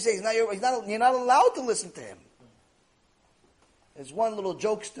nothing he says. You're not allowed to listen to him. There's one little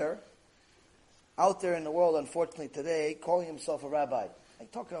jokester out there in the world, unfortunately today, calling himself a rabbi. I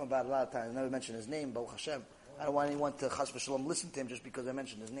talk to him about it a lot of times. I never mention his name, Baruch Hashem. I don't want anyone to chas v'shalom listen to him just because I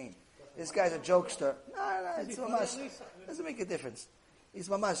mentioned his name. This guy's a jokester. No, it's mamash. Doesn't make a difference. He's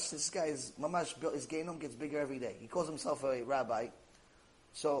mamash. This guy is mamash. His Gehenom gets bigger every day. He calls himself a rabbi.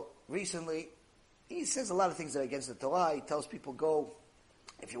 So recently, he says a lot of things that are against the Torah. He tells people,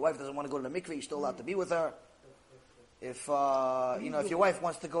 if your wife doesn't want to go to the mikveh, you're still allowed to be with her. If your wife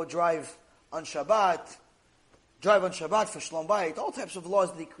wants to go drive on Shabbat for Shalom Bayit, all types of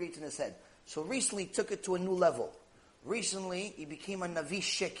laws that he creates in his head. So recently, he took it to a new level. Recently, he became a Navi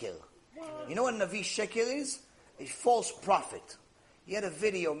Sheker. You know what a Navi Sheker is? A false prophet. He had a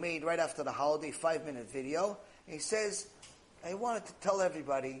video made right after the holiday, 5-minute video. And he says, I wanted to tell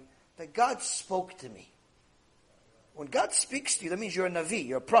everybody that God spoke to me. When God speaks to you, that means you're a Navi,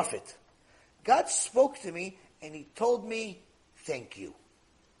 you're a prophet. God spoke to me and he told me, thank you.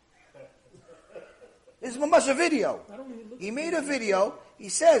 This is mamash a video. He made a video. He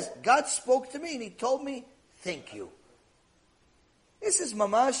says, God spoke to me and he told me, thank you. This is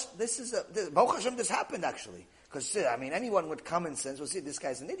mamash, Baruch Hashem, this happened actually. Because, anyone with common sense will say, this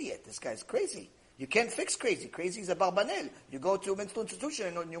guy's an idiot. This guy's crazy. You can't fix crazy. Crazy is a barbanel. You go to a mental institution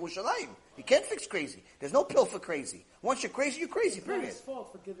in Yerushalayim. You can't fix crazy. There's no pill for crazy. Once you're crazy, period. It's not his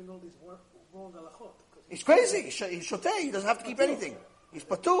fault for giving all these wrong halachot. He's crazy. He's shoteh. He doesn't have to keep anything. He's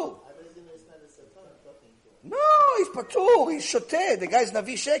patur. No, he's patur. He's shoteh. The guy's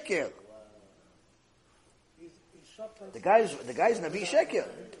Navi Sheker. The guy's Navi Sheker.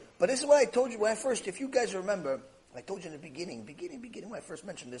 But this is what I told you when if you guys remember, I told you in the beginning when I first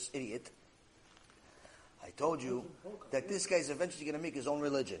mentioned this idiot, I told you that this guy is eventually going to make his own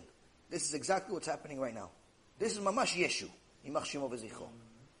religion. This is exactly what's happening right now. This is Mamash Yeshu.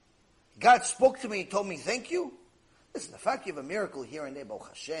 God spoke to me, he told me, thank you. Listen, the fact you have a miracle here and there, Baruch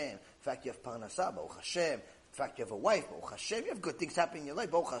Hashem. The fact you have Parnasah, Baruch Hashem. The fact you have a wife, Baruch Hashem. You have good things happening in your life,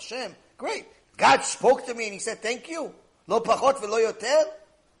 Baruch Hashem. Great. God spoke to me and he said, thank you. Lo pachot velo yoter.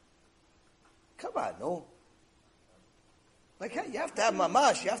 Come on, no. Like, you have to have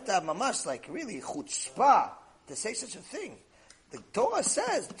mamash, like really chutzpah to say such a thing. The Torah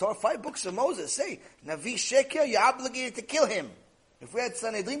says, the Torah 5 books of Moses say, Navi Sheker, you're obligated to kill him. If we had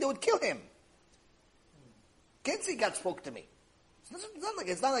Sanhedrin, they would kill him. Can't say God spoke to me.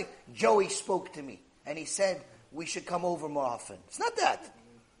 It's not like Joey spoke to me and he said we should come over more often. It's not that.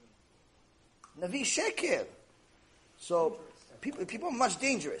 Navi Sheker. So people are much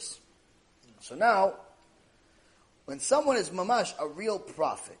dangerous. So now, when someone is mamash a real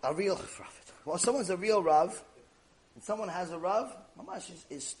prophet, well, someone's a real Rav, and someone has a Rav, mamash,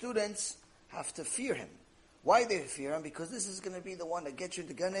 his students have to fear him. Why they fear him? Because this is going to be the one that gets you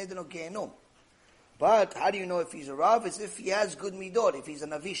to Gan Eden or Gehenom. But how do you know if he's a Rav? It's if he has good midot. If he's a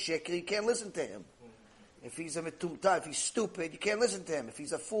Navi Sheker, you can't listen to him. If he's a metumta, if he's stupid, you can't listen to him. If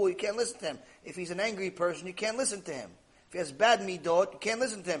he's a fool, you can't listen to him. If he's an angry person, you can't listen to him. If he has bad midot, you can't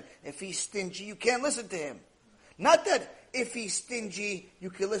listen to him. If he's stingy, you can't listen to him. Not that if he's stingy, you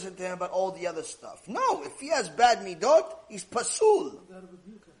can listen to him about all the other stuff. No, if he has bad midot, he's pasul. You gotta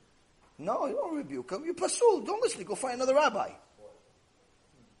rebuke him. No, you don't rebuke him. You're pasul. Don't listen. Go find another rabbi.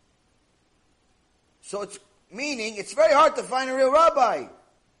 So it's meaning it's very hard to find a real rabbi.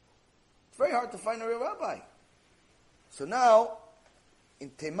 It's very hard to find a real rabbi. So now, in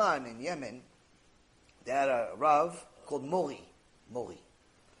Teman, in Yemen, they had a Rav called Mori.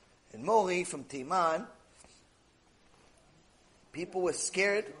 And Mori from Teman, people were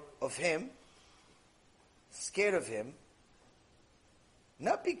scared of him,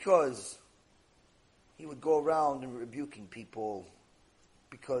 not because he would go around and rebuking people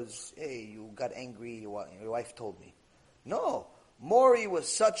because, hey, you got angry, your wife told me. No, Mori was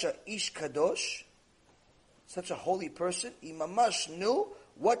such a ish kadosh, such a holy person, he mamash knew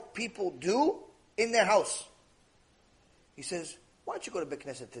what people do in their house. He says, why don't you go to Beit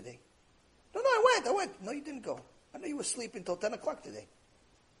Knesset today? No, I went. No, you didn't go. I know you were sleeping until 10 o'clock today.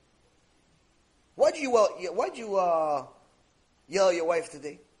 Why'd you yell at your wife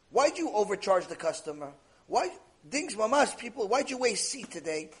today? Why'd you overcharge the customer? Dings mamash people, why'd you waste seed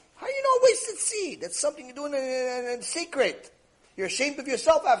today? How do you know wasted seed? That's something you're doing in secret. You're ashamed of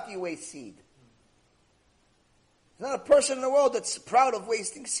yourself after you waste seed. There's not a person in the world that's proud of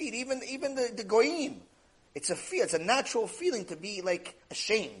wasting seed. Even the goyim. It's a natural feeling to be like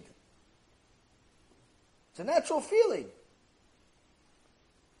ashamed. It's a natural feeling.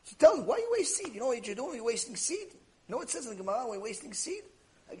 So tell them, why you waste seed? You know what you're doing? You're wasting seed. You know what it says in the Gemara when you're wasting seed?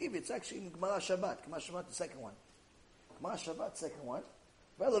 I give you, it's actually in Gemara Shabbat. Gemara Shabbat, the second one. Gemara Shabbat, second one.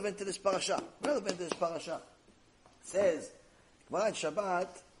 Relevant to this parasha. It says, Gemara Shabbat.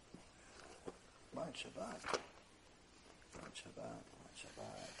 Let's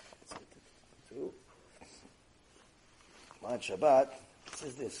get to 2. Gemara Shabbat, it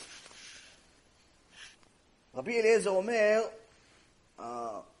says this. רבי אליעזר אומר,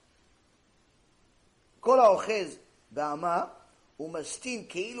 כל האוחז באמה ומסטין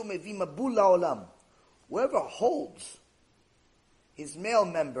כאילו מביא מבול לעולם. Whoever holds his male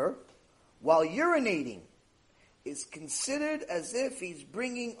member while urinating is considered as if he's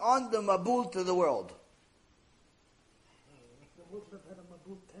bringing on the mabul to the world. The Muslims have had a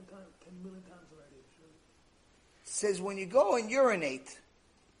mabul 10 million times already. Sure. Says when you go and urinate,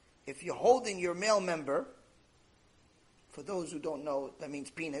 if you're holding your male member, for those who don't know, that means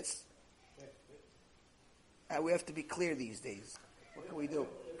penis. We have to be clear these days. What can we do?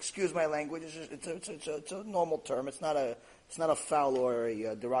 Excuse my language. It's a normal term. It's not a foul or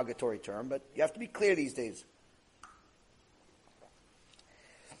a derogatory term, but you have to be clear these days.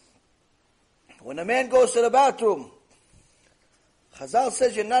 When a man goes to the bathroom, Chazal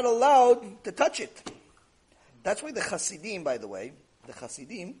says you're not allowed to touch it. That's why the Hasidim, by the way, they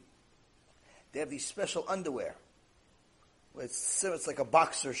have these special underwear. It's like a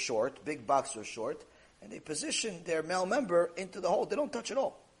boxer short, big boxer short, and they position their male member into the hole. They don't touch at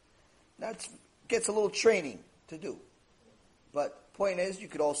all. That gets a little training to do. But point is, you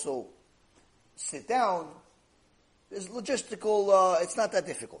could also sit down. There's logistical, it's not that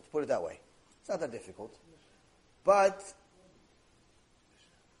difficult, put it that way. It's not that difficult. But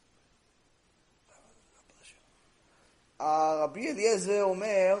Rabbi Eliezer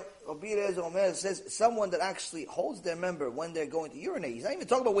Omer says someone that actually holds their member when they're going to urinate. He's not even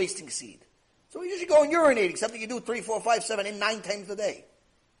talking about wasting seed. So you usually go and urinate, something you do 3, 4, 5, 7, 8, 9 times a day.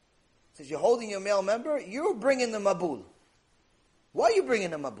 Says you're holding your male member, you're bringing the mabul. Why are you bringing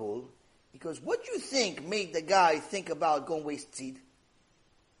the mabul? Because what do you think made the guy think about going waste seed?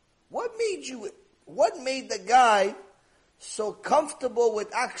 What made the guy so comfortable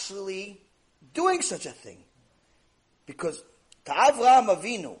with actually doing such a thing? Because to Avraham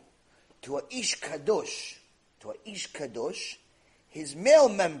Avinu, to a ish kadosh, his male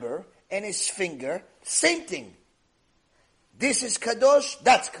member and his finger, same thing. This is kadosh,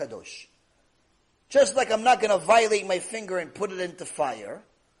 that's kadosh. Just like I'm not going to violate my finger and put it into fire,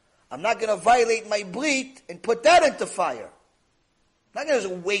 I'm not going to violate my brit and put that into fire. I'm not going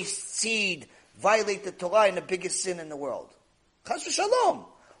to waste seed, violate the Torah in the biggest sin in the world. Chas v'shalom.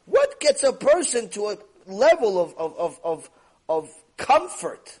 What gets a person to a level of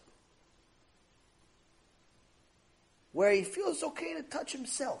comfort where he feels okay to touch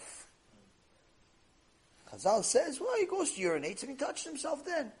himself? Chazal says, well, he goes to urinate and he touches himself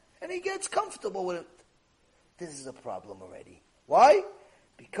then. And he gets comfortable with it. This is a problem already. Why?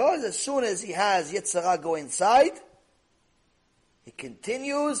 Because as soon as he has Yetzirah go inside, it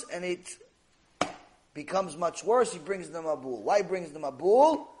continues and it becomes much worse. He brings the mabul. Why brings the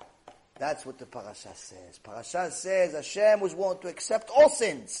mabul? That's what the parasha says. Parasha says Hashem was willing to accept all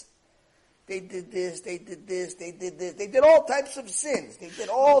sins. They did this, they did this, they did this. They did all types of sins. They did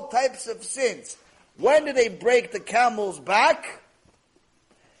all types of sins. When did they break the camel's back?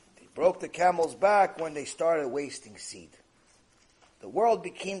 They broke the camel's back when they started wasting seed. The world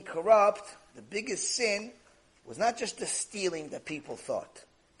became corrupt. The biggest sin was not just the stealing that people thought.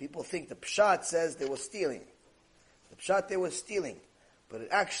 People think the pshat says they were stealing. The pshat they were stealing. But it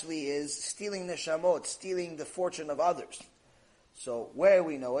actually is stealing neshamot, stealing the fortune of others. So where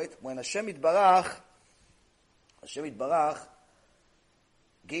we know it, when Hashem Yitbarach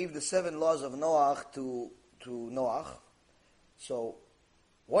gave the 7 laws of Noach to Noach. So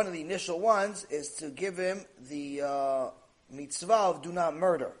one of the initial ones is to give him the mitzvah of do not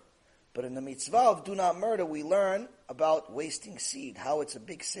murder. But in the mitzvah of do not murder, we learn about wasting seed, how it's a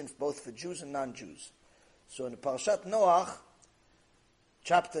big sin both for Jews and non-Jews. So in the Parashat Noach,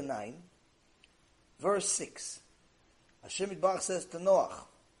 chapter 9, verse 6, Hashem Yitbarach says to Noach,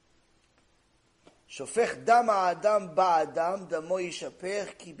 Shofech dam ha'adam ba'adam, damo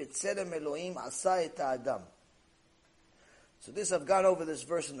yishaper, ki b'tzedem Elohim asa et ha'adam. So this, I've gone over this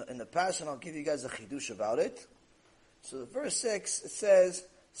verse in the past, and I'll give you guys a chidush about it. So verse 6, it says,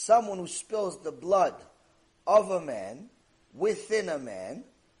 someone who spills the blood of a man within a man,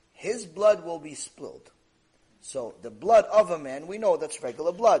 his blood will be spilled. So the blood of a man, we know that's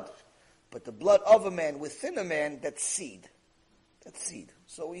regular blood. But the blood of a man within a man, that's seed. That's seed.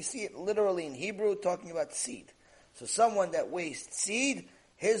 So we see it literally in Hebrew talking about seed. So someone that wastes seed,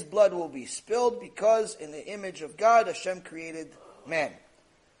 his blood will be spilled because in the image of God, Hashem created man.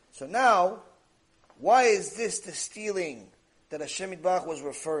 So now, why is this the stealing that Hashem Yitbarach was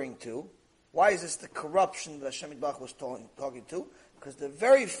referring to? Why is this the corruption that Hashem Yitbarach was talking to? Because the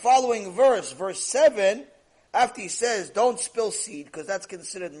very following verse, verse 7, after he says, don't spill seed, because that's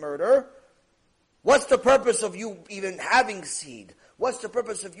considered murder, what's the purpose of you even having seed? What's the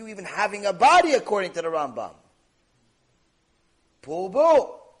purpose of you even having a body, according to the Rambam?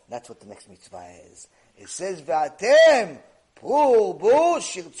 Purbu. That's what the next mitzvah is. It says, V'atem purbu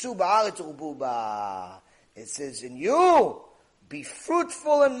shirtzu ba'aretz urbu ba. It says, in you, be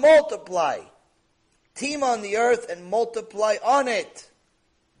fruitful and multiply. Teem on the earth and multiply on it.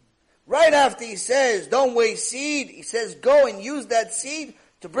 Right after he says, don't waste seed, he says, go and use that seed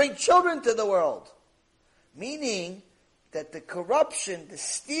to bring children to the world. Meaning that the corruption, the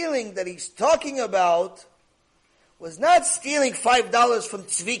stealing that he's talking about was not stealing $5 from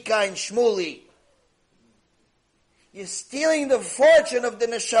Tzvika and Shmuli. You're stealing the fortune of the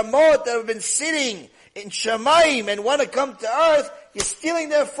neshamot that have been sitting in Shamayim and want to come to earth. You're stealing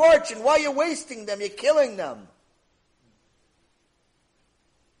their fortune. Why are you wasting them? You're killing them.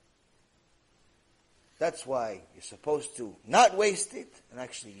 That's why you're supposed to not waste it and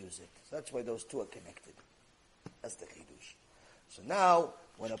actually use it. So that's why those two are connected. That's the chidush. So now,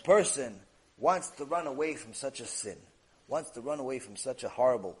 when a person wants to run away from such a sin, wants to run away from such a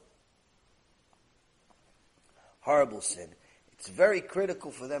horrible sin, it's very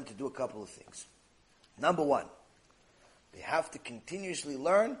critical for them to do a couple of things. Number one, they have to continuously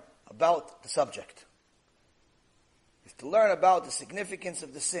learn about the subject. They have to learn about the significance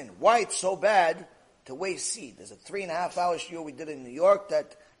of the sin. Why it's so bad to waste seed. There's a 3.5-hour shiur we did in New York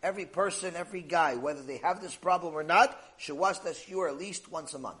that every person, every guy, whether they have this problem or not, should watch that shiur at least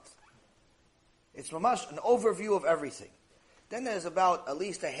once a month. It's mamash an overview of everything. Then there's about at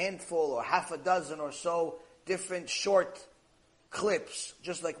least a handful or half a dozen or so different short clips,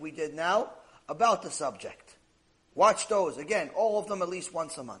 just like we did now, about the subject. Watch those. Again, all of them at least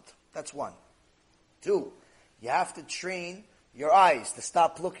once a month. That's one. 2, you have to train your eyes to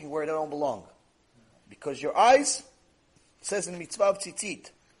stop looking where they don't belong. Because your eyes, it says in mitzvah of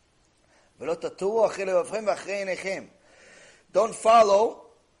tzitzit, don't follow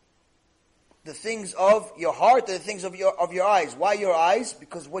the things of your heart and the things of your eyes. Why your eyes?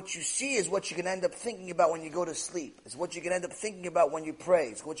 Because what you see is what you're going to end up thinking about when you go to sleep. It's what you're going to end up thinking about when you pray.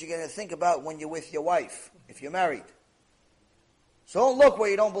 It's what you're going to think about when you're with your wife, if you're married. So don't look where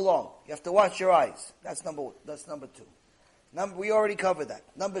you don't belong. You have to watch your eyes. That's number 2. We already covered that.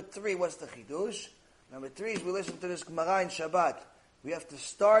 Number 3, what's the chidush? Number 3 is we listen to this Gemara in Shabbat. We have to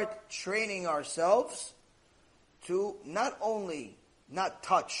start training ourselves to not only not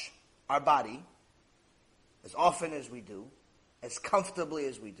touch our body as often as we do, as comfortably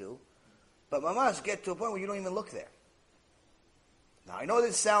as we do, but mamash get to a point where you don't even look there. Now I know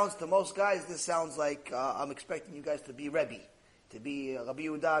this sounds, to most guys, this sounds like I'm expecting you guys to be Rebbe, to be Rabbi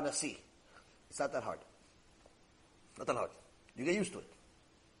Yehuda Nasi. It's not that hard. Not that hard. You get used to it.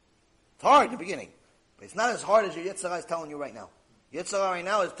 It's hard in the beginning. But it's not as hard as your Yetzer Hara is telling you right now. Yitzhak right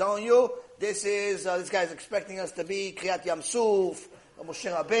now is telling you, this guy's expecting us to be Kriyat Yamsuf,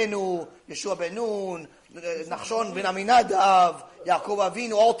 Moshe Rabbeinu, Yeshua ben Nun, Nachshon ben Aminadav, Yaakov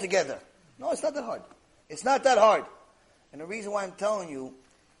Avinu, all together. No, it's not that hard. It's not that hard. And the reason why I'm telling you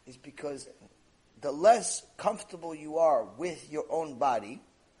is because the less comfortable you are with your own body,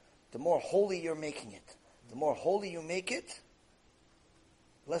 the more holy you're making it. The more holy you make it,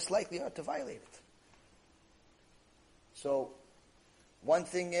 less likely you are to violate it. So, one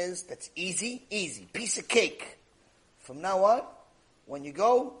thing is, that's easy, piece of cake. From now on, when you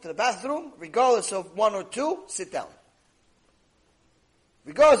go to the bathroom, regardless of one or two, sit down.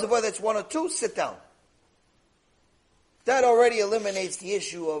 Regardless of whether it's one or two, sit down. That already eliminates the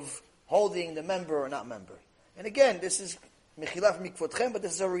issue of holding the member or not member. And again, this is mechilaf mikvotchem, but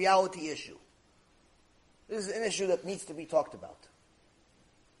this is a reality issue. This is an issue that needs to be talked about.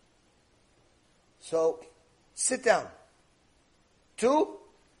 So, sit down. 2,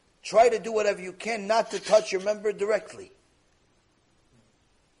 try to do whatever you can not to touch your member directly.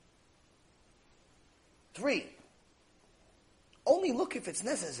 3, only look if it's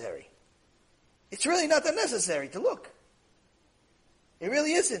necessary. It's really not that necessary to look. It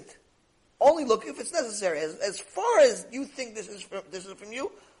really isn't. Only look if it's necessary. As far as you think this is from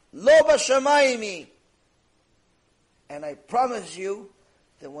you, lo b'shamayimi. And I promise you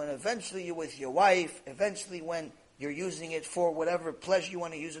that when eventually you're with your wife, eventually when you're using it for whatever pleasure you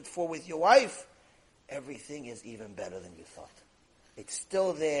want to use it for with your wife, everything is even better than you thought. It's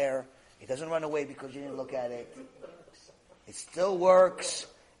still there. It doesn't run away because you didn't look at it. It still works.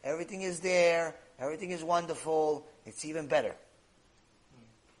 Everything is there. Everything is wonderful. It's even better.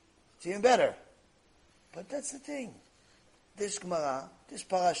 It's even better. But that's the thing. This Gemara, this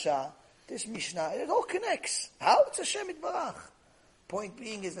Parasha, this Mishnah, it all connects. How? It's Hashem Yitbarach. Point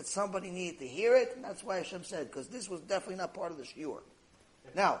being is that somebody needed to hear it, and that's why Hashem said, because this was definitely not part of the shiur.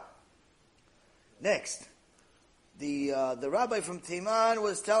 Now, next. The rabbi from Teiman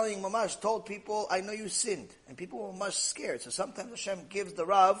was telling Mamash, told people, I know you sinned. And people were much scared. So sometimes Hashem gives the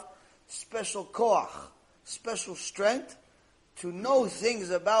Rav special koach, special strength to know things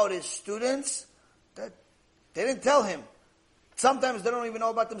about his students that they didn't tell him. Sometimes they don't even know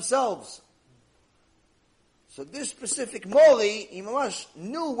about themselves. So this specific Mori, he Mamash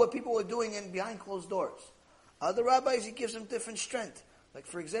knew what people were doing in behind closed doors. Other rabbis, he gives them different strength. Like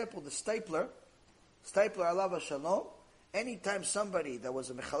for example, the Stipler alav shalom, anytime somebody that was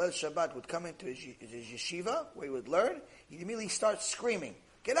a Mechalel Shabbat would come into his yeshiva, where he would learn, he'd immediately start screaming,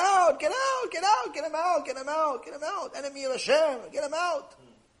 get out, get out, get out, get him out, get him out, get him out, enemy of Hashem, get him out.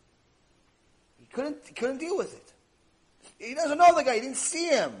 He couldn't deal with it. He doesn't know the guy, he didn't see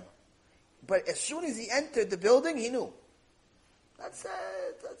him. But as soon as he entered the building, he knew. That's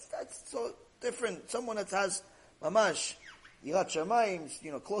so different. Someone that has mamash, yirat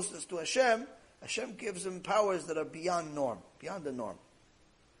shamayim, closest to Hashem, Hashem gives him powers that are beyond the norm.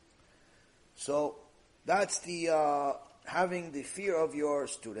 So that's the having the fear of your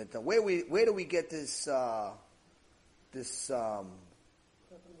student. And where do we get this? No,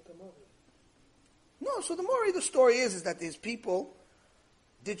 so the story is that these people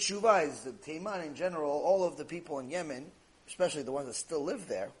did shuvah. The Teiman in general, all of the people in Yemen, especially the ones that still live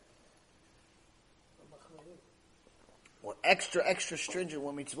there, were extra stringent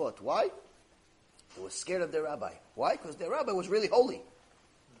with mitzvot. Why? They were scared of their rabbi. Why? Because their rabbi was really holy.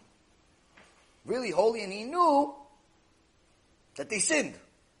 Really holy, and he knew that they sinned.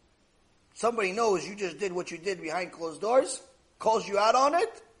 Somebody knows you just did what you did behind closed doors, calls you out on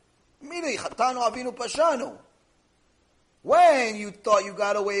it, immediately, chatanu avinu pashanu. When you thought you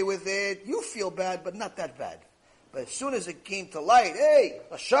got away with it, you feel bad, but not that bad. But as soon as it came to light, hey,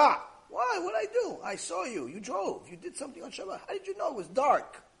 Rasha, why? What'd I do? I saw you. You drove. You did something on Shabbat. How did you know it was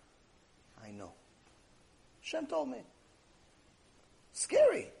dark? I know. Hashem told me.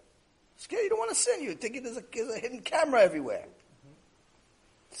 Scary. You don't want to sin. You think there's a hidden camera everywhere.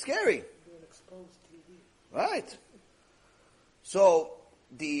 Scary. Being exposed TV. Right. So,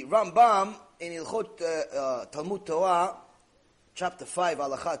 the Rambam in Ilchot Talmud Torah, chapter 5,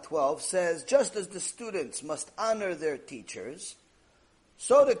 Halakha 12, says, just as the students must honor their teachers,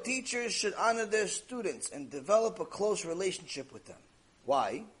 so the teachers should honor their students and develop a close relationship with them.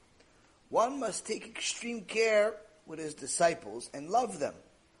 Why? One must take extreme care with his disciples and love them,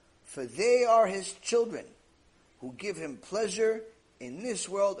 for they are his children, who give him pleasure in this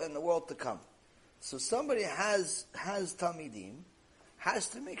world and the world to come. So somebody has Talmidim, has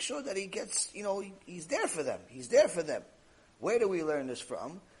to make sure that he gets, he's there for them. He's there for them. Where do we learn this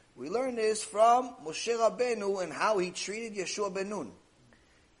from? We learn this from Moshe Rabbeinu and how he treated Yeshua ben Nun.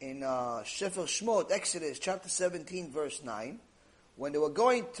 In Sefer Shmot, Exodus chapter 17, verse 9, when they were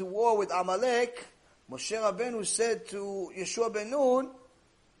going to war with Amalek, Moshe Rabbeinu said to Yeshua ben Nun,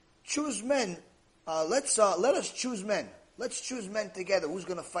 choose men. Let us choose men. Let's choose men together. Who's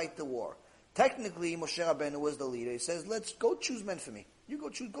going to fight the war? Technically, Moshe Rabbeinu was the leader. He says, let's go choose men for me. You go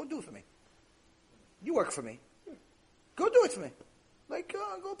do it for me. You work for me. Go do it for me. Like,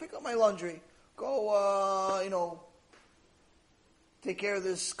 go pick up my laundry. Go, take care of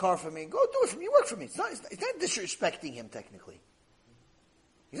this car for me. Go do it for me. You work for me. It's not disrespecting him, technically.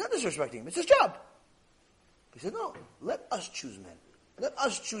 He's not disrespecting him. It's his job. He said, no, let us choose men. Let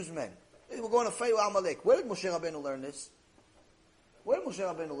us choose men. We're going to fight with Amalek. Where did Moshe Rabbeinu learn this? Where did Moshe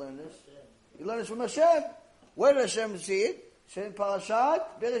Rabbeinu learn this? He learned this from Hashem. Where did Hashem see it? Hashem Parashat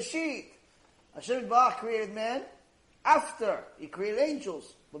Bereshit. Hashem Barach created man after he created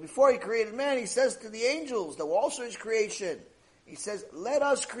angels. But before he created man, he says to the angels, that were also his creation, he says, let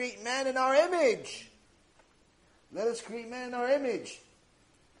us create man in our image. Let us create man in our image.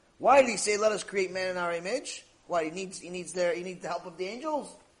 Why did he say, let us create man in our image? Why? He needs the help of the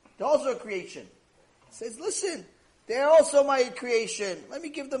angels. They're also a creation. He says, listen, they're also my creation. Let me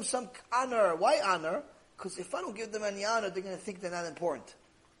give them some honor. Why honor? Because if I don't give them any honor, they're going to think they're not important.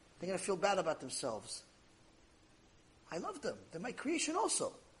 They're going to feel bad about themselves. I love them. They're my creation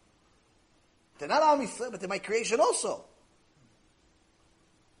also. They're not Am Yisrael, but they're my creation also.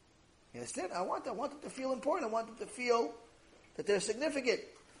 You understand? I want them to feel important. I want them to feel that they're significant.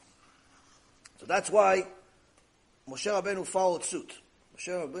 So that's why Moshe Rabbeinu followed suit. Moshe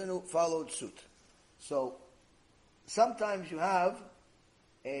Rabbeinu followed suit. So sometimes you have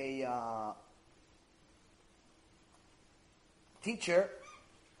a teacher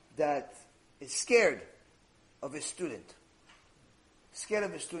that is scared of his student. Scared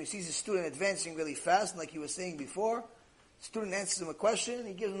of his student. He sees his student advancing really fast, and like he was saying before, student answers him a question, and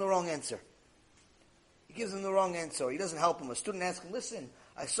he gives him the wrong answer. He gives him the wrong answer. He doesn't help him. A student asks him, listen,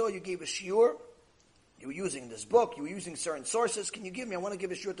 I saw you gave a shiur. You were using this book. You were using certain sources. Can you give me? I want to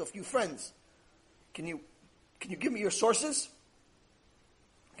give a shiur to a few friends. Can you give me your sources?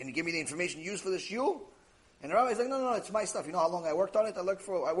 Can you give me the information you used for the shiur? And the rabbi's like, no, it's my stuff. You know how long I worked on it? I worked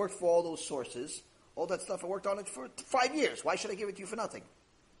for all those sources. All that stuff, I worked on it for 5 years. Why should I give it to you for nothing?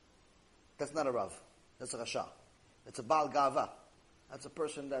 That's not a Rav. That's a Rasha. That's a Baal Gava. That's a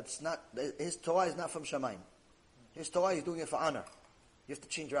person that's not, his Torah is not from Shamayim. His Torah is doing it for honor. You have to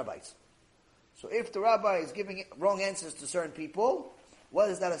change rabbis. So if the rabbi is giving wrong answers to certain people, what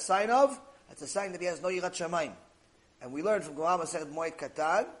is that a sign of? That's a sign that he has no Yirat Shamayim. And we learned from Gemara Masechet Moed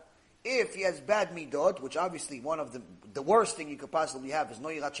Katan, if he has bad midot, which obviously one of the worst thing you could possibly have is no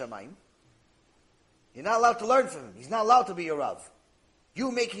Yirat Shamayim, you're not allowed to learn from him. He's not allowed to be your Rav.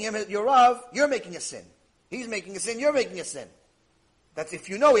 You making him your Rav, you're making a sin. He's making a sin, you're making a sin. That's if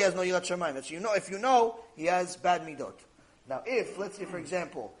you know he has no Yirat Shamayim. That's if you know he has bad midot. Now if, let's say for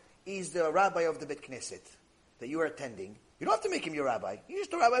example, he's the rabbi of the Bet Knesset that you are attending, you don't have to make him your rabbi. He's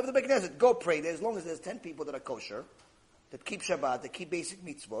just the rabbi of the Bet Knesset. Go pray there as long as there's 10 people that are kosher, that keep Shabbat, that keep basic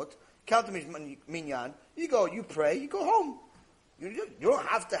mitzvot, count them as minyan, you go, you pray, you go home. You don't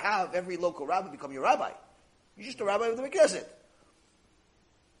have to have every local rabbi become your rabbi. You're just a rabbi of the Bet Knesset.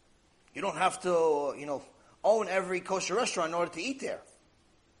 You don't have to, own every kosher restaurant in order to eat there.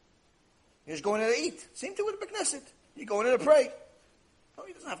 You're just going there to eat. Same thing with the Bet Knesset. You go in there to pray. No,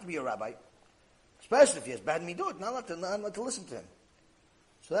 he doesn't have to be a rabbi. Especially if he has bad midot, not allowed to listen to him.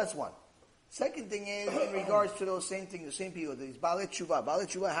 So that's one. Second thing is, in regards to those same things, the same people, these Baalei Tshuva. Baalei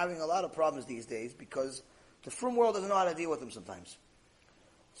Tshuva are having a lot of problems these days because the frum world doesn't know how to deal with them sometimes.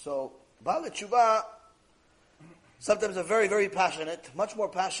 So, Baalei Tshuva sometimes are very, very passionate, much more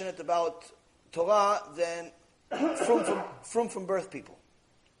passionate about Torah than frum from birth people.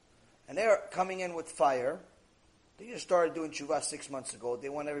 And they're coming in with fire. They just started doing Tshuva 6 months ago. They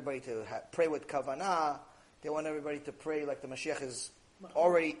want everybody to pray with Kavanah. They want everybody to pray like the Mashiach is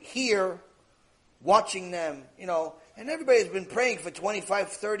already here, watching them, and everybody's been praying for 25,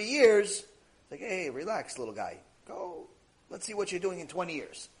 30 years. It's like, hey, relax, little guy. Go, let's see what you're doing in 20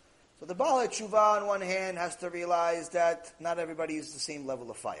 years. So the Baalei Tshuva, on one hand, has to realize that not everybody is the same level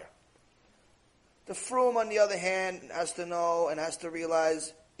of fire. The Frum, on the other hand, has to know and has to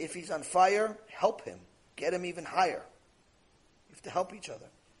realize if he's on fire, help him. Get him even higher. You have to help each other.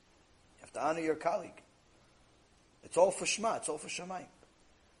 You have to honor your colleague. It's all for Shema. It's all for Shamayim.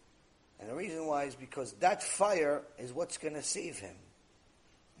 And the reason why is because that fire is what's going to save him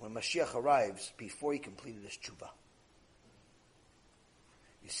when Mashiach arrives before he completed his tshuva.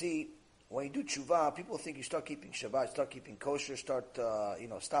 You see, when you do tshuva, people think you start keeping Shabbat, start keeping kosher,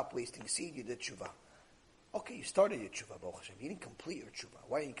 stop wasting seed, you did tshuva. Okay, you started your tshuva, Baruch Hashem. You didn't complete your tshuva.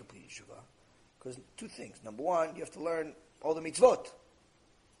 Why didn't you complete your tshuva? Because two things. Number one, you have to learn all the mitzvot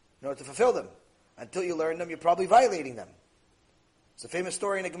in order to fulfill them. Until you learn them, you're probably violating them. It's a famous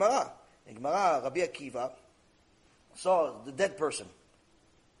story in the Gemara. In Gemara, Rabbi Akiva saw the dead person,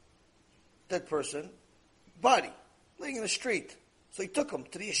 body, laying in the street. So he took him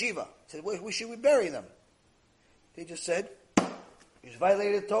to the yeshiva. He said, where should we bury them? They just said, he's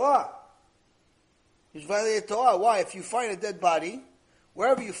violated Torah. He's violated Torah. Why? If you find a dead body,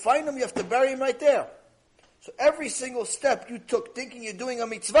 wherever you find him, you have to bury him right there. So every single step you took thinking you're doing a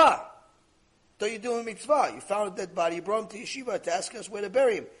mitzvah, you're doing a mitzvah. You found a dead body, you brought him to yeshiva to ask us where to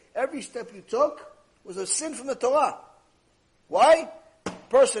bury him. Every step you took was a sin from the Torah. Why?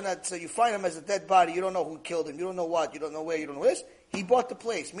 Person that you find him as a dead body, you don't know who killed him, you don't know what, you don't know where, you don't know this. He bought the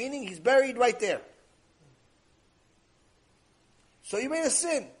place, meaning he's buried right there. So you made a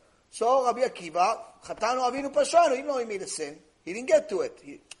sin. So Rabbi Akiva, Chatanu Avinu Pashanu, even though he made a sin, he didn't get to it.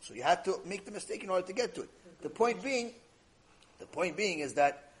 So you had to make the mistake in order to get to it. The point being is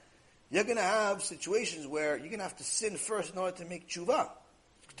that you're going to have situations where you're going to have to sin first in order to make tshuva,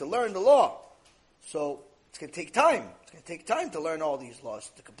 to learn the law. So it's going to take time. It's going to take time to learn all these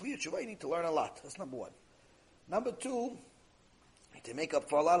laws. To complete tshuva, you need to learn a lot. That's number one. Number two, you need to make up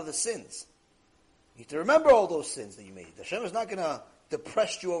for a lot of the sins. You need to remember all those sins that you made. Hashem is not going to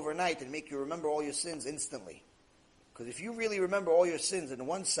depress you overnight and make you remember all your sins instantly. Because if you really remember all your sins in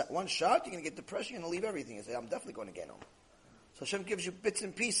one shot, you're going to get depressed, you're going to leave everything and say, I'm definitely going to get home. So Hashem gives you bits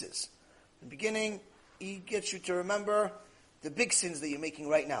and pieces. In the beginning, He gets you to remember the big sins that you're making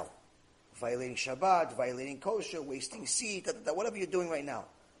right now. Violating Shabbat, violating kosher, wasting seed, whatever you're doing right now.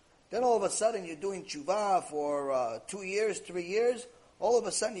 Then all of a sudden you're doing tshuva for 2 years, 3 years. All of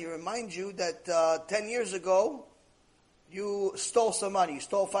a sudden He reminds you that 10 years ago, you stole some money. You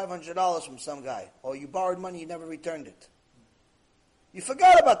stole $500 from some guy. Or you borrowed money, you never returned it. You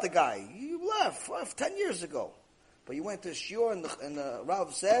forgot about the guy. You left 10 years ago. But you went to shiur and the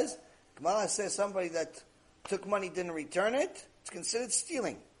Rav says, Gemara says somebody that took money, didn't return it, it's considered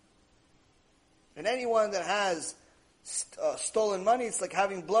stealing. And anyone that has stolen money, it's like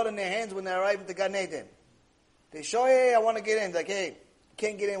having blood in their hands when they arrive into Gan Eden. They show, hey, I want to get in. Like, hey, you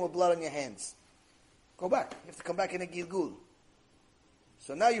can't get in with blood on your hands. Go back. You have to come back in a Gilgul.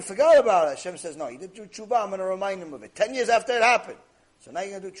 So now you forgot about it. Hashem says, no, you did do tshuva, I'm going to remind him of it. 10 years after it happened. So now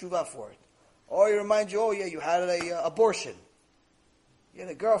you're going to do tshuva for it. Or he reminds you, oh yeah, you had an abortion. You had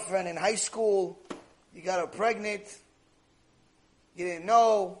a girlfriend in high school. You got her pregnant. You didn't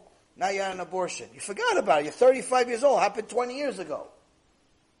know. Now you had an abortion. You forgot about it. You're 35 years old. Happened 20 years ago.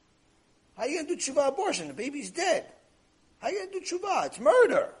 How are you going to do tshuva abortion? The baby's dead. How are you going to do tshuva? It's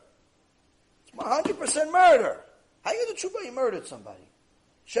murder. It's 100% murder. How are you going to do tshuva? You murdered somebody.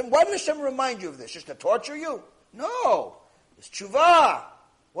 Why did Hashem remind you of this? Just to torture you? No. It's tshuva.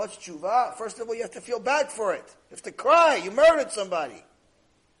 What's tshuva? First of all, you have to feel bad for it. You have to cry. You murdered somebody.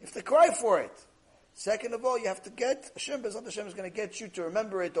 You have to cry for it. Second of all, you have to get, Hashem is going to get you to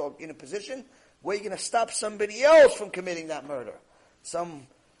remember it or in a position where you're going to stop somebody else from committing that murder. Some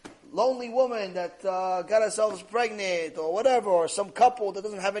lonely woman that got herself pregnant or whatever, or some couple that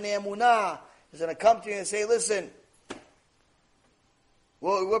doesn't have any emunah is going to come to you and say, listen,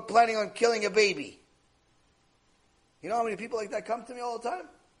 well, we're planning on killing a baby. You know how many people like that come to me all the time?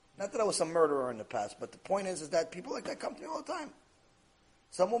 Not that I was some murderer in the past, but the point is that people like that come to me all the time.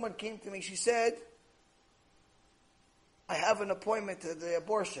 Some woman came to me, she said, I have an appointment to the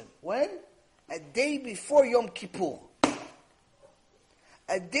abortion. When? A day before Yom Kippur.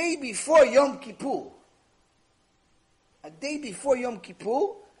 A day before Yom Kippur. A day before Yom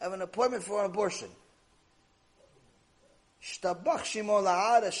Kippur, I have an appointment for an abortion. Shtabach Shimo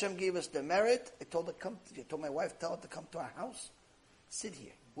La'ad, Hashem gave us the merit. I told my wife, tell her to come to our house. Sit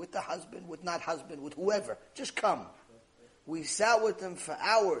here. With the husband, with not husband, with whoever. Just come. We sat with them for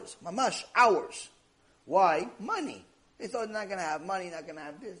hours. Mamash, hours. Why? Money. They thought they're not going to have money, not going to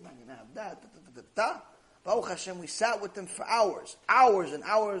have this, not going to have that. Baruch Hashem, we sat with them for hours. Hours and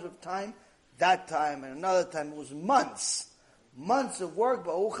hours of time. That time and another time. It was months. Months of work.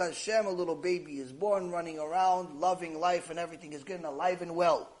 Baruch Hashem, a little baby is born, running around, loving life and everything. Is getting alive and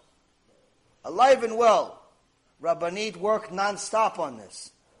well. Alive and well. Rabbanit worked non-stop on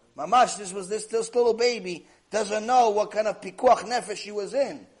this. Mamash, this little baby doesn't know what kind of pikuach nefesh she was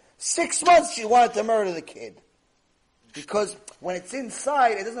in. 6 months she wanted to murder the kid. Because when it's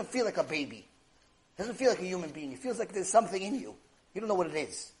inside, it doesn't feel like a baby. It doesn't feel like a human being. It feels like there's something in you. You don't know what it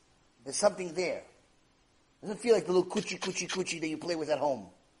is. There's something there. It doesn't feel like the little coochie that you play with at home.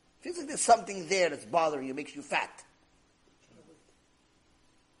 It feels like there's something there that's bothering you, makes you fat.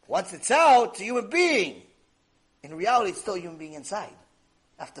 Once it's out, it's a human being. In reality, it's still a human being inside.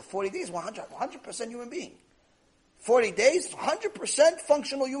 After 40 days, 100% human being. 40 days, 100%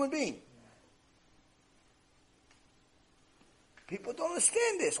 functional human being. People don't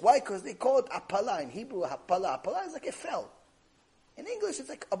understand this. Why? Because they call it apala. In Hebrew, apala. Apala is like it fell. In English, it's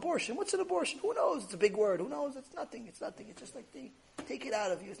like abortion. What's an abortion? Who knows? It's a big word. Who knows? It's nothing. It's nothing. It's just like they take it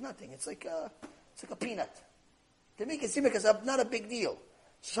out of you. It's nothing. It's like a peanut. They make it seem like it's not a big deal.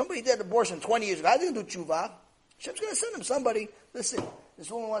 Somebody did abortion 20 years ago. I didn't do tshuva. Hashem's going to send him somebody. Listen,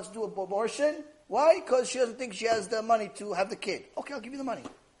 this woman wants to do abortion. Why? Because she doesn't think she has the money to have the kid. Okay, I'll give you the money.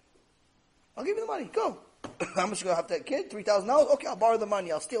 I'll give you the money. Go. How much you going to have that kid? $3,000? Okay, I'll borrow the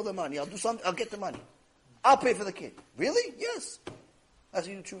money. I'll steal the money. I'll do something. I'll get the money. I'll pay for the kid. Really? Yes. That's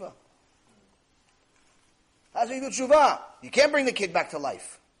how you do tshuva. That's how you do tshuva. You can't bring the kid back to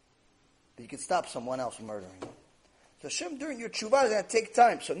life. But you can stop someone else from murdering him. So Hashem, during your tshuva, is going to take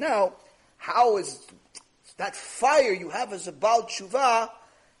time. So now, how is that fire you have as a Baal tshuva,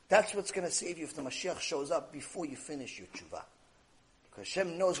 that's what's going to save you if the Mashiach shows up before you finish your tshuva. Because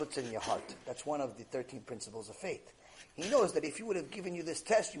Hashem knows what's in your heart. That's one of the 13 principles of faith. He knows that if he would have given you this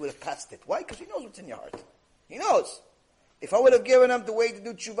test, you would have passed it. Why? Because he knows what's in your heart. He knows. If I would have given him the way to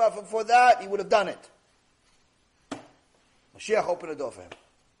do tshuva before that, he would have done it. Mashiach opened the door for him.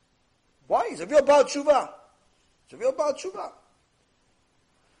 Why? He's a real Baal tshuva. He's a real Baal tshuva.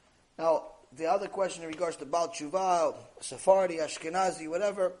 Now, the other question in regards to Baal tshuva, Sephardi, Ashkenazi,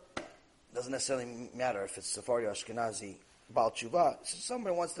 whatever, doesn't necessarily matter if it's Sephardi or Ashkenazi, Baal tshuva. So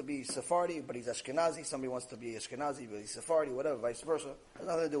somebody wants to be Sephardi, but he's Ashkenazi. Somebody wants to be Ashkenazi, but he's Sephardi, whatever, vice versa. Has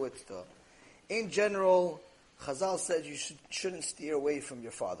nothing to do with stuff. In general, Chazal says you shouldn't steer away from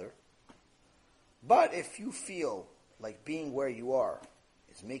your father. But if you feel like being where you are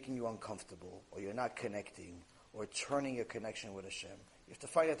is making you uncomfortable, or you're not connecting, or turning your connection with Hashem, you have to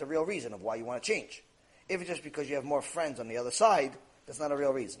find out the real reason of why you want to change. If it's just because you have more friends on the other side, that's not a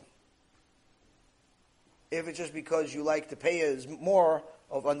real reason. If it's just because you like to pay more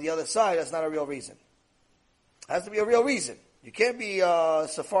on the other side, that's not a real reason. It has to be a real reason. You can't be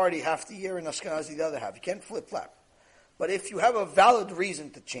Sephardi half the year and Ashkenazi the other half. You can't flip-flap. But if you have a valid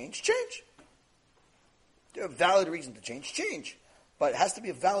reason to change, change. If you have a valid reason to change. But it has to be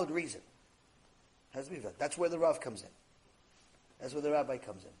a valid reason. It has to be valid. That's where the Rav comes in. That's where the rabbi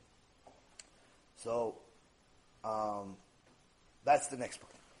comes in. So, that's the next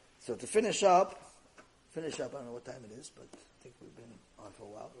point. So to finish up, I don't know what time it is, but I think we've been on for a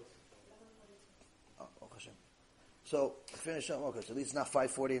while. Oh, Hashem. So, to finish up, okay, so at least it's not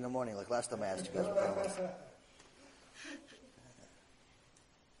 5:40 in the morning like last time I asked you guys what time it was.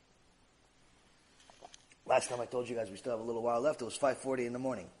 Last time I told you guys we still have a little while left, it was 5:40 in the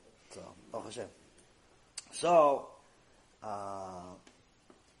morning. So, oh Hashem. So,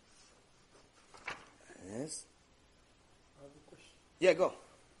 yes? I have a question. Yeah, go.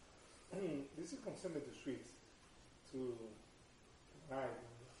 This is concerning the streets to night.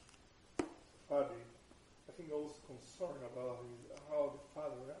 Father, I think I was concerned about how the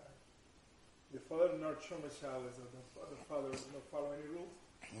father died. The father not show me showers, and the father does not follow any rules.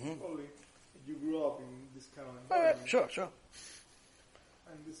 Mm-hmm. Only you grew up in this kind of environment. Sure.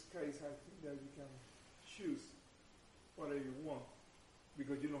 In this case, I think that you can choose whatever you want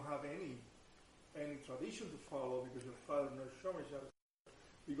because you don't have any tradition to follow because your father not show me showers.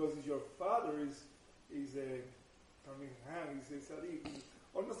 Because if your father is a tzaddik,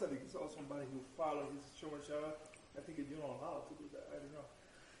 almost tzaddik, is also somebody who follows his shomer shabbat. I think you're not allowed to do that. I don't know.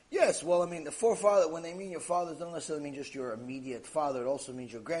 Yes, well, I mean, the forefather, when they mean your father, don't necessarily mean just your immediate father. It also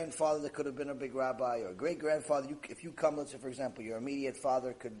means your grandfather that could have been a big rabbi, or a great-grandfather. If you come, let's say, for example, your immediate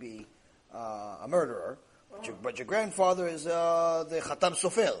father could be a murderer, but your grandfather is the Chatam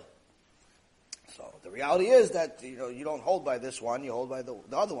Sofer. So the reality is that you don't hold by this one, you hold by the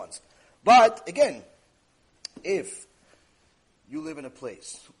other ones. But again, if you live in a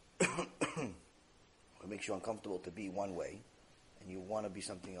place where it makes you uncomfortable to be one way, and you want to be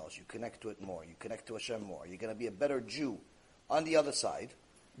something else, you connect to it more, you connect to Hashem more, you're going to be a better Jew on the other side,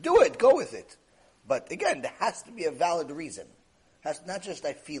 do it, go with it. But again, there has to be a valid reason. Not just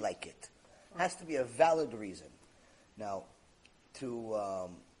I feel like it. It has to be a valid reason. Now, to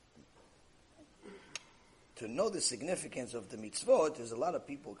know the significance of the mitzvot, there's a lot of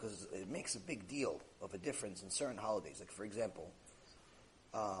people, because it makes a big deal of a difference in certain holidays. Like, for example,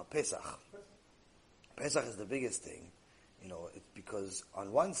 Pesach. Pesach is the biggest thing. It's because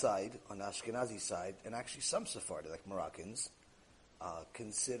on one side, on the Ashkenazi side, and actually some Sephardi, like Moroccans,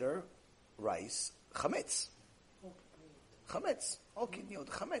 consider rice chametz. Chametz. Okay,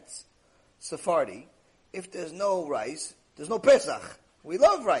 chametz. Sephardi, if there's no rice, there's no Pesach. We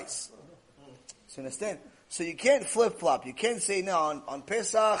love rice. So you understand? So you can't flip-flop. You can't say, no, on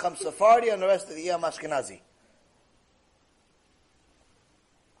Pesach I'm Sephardi, and the rest of the year I'm Ashkenazi.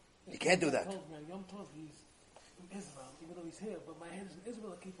 You can't do that. Told me on Yom Tov he's from Israel, even though he's here, but my head is in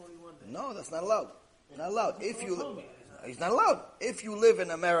Israel. I keep only one day. No, that's not allowed. Not allowed. If you told me. he's not allowed. If you live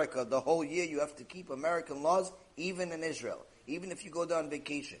in America the whole year, you have to keep American laws, even in Israel. Even if you go down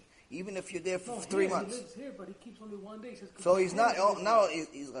vacation. Even if you're there for 3 months. He lives here, but he keeps only one day. He says, So he's not, now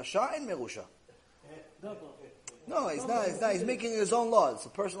he's Rasha and Merusha. double. No, he's not. He's making his own laws. A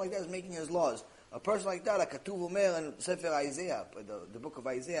person like that is making his laws. A person like that, הכתוב אומר in Sefer Isaiah, the book of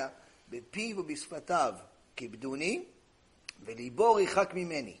Isaiah, בפיו ובשפתיו כיבדוני, וליבו ריחק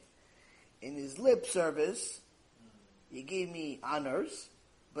ממני. In his lip service, he gave me honors,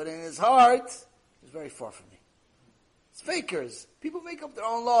 but in his heart, he's very far from me. It's fakers. People make up their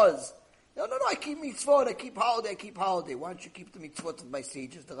own laws. No, I keep mitzvot, I keep holiday. Why don't you keep the mitzvot of my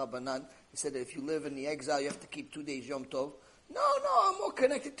sages, the Rabbanan? He said that if you live in the exile, you have to keep 2 days Yom Tov. No, I'm more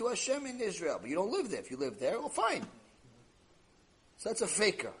connected to Hashem in Israel. But you don't live there. If you live there, well, fine. So that's a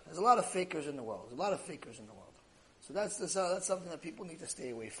faker. There's a lot of fakers in the world. So that's something that people need to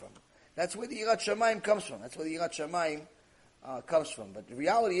stay away from. That's where the Yirat Shamayim comes from. But the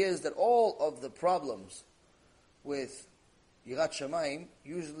reality is that all of the problems with Yirat Shamayim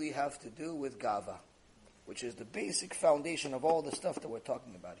usually have to do with Gava, which is the basic foundation of all the stuff that we're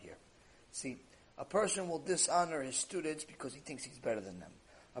talking about here. See, a person will dishonor his students because he thinks he's better than them.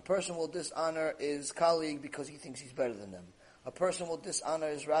 A person will dishonor his colleague because he thinks he's better than them. A person will dishonor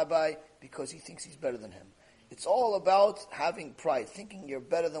his rabbi because he thinks he's better than him. It's all about having pride, thinking you're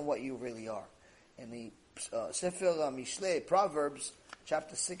better than what you really are. In the Sefer Mishlei, Proverbs,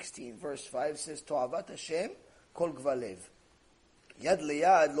 chapter 16, verse 5 says, To'avat Hashem kol gvalev. Yad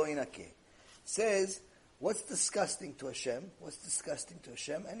leyad lo inakeh. Says, what's disgusting to Hashem?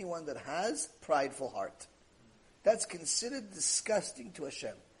 Anyone that has prideful heart. That's considered disgusting to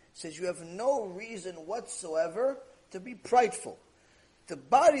Hashem. Says you have no reason whatsoever to be prideful. The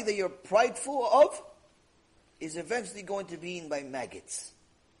body that you're prideful of is eventually going to be eaten by maggots.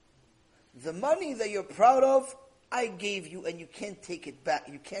 The money that you're proud of, I gave you and you can't take it back.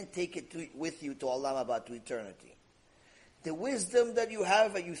 You can't take it with you to Olam Haba, to eternity. The wisdom that you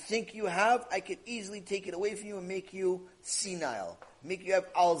have, that you think you have, I could easily take it away from you and make you senile, make you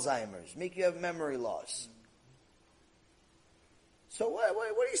have Alzheimer's, make you have memory loss. So what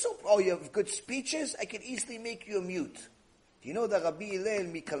are you so... Oh, you have good speeches? I could easily make you a mute. Do you know that Rabbi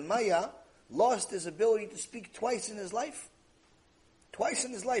Hillel Mikalmaya lost his ability to speak twice in his life? Twice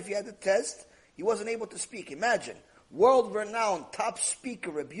in his life he had the test. He wasn't able to speak. Imagine, world-renowned top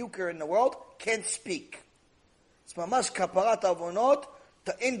speaker, rebuker in the world, can't speak. It's mamash kaparat avonot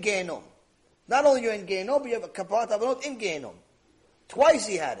in Gehenom. Not only you're in Gehenom, but you have a kaparat avonot in Gehenom. Twice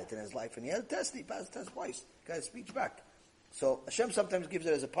he had it in his life, and he had a test. He passed the test twice. Got his speech back. So Hashem sometimes gives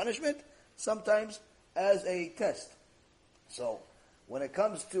it as a punishment, sometimes as a test. So when it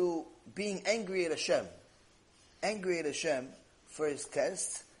comes to being angry at Hashem for his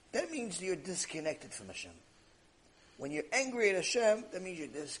tests, that means you're disconnected from Hashem. When you're angry at Hashem, that means you're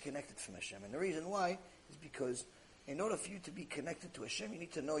disconnected from Hashem. And the reason why is because in order for you to be connected to Hashem, you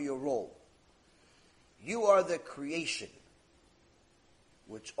need to know your role. You are the creation,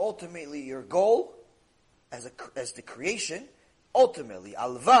 which ultimately your goal as the creation, ultimately,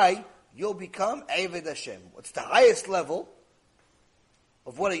 alvai, you'll become Eved Hashem. What's the highest level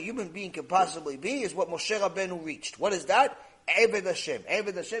of what a human being can possibly be is what Moshe Rabbeinu reached. What is that? Eved Hashem.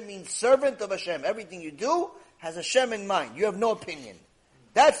 Eved Hashem means servant of Hashem. Everything you do has Hashem in mind. You have no opinion.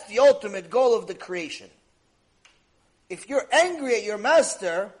 That's the ultimate goal of the creation. If you're angry at your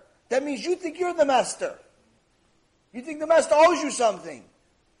master, that means you think you're the master. You think the master owes you something.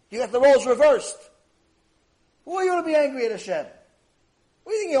 You got the roles reversed. Who are you to be angry at Hashem?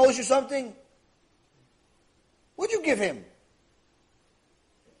 What do you think, he owes you something? What'd you give him?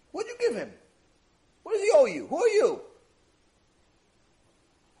 What does he owe you? Who are you?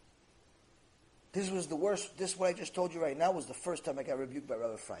 This was the worst. This, what I just told you right now, was the first time I got rebuked by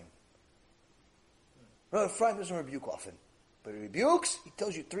Rabbi Ephraim. Rabbi Ephraim doesn't rebuke often. But he rebukes, he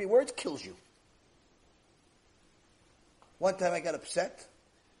tells you 3 words, kills you. One time I got upset.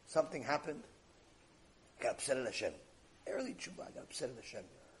 Something happened. I got upset at Hashem. Early tshuva, I got upset at Hashem.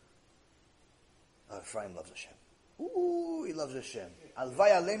 Ephraim loves Hashem. Ooh, he loves Hashem.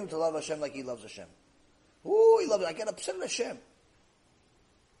 Alvai aleinu to love Hashem like he loves Hashem. Ooh, he loves it. I get upset at Hashem.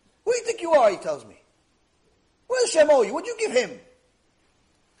 Who do you think you are, he tells me. What does Hashem owe you? What'd you give him?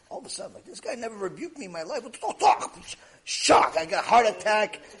 All of a sudden, like, this guy never rebuked me in my life. Shock. I got a heart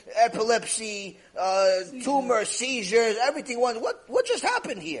attack, epilepsy, tumor, seizures, everything. What just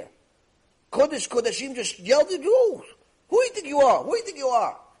happened here? Kodesh Kodeshim just yelled at you. Who do you think you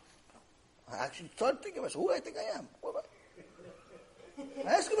are? I actually started thinking of myself, who do I think I am?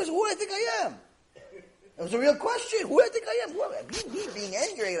 I asked him, I said, who do I think I am? It was a real question. Who do I think I am? Me being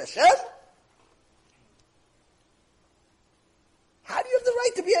angry at Hashem? How do you have the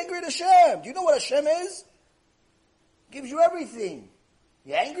right to be angry at Hashem? Do you know what Hashem is? Gives you everything.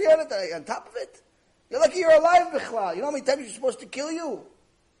 You're angry at it on top of it? You're lucky you're alive, Bichlal. You know how many times you're supposed to kill you?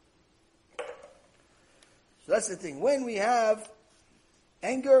 So that's the thing. When we have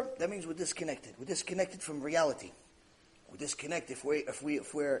anger, that means we're disconnected. We're disconnected from reality. We're disconnected.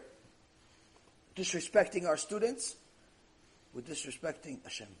 If we're disrespecting our students, we're disrespecting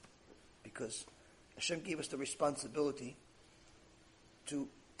Hashem. Because Hashem gave us the responsibility to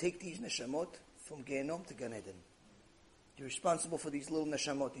take these neshamot from Gehenom to Gan Eden. You're responsible for these little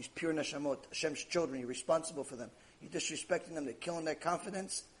neshamot, these pure neshamot, Hashem's children. You're responsible for them. You're disrespecting them. They're killing their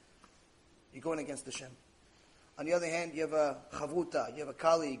confidence. You're going against Hashem. On the other hand, you have a chavuta, you have a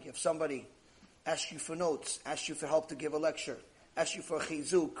colleague, you have somebody ask you for notes, ask you for help to give a lecture, ask you for a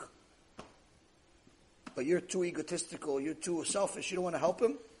chizuk, but you're too egotistical, you're too selfish, you don't want to help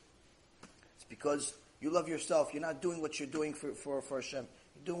him. It's because you love yourself. You're not doing what you're doing for Hashem.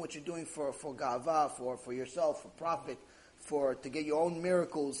 You're doing what you're doing for ga'ava, for yourself, for profit, to get your own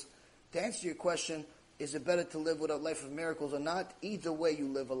miracles. To answer your question, is it better to live with a life of miracles or not? Either way you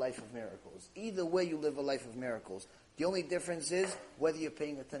live a life of miracles. Either way you live a life of miracles. The only difference is whether you're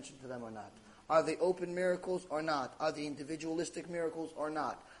paying attention to them or not. Are they open miracles or not? Are they individualistic miracles or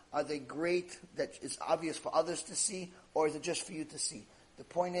not? Are they great that is obvious for others to see, or is it just for you to see? The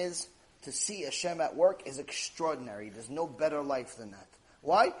point is, to see Hashem at work is extraordinary. There's no better life than that.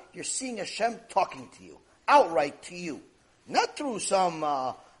 Why? You're seeing Hashem talking to you, outright to you. Not through some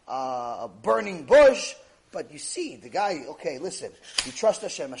burning bush, but you see the guy, okay, listen, you trust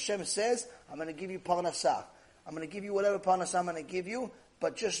Hashem. Hashem says, I'm going to give you parnasah. I'm going to give you whatever parnasah I'm going to give you,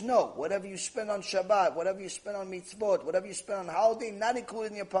 but just know, whatever you spend on Shabbat, whatever you spend on mitzvot, whatever you spend on holiday, not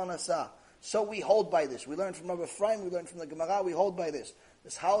included in your parnasah. So we hold by this. We learned from Rabbi Ephraim, we learned from the Gemara, we hold by this.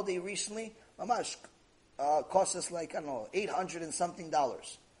 This holiday recently, mamash, cost us like, $800 and something.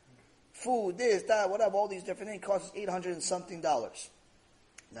 Food, this, that, whatever, all these different things cost us $800 and something.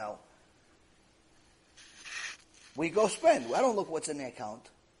 Now, we go spend. I don't look what's in the account.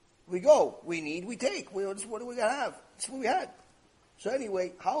 We go. We need, we take. What do we have? That's what we had. So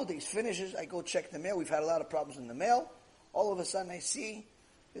anyway, holidays finishes. I go check the mail. We've had a lot of problems in the mail. All of a sudden I see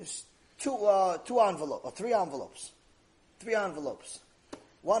there's three envelopes.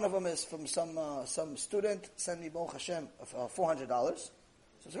 One of them is from some student, sent me, Baruch Hashem, $400.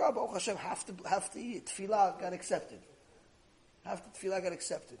 So Baruch Hashem, half the tefillah got accepted.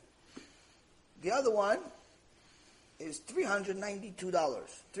 The other one is $392.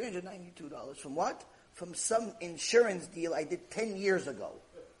 $392 from what? From some insurance deal I did 10 years ago.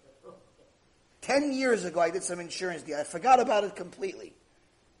 10 years ago I did some insurance deal. I forgot about it completely.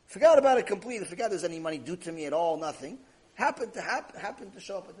 Forgot there's any money due to me at all, nothing. Happened to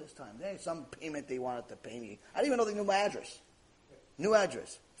show up at this time. There's some payment they wanted to pay me. I didn't even know they knew my address. New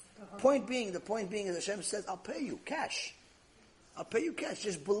address. The point being is Hashem says, I'll pay you cash.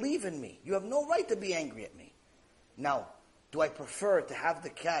 Just believe in me. You have no right to be angry at me. Now, do I prefer to have the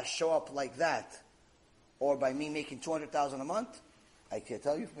cash show up like that, or by me making $200,000 a month? I can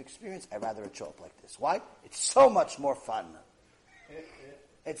tell you from experience, I'd rather it show up like this. Why? It's so much more fun.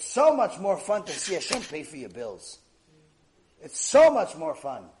 It's so much more fun to see Hashem pay for your bills. It's so much more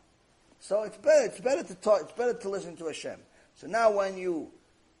fun. So it's better to talk, it's better to listen to Hashem. So now when you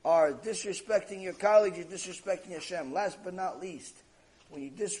are disrespecting your colleagues, you're disrespecting Hashem. Last but not least, when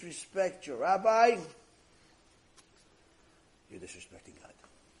you disrespect your rabbi, you're disrespecting God.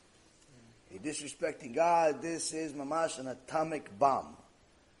 You're disrespecting God. This is mamash an atomic bomb.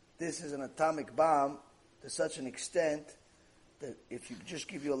 This is an atomic bomb to such an extent that if you just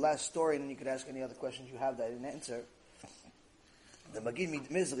give you a last story, and then you could ask any other questions you have that I didn't answer. The Magid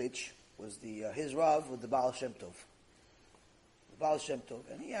Mizrich was his Rav with the Baal Shem Tov. The Baal Shem Tov.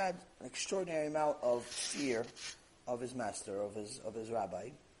 And he had an extraordinary amount of fear of his master, of his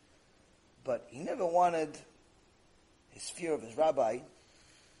rabbi. But he never wanted his fear of his rabbi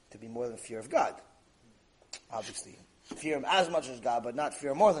to be more than fear of God. Obviously. Fear him as much as God, but not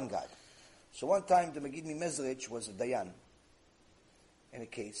fear more than God. So one time the Magid Mizrich was a Dayan in a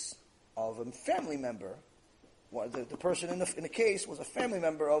case of a family member. The person in the case was a family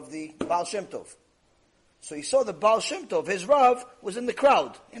member of the Baal Shem Tov. So he saw the Baal Shem Tov, his Rav, was in the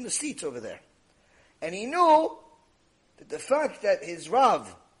crowd, in the seats over there. And he knew that the fact that his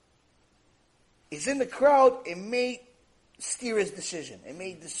Rav is in the crowd, it may steer his decision. It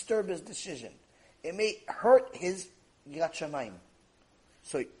may disturb his decision. It may hurt his Yirat Shamayim.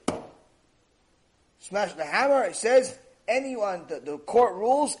 So he smashed the hammer. It says, anyone, the court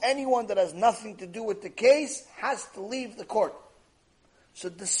rules, anyone that has nothing to do with the case has to leave the court. So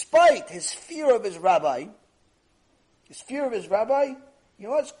despite his fear of his rabbi, you know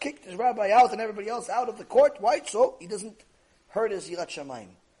what? Kicked his rabbi out and everybody else out of the court. Why? So he doesn't hurt his Yirat Shamayim.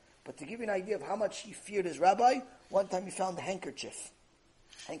 But to give you an idea of how much he feared his rabbi, one time he found the handkerchief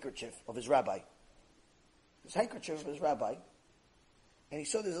of his rabbi. This handkerchief of his rabbi. And he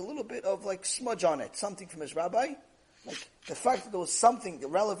saw there's a little bit of like smudge on it, something from his rabbi. Like the fact that there was something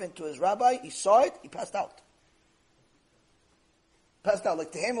relevant to his rabbi, he saw it, he passed out. Passed out.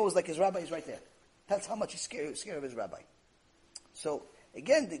 Like to him it was like his rabbi is right there. That's how much he's scared of his rabbi. So,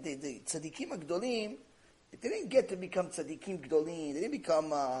 again, the tzaddikim agdolim, they didn't get to become tzaddikim gdolim. They didn't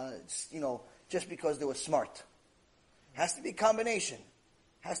become, just because they were smart. Has to be a combination.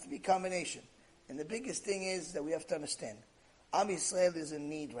 And the biggest thing is that we have to understand. Am Yisrael is in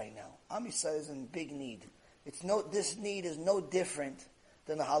need right now. Am Yisrael is in big need. This need is no different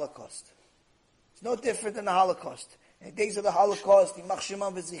than the Holocaust. It's no different than the Holocaust. In the days of the Holocaust, the Yimach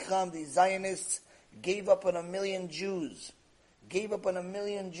Shemam v'Zichram, the Zionists, gave up on 1 million Jews.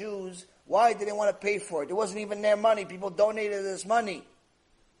 Why? They didn't want to pay for it. It wasn't even their money. People donated this money.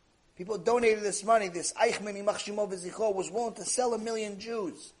 This Eichmann Yimach Shemo v'Zichro was willing to sell 1 million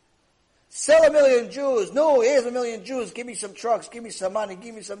Jews. No, here's 1 million Jews. Give me some trucks. Give me some money.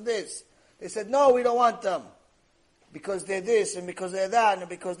 Give me some this. They said, no, we don't want them. Because they're this, and because they're that, and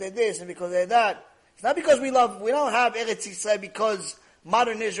because they're this, and because they're that. It's not because we don't have Eretz Yisrael because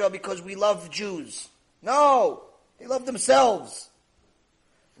modern Israel, because we love Jews. No, they love themselves.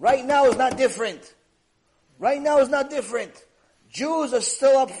 Right now is not different. Jews are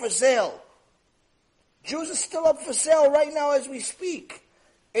still up for sale. Right now as we speak.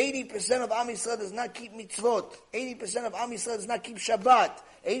 80% of Am Yisrael does not keep mitzvot. 80% of Am Yisrael does not keep Shabbat.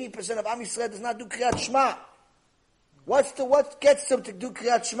 80% of Am Yisrael does not do Kriyat Shema. What gets them to do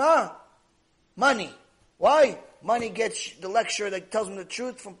Kriyat Shema? Money. Why? Money gets the lecturer that tells them the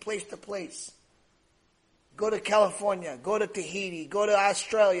truth from place to place. Go to California, go to Tahiti, go to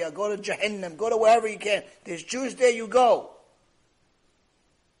Australia, go to Jahannam, go to wherever you can. There's Jews there, you go.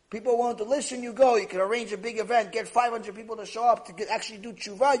 People want to listen, you go. You can arrange a big event, get 500 people to show up to actually do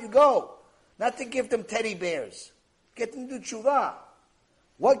tshuva, you go. Not to give them teddy bears. Get them to do tshuva.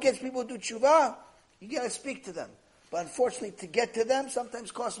 What gets people to do tshuva? You got to speak to them. But unfortunately, to get to them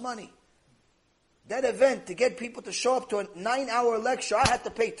sometimes costs money. That event, to get people to show up to a 9-hour lecture, I had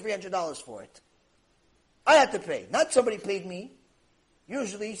to pay $300 for it. I had to pay. Not somebody paid me.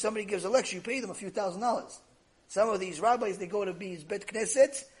 Usually, somebody gives a lecture, you pay them a few $1,000s. Some of these rabbis, they go to these bet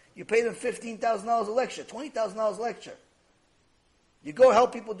knesset, you pay them $15,000 a lecture, $20,000 a lecture. You go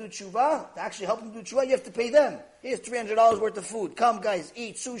help people do tshuva, to actually help them do tshuva, you have to pay them. Here's $300 worth of food. Come guys,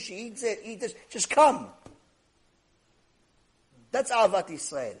 eat sushi, eat this. Just come. That's Avat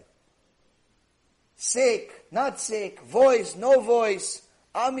Yisrael. Sick, not sick, voice, no voice.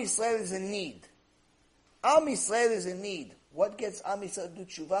 Am Yisrael is in need. What gets Am Yisrael to do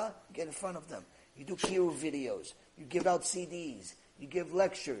tshuva? Get in front of them. You do kiruv videos. You give out CDs. You give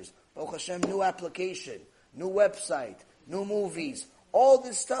lectures. Baruch Hashem, new application, new website, new movies. All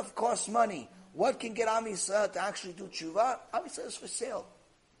this stuff costs money. What can get Am Yisrael to actually do tshuva? Am Yisrael is for sale.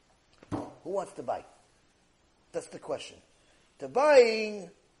 Who wants to buy? That's the question. To buying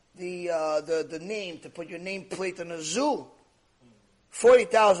the name, to put your nameplate on a zoo,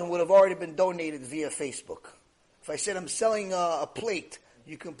 40,000 would have already been donated via Facebook. If I said I'm selling a plate,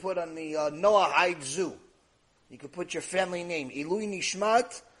 you can put on the Noah Hyde Zoo. You can put your family name, Ilui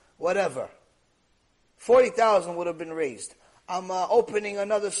Nishmat, whatever. 40,000 would have been raised. I'm opening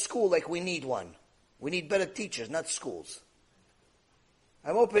another school like we need one. We need better teachers, not schools.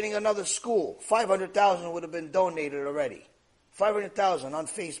 I'm opening another school. 500,000 would have been donated already. 500,000 on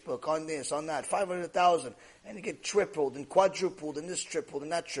Facebook, on this, on that. 500,000. And it get tripled and quadrupled and this tripled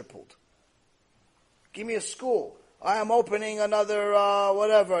and that tripled. Give me a school. I am opening another,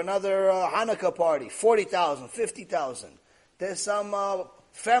 another Hanukkah party. 40,000, 50,000. There's some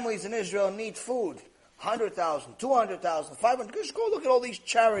families in Israel need food. 100,000, 200,000, 500. Just go look at all these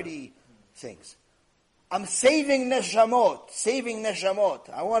charity things. I'm saving neshamot.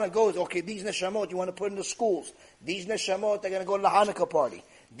 I want to go, okay, these neshamot you want to put in the schools. These neshamot, they're going to go to the Hanukkah party.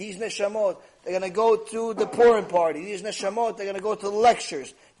 These neshamot, they're going to go to the Purim party. These neshamot, they're going to go to the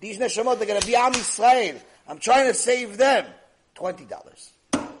lectures. These neshamot, they're going to be Am Yisrael. I'm trying to save them. $20.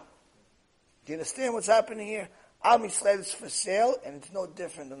 Do you understand what's happening here? Am Yisrael is for sale, and it's no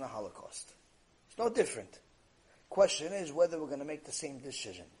different than the Holocaust. It's no different. Question is whether we're going to make the same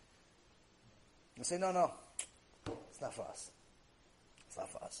decision. And say, no, it's not for us. It's not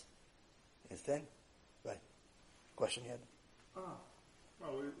for us. You understand? Right. question you had? Well,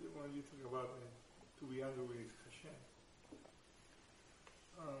 when you talk about to be angry with Hashem,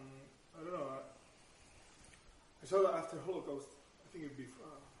 I don't know. I saw that after Holocaust. I think it'd be,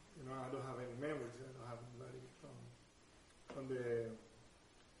 I don't have any memories. I don't have anybody from the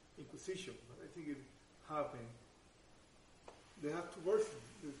Inquisition, but I think it happened. They have two versions.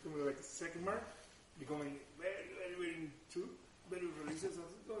 There's going to be like a second mark, becoming very, very, very very religious.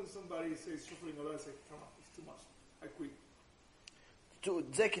 When somebody says suffering a lot, I say, come on, it's too much. I quit.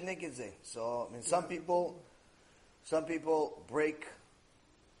 So, I mean, some people break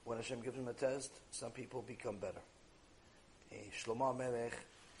when Hashem gives them a test. Some people become better. Shlomo Melech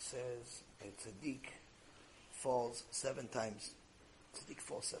says a tzaddik falls 7 times. Tzaddik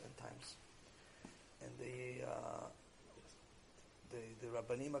falls 7 times. And the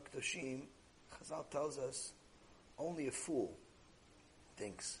Rabbanim HaKadoshim, Chazal tells us, only a fool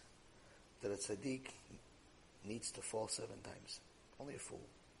thinks that a tzaddik needs to fall 7 times. Only a fool.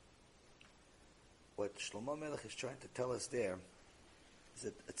 What Shlomo Melech is trying to tell us there is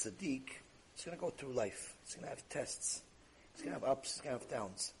that a tzaddik is going to go through life. He's going to have tests. He's going to have ups, he's going to have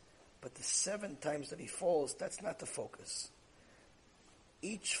downs. But the 7 times that he falls, that's not the focus.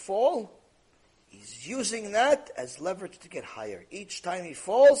 Each fall, he's using that as leverage to get higher. Each time he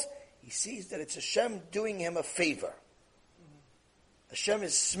falls, he sees that it's Hashem doing him a favor. Hashem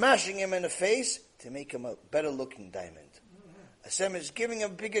is smashing him in the face to make him a better looking diamond. Hashem is giving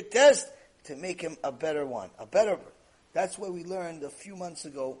him a bigger test to make him a better one. That's what we learned a few months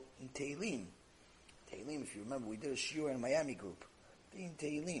ago in Tehillim. Tehillim, if you remember, we did a shiur in Miami group. In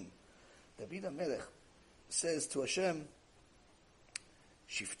Tehillim, David HaMelech says to Hashem,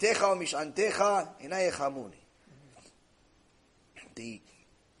 Shiftecha u'mishantecha inay yechamuni.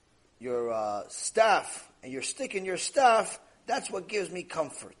 Your staff and your stick in your staff, that's what gives me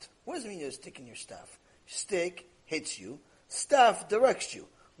comfort. What does it mean your stick in your staff? Stick hits you, staff directs you.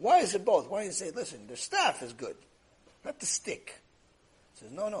 Why is it both? Why don't you say, listen, the staff is good, not the stick? He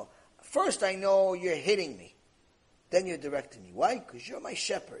says, no. First I know you're hitting me. Then you're directing me. Why? Because you're my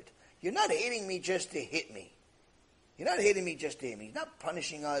shepherd. You're not hitting me just to hit me. You're not hitting me just to hit me. He's not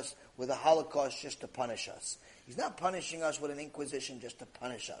punishing us with a Holocaust just to punish us. He's not punishing us with an Inquisition just to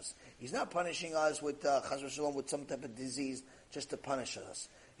punish us. He's not punishing us with Chas v'Shalom with some type of disease just to punish us.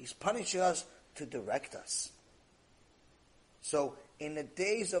 He's punishing us to direct us. So, in the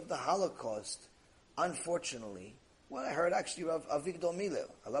days of the Holocaust, unfortunately, what I heard actually of Avigdor Miller,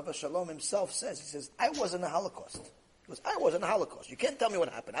 Alav Shalom himself says, I was in the Holocaust. He goes, I was in the Holocaust. You can't tell me what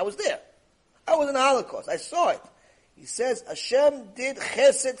happened. I was there. I was in the Holocaust. I saw it. He says, Hashem did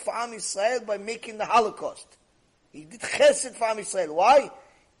chesed for Am Yisrael by making the Holocaust. He did chesed for Am Yisrael. Why?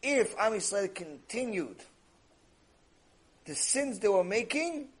 If Am Yisrael continued the sins they were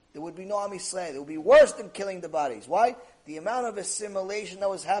making, there would be no Am Yisrael. It would be worse than killing the bodies. Why? The amount of assimilation that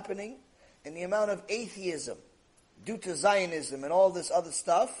was happening and the amount of atheism due to Zionism and all this other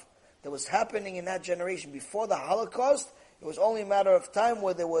stuff that was happening in that generation before the Holocaust, it was only a matter of time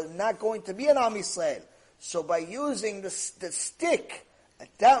where there was not going to be an Am Yisrael. So by using the stick at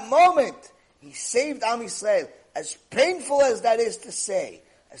that moment, he saved Am Yisrael. As painful as that is to say,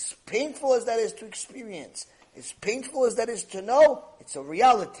 as painful as that is to experience, as painful as that is to know, it's a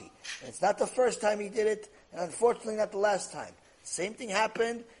reality. And it's not the first time he did it, and unfortunately not the last time. Same thing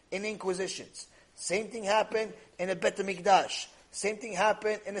happened in Inquisitions. Same thing happened in the Bet HaMikdash. Same thing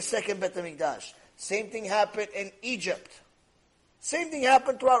happened in the second Bet HaMikdash. Same thing happened in Egypt. Same thing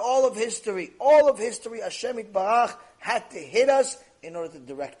happened throughout all of history. All of history, Hashem Yitbarach had to hit us in order to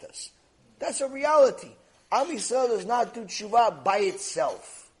direct us. That's a reality. Am Yisrael does not do tshuva by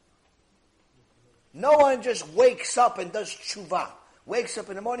itself. No one just wakes up and does tshuva. Wakes up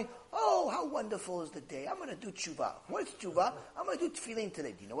in the morning, oh, how wonderful is the day. I'm going to do tshuva. What is tshuva? I'm going to do tefillin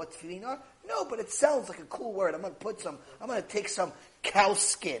today. Do you know what tefillin are? No, but it sounds like a cool word. I'm going to take some cow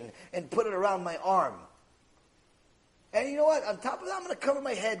skin and put it around my arm. And you know what? On top of that, I'm going to cover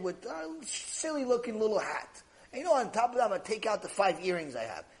my head with a silly looking little hat. And you know what? On top of that, I'm going to take out the 5 earrings I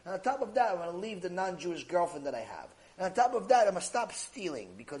have. And on top of that, I'm going to leave the non-Jewish girlfriend that I have. And on top of that, I'm going to stop stealing.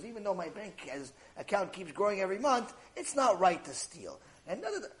 Because even though my bank account keeps growing every month, it's not right to steal. And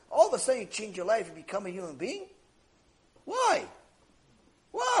all of a sudden you change your life and become a human being? Why?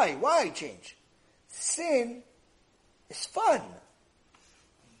 Why change? Sin is fun.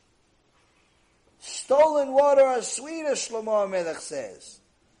 Stolen water are sweeter, Shlomo HaMelech says.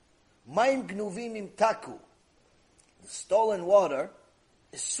 Mayim gnuvim imtaku. The stolen water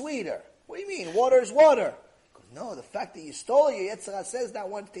is sweeter. What do you mean? Water is water. No, the fact that you stole it, your Yetzirah says that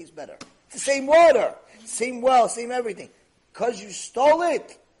one tastes better. It's the same water, same well, same everything. Because you stole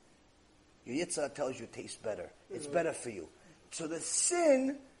it, Your Yitzhak tells you it tastes better. It's better for you. So the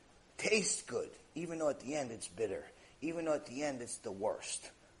sin tastes good, even though at the end it's bitter. Even though at the end it's the worst.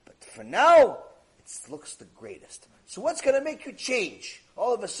 But for now, it looks the greatest. So what's going to make you change?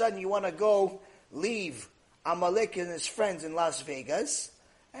 All of a sudden you want to go leave Amalek and his friends in Las Vegas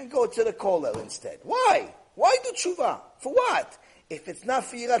and go to the Kollel instead. Why? Why do tshuva? For what? If it's not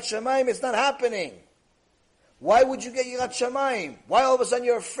for Yirat Shamayim, it's not happening. Why would you get Yirat Shamayim? Why all of a sudden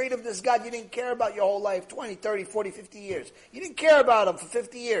you're afraid of this God you didn't care about your whole life, 20, 30, 40, 50 years? You didn't care about him for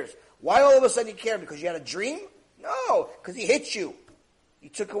 50 years. Why all of a sudden you care? Because you had a dream? No, because he hit you. He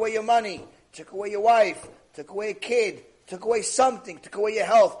took away your money, took away your wife, took away a kid, took away something, took away your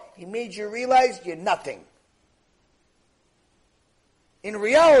health. He made you realize you're nothing. In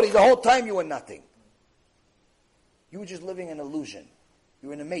reality, the whole time you were nothing. You were just living an illusion. You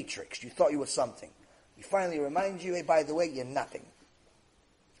were in a matrix. You thought you were something. He finally reminds you, hey, by the way, you're nothing.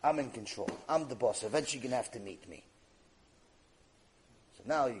 I'm in control. I'm the boss. Eventually you're going to have to meet me. So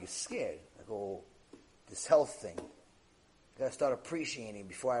now you get scared. I go, this health thing. I got to start appreciating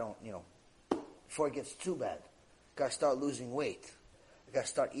before before it gets too bad. I got to start losing weight. I got to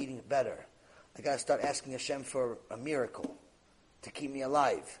start eating better. I got to start asking Hashem for a miracle to keep me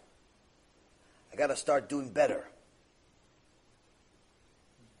alive. I got to start doing better.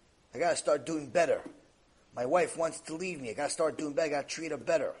 I got to start doing better. My wife wants to leave me. I got to start doing better. I got to treat her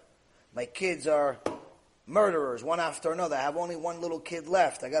better. My kids are murderers, one after another. I have only one little kid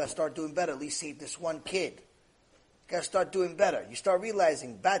left. I got to start doing better. At least save this one kid. I got to start doing better. You start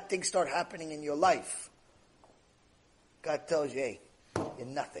realizing bad things start happening in your life. God tells you, hey, you're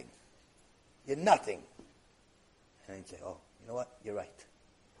nothing. You're nothing. And you say, oh, you know what? You're right.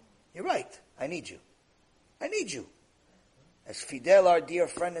 You're right. I need you. I need you. As Fidel, our dear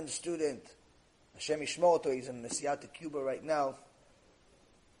friend and student, Hashem Yishmor, he's in Nesiat to Cuba right now,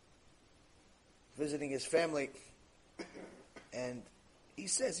 visiting his family, and he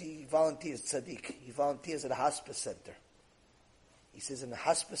says he volunteers, tzaddik, he volunteers at a hospice center. He says in the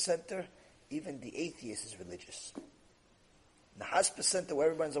hospice center, even the atheist is religious. In the hospice center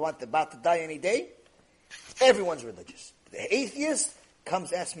where everyone's about to die any day, everyone's religious. The atheist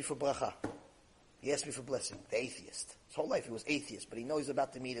comes ask me for bracha. He asked me for blessing. The atheist. His whole life he was atheist, but he knows he's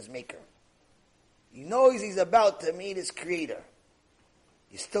about to meet his maker. He knows he's about to meet his creator.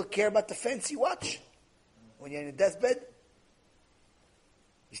 You still care about the fancy watch when you're in a deathbed?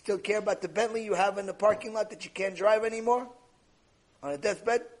 You still care about the Bentley you have in the parking lot that you can't drive anymore? On a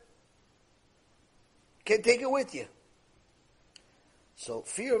deathbed? Can't take it with you. So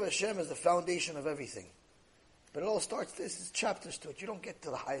fear of Hashem is the foundation of everything. But it all starts, there's chapters to it. You don't get to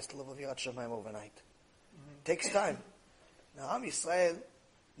the highest level of Yirat Shamayim overnight. It takes time. Now, Am Yisrael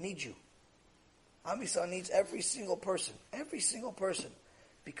needs you. Am Yisrael needs every single person. Every single person.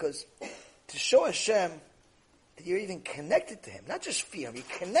 Because to show Hashem that you're even connected to Him, not just fear Him,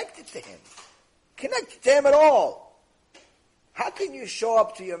 you're connected to Him. Connected to Him at all. How can you show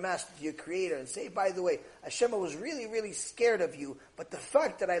up to your master, to your creator, and say, by the way, Hashem, I was really, really scared of you, but the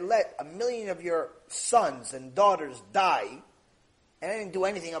fact that I let 1 million of your sons and daughters die, and I didn't do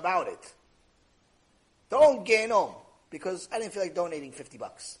anything about it. Don't gain on, because I didn't feel like donating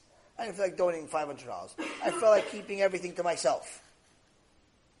 $50. I didn't feel like donating $500. I felt like keeping everything to myself.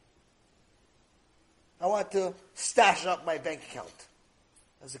 I want to stash up my bank account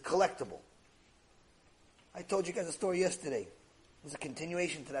as a collectible. I told you guys a story yesterday. It was a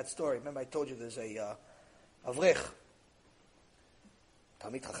continuation to that story. Remember I told you there's a Avrech,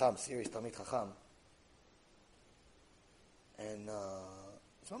 Talmid Chacham, serious Talmid Chacham. And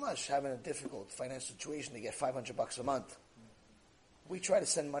he's mamash having a difficult financial situation to get $500 a month. We try to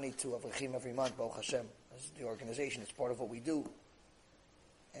send money to Avrechim every month, Baruch Hashem. This is the organization, it's part of what we do.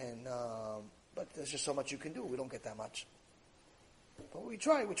 And but there's just so much you can do. We don't get that much. But we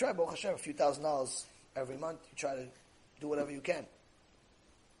try, Baruch Hashem, a few $1,000s every month. You try to do whatever you can.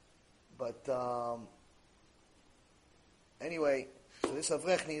 But anyway, so this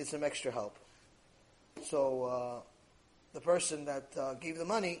Avrech needed some extra help. So the person that gave the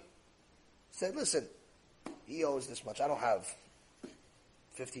money said, listen, he owes this much. I don't have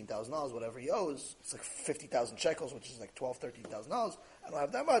 $15,000, whatever he owes. It's like 50,000 shekels, which is like $12,000, $13,000. I don't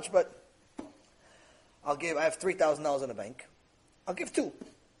have that much, but I have $3,000 in the bank. I'll give $2,000.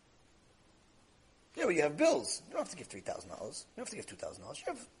 Yeah, but you have bills. You don't have to give $3,000. You don't have to give $2,000.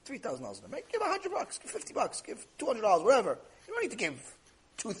 You have $3,000 in the bank. Give $100. Give $50. Give $200. Whatever. You don't need to give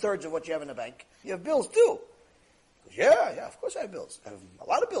 2/3 of what you have in the bank. You have bills too. He goes, yeah, of course I have bills. I have a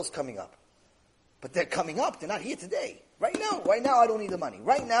lot of bills coming up. But they're coming up. They're not here today. Right now I don't need the money.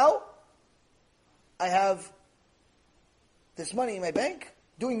 Right now, I have this money in my bank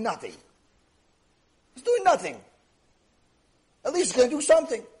doing nothing. He's doing nothing. At least he's going to do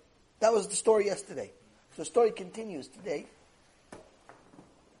something. That was the story yesterday. So the story continues today.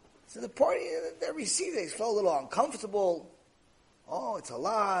 So the party, they received it. They felt a little uncomfortable. Oh, it's a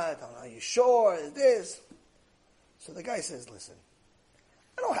lot. Are you sure? Is this? So the guy says, listen,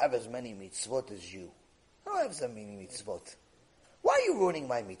 I don't have as many mitzvot as you. I don't have as many mitzvot. Why are you ruining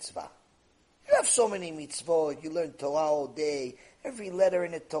my mitzvah? You have so many mitzvot. You learn Torah all day. Every letter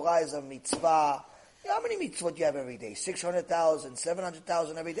in the Torah is a mitzvah. How many mitzvot do you have every day? 600,000,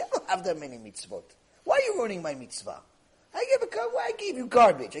 700,000 every day? I don't have that many mitzvot. Why are you ruining my mitzvah? I gave you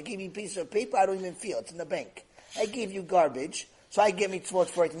garbage. I gave you a piece of paper I don't even feel. It's in the bank. I gave you garbage, so I get mitzvot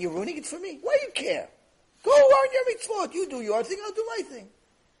for it, and you're ruining it for me? Why do you care? Go on your mitzvot. You do your thing, I'll do my thing.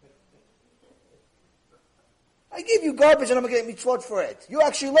 I gave you garbage, and I'm going to get mitzvot for it. You're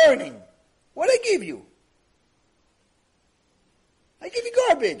actually learning. What did I give you? I give you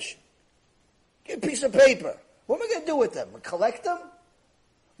garbage. Get a piece of paper. What am I going to do with them? I'm going to collect them?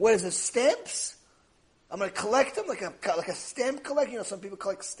 What is it, stamps? I'm going to collect them like a stamp collector. You know, some people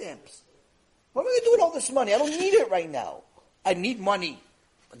collect stamps. What am I going to do with all this money? I don't need it right now. I need money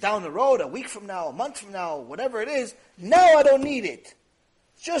down the road, a week from now, a month from now, whatever it is. Now I don't need it.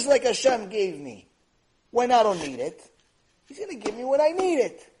 Just like Hashem gave me. When I don't need it, He's going to give me when I need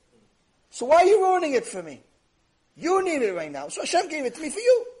it. So why are you ruining it for me? You need it right now. So Hashem gave it to me for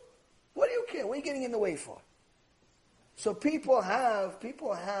you. What do you care? What are you getting in the way for? So people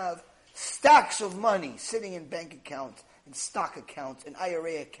have stacks of money sitting in bank accounts, in stock accounts, in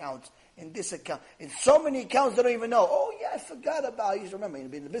IRA accounts, in this account, in so many accounts they don't even know. Oh yeah, I forgot about it. You remember,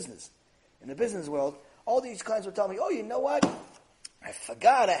 in the business world, all these clients will tell me, oh, you know what? I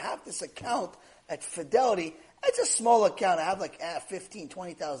forgot I have this account at Fidelity. It's a small account. I have like $15,000,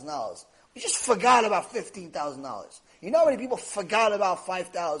 $20,000. We just forgot about $15,000. You know how many people forgot about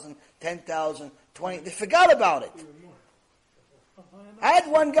 5,000, 10,000, 20? They forgot about it. I had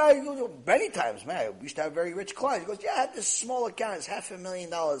one guy who many times, man, I used to have very rich clients. He goes, yeah, I had this small account. It's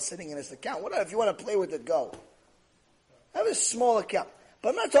 $500,000 sitting in this account. Whatever, if you want to play with it, go. I have a small account. But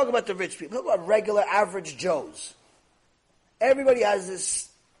I'm not talking about the rich people. I'm talking about regular, average Joes. Everybody has this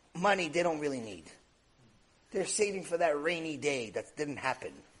money they don't really need. They're saving for that rainy day that didn't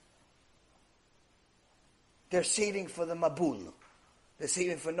happen. They're saving for the Mabul. They're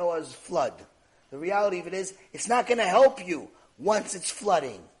saving for Noah's flood. The reality of it is, it's not going to help you once it's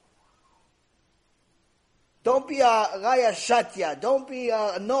flooding. Don't be a Raya Shatya. Don't be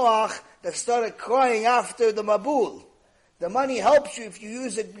a Noach that started crying after the Mabul. The money helps you if you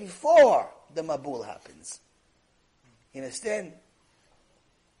use it before the Mabul happens. You understand?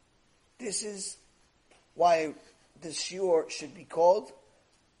 This is why this shiur should be called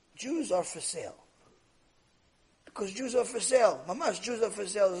Jews Are For Sale. Because Jews are for sale. Mamash, Jews are for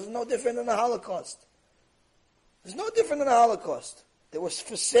sale. This is no different than the Holocaust. It's no different than the Holocaust. They was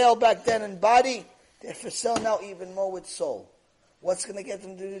for sale back then in body. They're for sale now even more with soul. What's going to get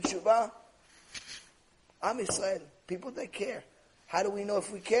them to do tshuva? Am Yisrael. People that care. How do we know if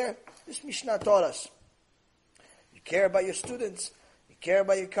we care? This Mishnah taught us. You care about your students. You care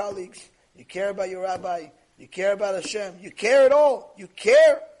about your colleagues. You care about your rabbi. You care about Hashem. You care at all. You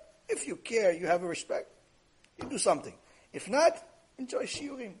care. If you care, you have a respect. You do something. If not, enjoy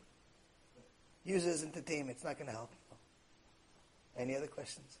shiurim. Use it as entertainment. It's not going to help people. Any other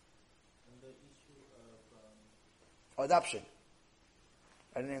questions? And the issue of adoption.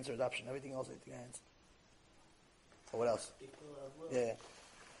 I didn't answer adoption. Everything else I think I answered. Or what else? Yeah. I had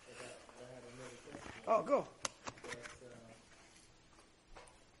another question. Oh, go. That,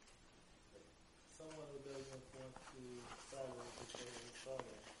 someone who doesn't want to follow the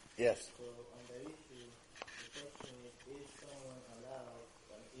father. Yes. So on the issue, the question is someone allowed?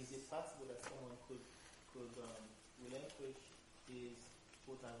 Is it possible that someone could relinquish his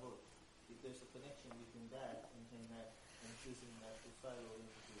Avot? If there's a connection between that and him not and choosing not to follow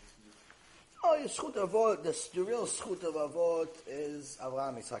his Oh, your schut avot, the real schut of avot is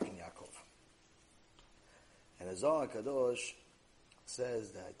Avraham, Yitzhak, and Yaakov. And the Zohar Kadosh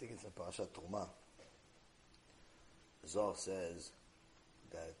says that, I think it's in Parashat Truma, the Zohar says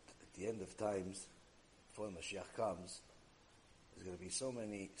that at the end of times, before Mashiach comes, there's going to be so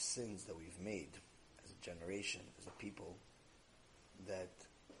many sins that we've made as a generation, as a people, that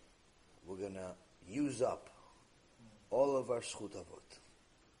we're going to use up all of our schut avot.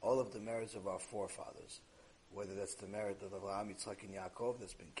 All of the merits of our forefathers, whether that's the merit of Avraham, Yitzchak, and Yaakov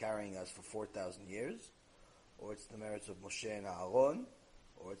that's been carrying us for 4,000 years, or it's the merits of Moshe and Aaron,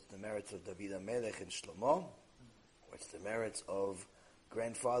 or it's the merits of David HaMelech and Shlomo, or it's the merits of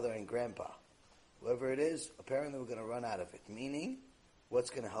grandfather and grandpa. Whoever it is, apparently we're going to run out of it. Meaning, what's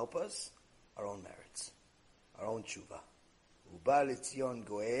going to help us? our own merits, our own tshuva. Uba l'tzion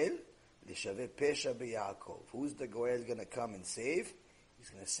goel l'shaveh pesha beYaakov. Who's the goel going to come and save? He's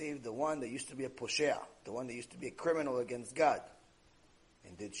going to save the one that used to be a poshea, the one that used to be a criminal against God.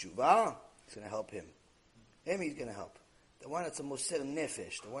 And did tshuva, he's going to help him. Him he's going to help. The one that's a moser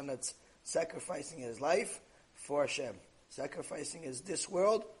nefesh, the one that's sacrificing his life for Hashem. Sacrificing this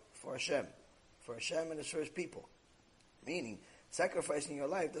world for Hashem. For Hashem and for His people. Meaning, sacrificing your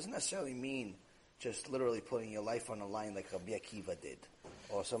life doesn't necessarily mean just literally putting your life on the line like Rabbi Akiva did,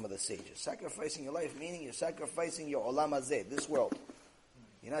 or some of the sages. Sacrificing your life meaning you're sacrificing your olam hazeh, this world.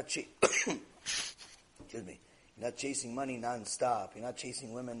 You're not excuse me. You're not chasing money non-stop. You're not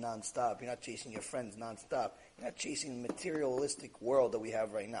chasing women non-stop. You're not chasing your friends non-stop. You're not chasing the materialistic world that we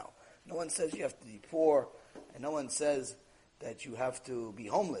have right now. No one says you have to be poor, and no one says that you have to be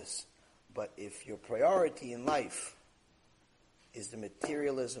homeless. But if your priority in life is the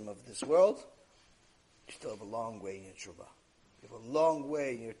materialism of this world, you still have a long way in your tshuva. You have a long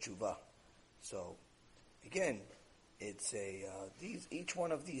way in your tshuva. So, again, it's each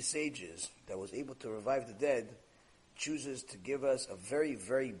one of these sages that was able to revive the dead chooses to give us a very,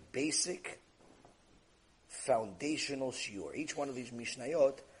 very basic, foundational shiur. Each one of these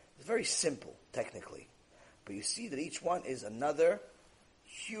mishnayot is very simple, technically. But you see that each one is another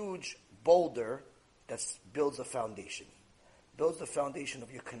huge boulder that builds a foundation. Builds the foundation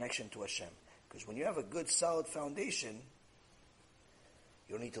of your connection to Hashem. Because when you have a good, solid foundation,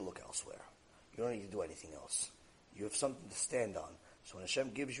 you don't need to look elsewhere. You don't need to do anything else. You have something to stand on. So when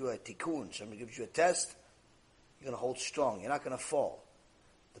Hashem gives you a tikkun, Hashem gives you a test, you're going to hold strong. You're not going to fall.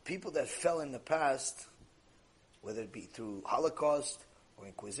 The people that fell in the past, whether it be through Holocaust or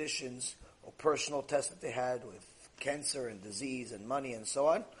inquisitions or personal tests that they had with cancer and disease and money and so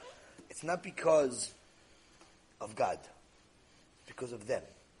on, it's not because of God. It's because of them.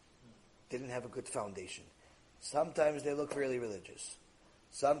 They didn't have a good foundation. Sometimes they look really religious.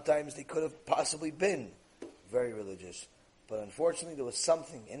 Sometimes they could have possibly been very religious. But unfortunately, there was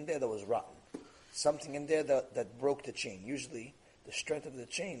something in there that was rotten. Something in there that broke the chain. Usually, the strength of the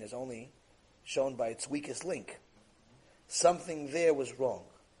chain is only shown by its weakest link. Something there was wrong.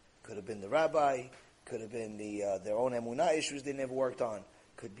 Could have been the rabbi. Could have been their own emunah issues they never worked on.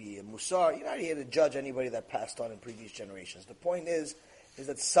 Could be a MUSSAR. You're not here to judge anybody that passed on in previous generations. The point is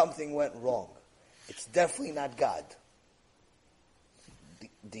that something went wrong. It's definitely not God.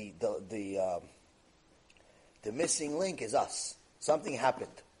 The missing link is us. Something happened.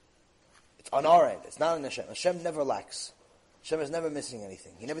 It's on our end. It's not on Hashem. Hashem never lacks. Hashem is never missing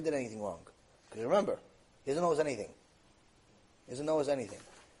anything. He never did anything wrong. Because remember, He doesn't know us anything. He doesn't know us anything.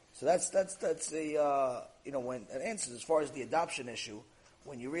 So that's when it answers as far as the adoption issue.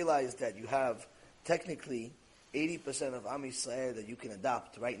 When you realize that you have technically 80% of Am Yisrael that you can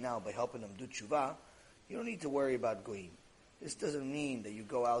adopt right now by helping them do tshuva, you don't need to worry about goyim. This doesn't mean that you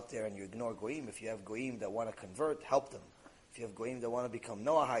go out there and you ignore goyim. If you have goyim that want to convert, help them. If you have goyim that want to become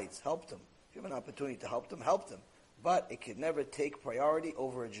Noahites, help them. If you have an opportunity to help them, help them. But it could never take priority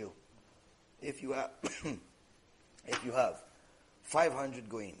over a Jew. If you have 500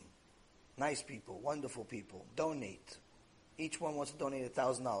 goyim, nice people, wonderful people, donate. Each one wants to donate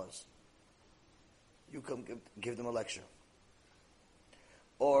 $1,000. You come give them a lecture.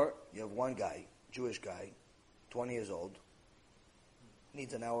 Or you have one guy, Jewish guy, 20 years old,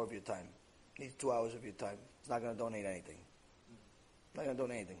 needs an hour of your time, needs 2 hours of your time. He's not going to donate anything. Not going to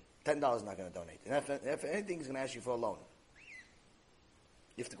donate anything. $10 is not going to donate. And if anything, he's going to ask you for a loan.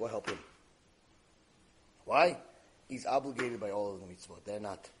 You have to go help him. Why? He's obligated by all of the mitzvot. They're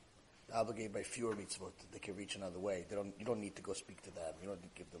not. They're obligated by fewer mitzvot. They can reach another way. You don't need to go speak to them. You don't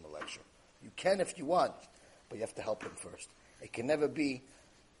need to give them a lecture. You can if you want, but you have to help them first. It can never be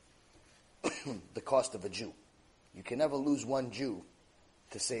the cost of a Jew. You can never lose one Jew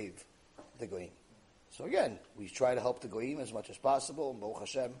to save the goyim. So again, we try to help the goyim as much as possible. And Baruch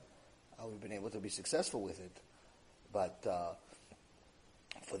Hashem, we've been able to be successful with it. But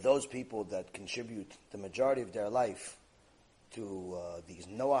for those people that contribute the majority of their life to these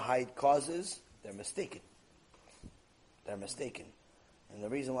Noahide causes, they're mistaken. They're mistaken. And the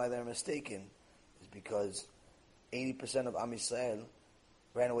reason why they're mistaken is because 80% of Am Yisrael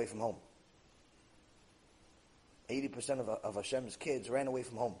ran away from home. 80% of Hashem's kids ran away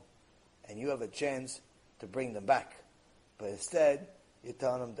from home. And you have a chance to bring them back. But instead, you're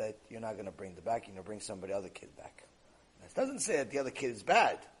telling them that you're not going to bring them back, you're going to bring somebody other kid back. It doesn't say that the other kid is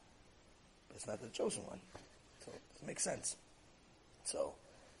bad, but it's not the chosen one. So it makes sense. So,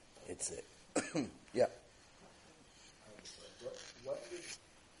 it's it. Yeah. What did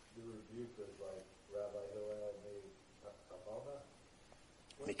the rebuke of like Rabbi Hillel made Kavalna?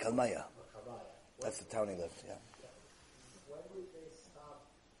 Mikalmaya. That's the town he lived, yeah. When would they stop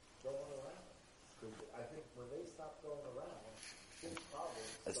going around? 'Cause I think when they stop going around, big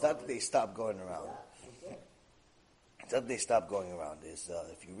problems. It's not that they stopped going around. It's not that they stopped going around. Is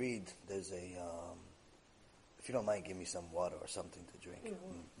if you read, there's a. If you don't mind, give me some water or something to drink.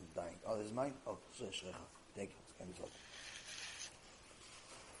 I'm dying. Oh, this is mine? Oh, shrecha. Thank you. It's kind of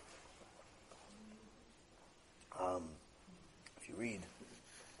if you read,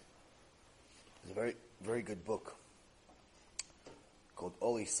 there's a very, very good book called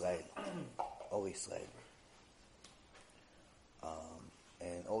Ol Yisrael. Ol Yisrael.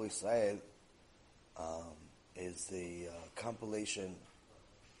 And Ol Yisrael is the compilation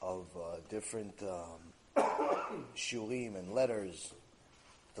of different shurim and letters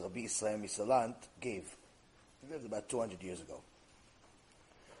that Rabbi Israel Misalant gave. He lived about 200 years ago.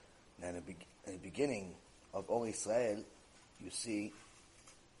 And in the beginning of Ol Yisrael, you see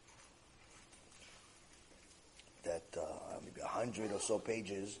that maybe 100 or so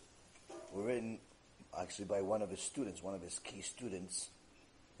pages were written actually by one of his students, one of his key students,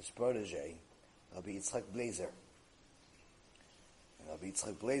 his protege, Rabbi Yitzchak Blazer. And Rabbi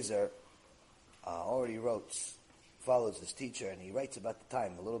Yitzchak Blazer already follows his teacher, and he writes about the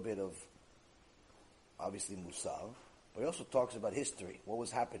time, a little bit of, obviously, MUSSAR, but he also talks about history, what was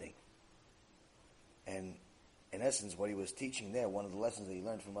happening. And in essence, what he was teaching there, one of the lessons that he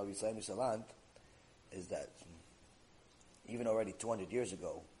learned from Rabbi Israel Misalant, is that even already 200 years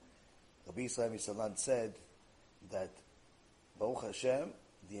ago, Rabbi Israel Misalant said that, Baruch Hashem,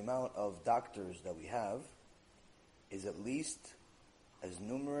 the amount of doctors that we have is at least as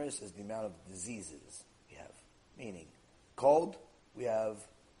numerous as the amount of diseases we have. Meaning, cold, we have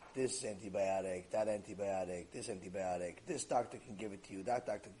this antibiotic, this doctor can give it to you, that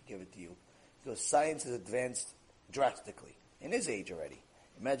doctor can give it to you. So science has advanced drastically, in his age already.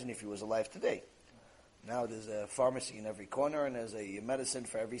 Imagine if he was alive today. Now there's a pharmacy in every corner and there's a medicine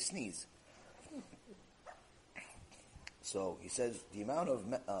for every sneeze. So he says the amount of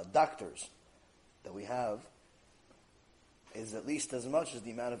doctors that we have is at least as much as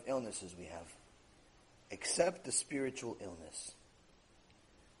the amount of illnesses we have, except the spiritual illness.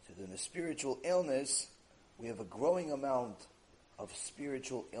 So in the spiritual illness, we have a growing amount of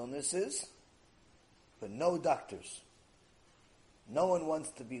spiritual illnesses, but no doctors. No one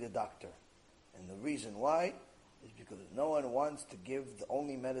wants to be the doctor. And the reason why is because no one wants to give the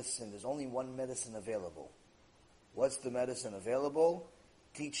only medicine. There's only one medicine available. What's the medicine available?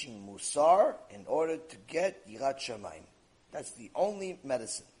 Teaching MUSSAR in order to get Yirat Shamayim. That's the only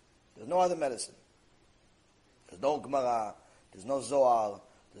medicine. There's no other medicine. There's no Gemara. There's no Zohar.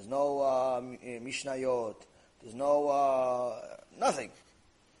 There's no Mishnayot. There's no nothing.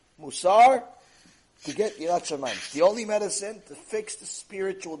 MUSSAR to get Yirat Shamayim. The only medicine to fix the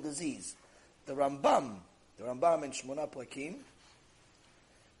spiritual disease. The Rambam in Shmona Prakim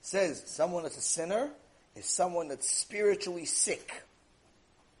says someone that's a sinner is someone that's spiritually sick.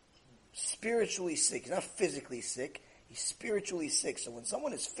 Spiritually sick. He's not physically sick. He's spiritually sick. So when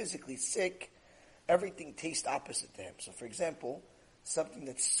someone is physically sick, everything tastes opposite to him. So for example, something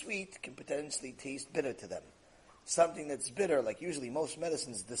that's sweet can potentially taste bitter to them. Something that's bitter, like usually most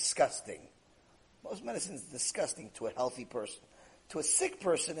medicine is disgusting. Most medicine is disgusting to a healthy person. To a sick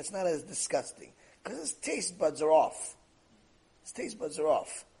person, it's not as disgusting. Because his taste buds are off. His taste buds are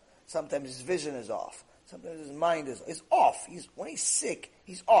off. Sometimes his vision is off. Sometimes his mind is off. When he's sick,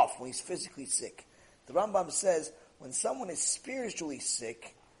 he's off. When he's physically sick. The Rambam says, when someone is spiritually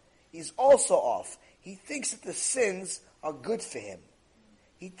sick, he's also off. He thinks that the sins are good for him.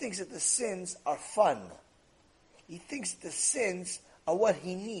 He thinks that the sins are fun. He thinks that the sins are what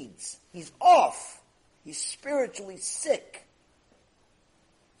he needs. He's off. He's spiritually sick.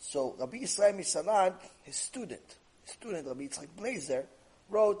 So Rabbi Yisrael Misalant, his student Rabbi Yitzchak Blazer,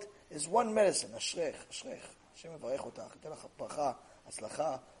 wrote is one medicine, Ashrech. Hashem יברך אותך, ייתן לך ברכה,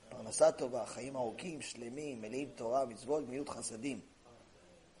 הצלחה, פרנסה טובה, חיים ארוכים, שלמים, מלאים תורה, מצוות, גמילות חסדים.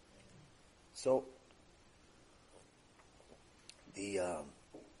 So,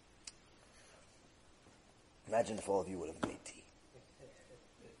 imagine if all of you would have made tea.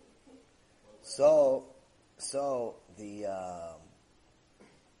 So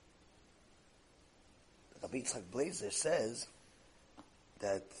Rabbi Yitzchak Blazer says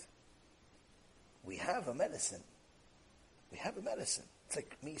that we have a medicine. We have a medicine. It's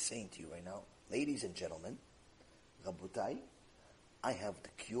like me saying to you right now, ladies and gentlemen, Rabotai, I have the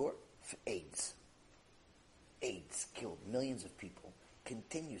cure for AIDS. AIDS killed millions of people,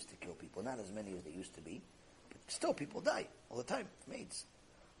 continues to kill people, not as many as they used to be, but still people die all the time from AIDS.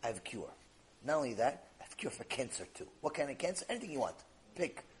 I have a cure. Not only that, I have a cure for cancer too. What kind of cancer? Anything you want.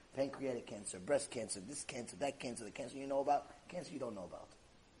 Pick. pancreatic cancer, breast cancer, this cancer, that cancer, the cancer you know about, cancer you don't know about.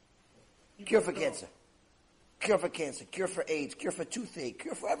 Cure for cancer. Cure for cancer, cure for AIDS, cure for toothache,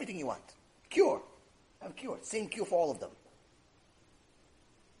 cure for everything you want. Cure. Have a cure. Same cure for all of them.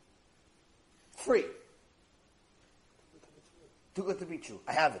 Free. Too good to be true.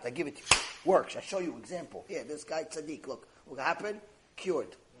 I have it. I give it to you. Works. I show you example. Here, this guy, tzaddik, look. What happened?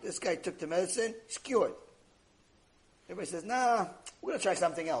 Cured. This guy took the medicine, he's cured. Everybody says, nah, we're going to try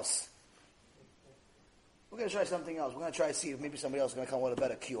something else. We're going to try something else. We're going to try to see if maybe somebody else is going to come with a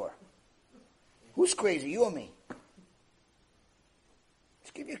better cure. Who's crazy, you or me?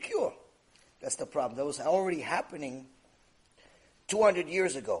 Let's give you a cure. That's the problem. That was already happening 200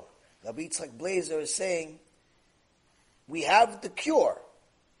 years ago. Rabbi Yitzchak Blazer is saying, we have the cure.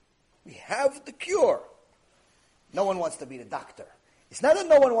 We have the cure. No one wants to be the doctor. It's not that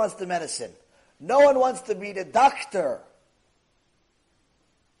no one wants the medicine. No one wants to be the doctor.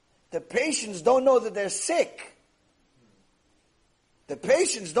 The patients don't know that they're sick. The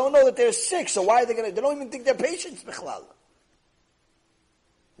patients don't know that they're sick, so why are they they don't even think they're patients, bichlal.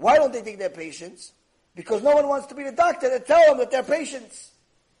 Why don't they think they're patients? Because no one wants to be the doctor to tell them that they're patients.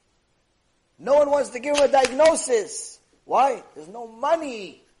 No one wants to give them a diagnosis. Why? There's no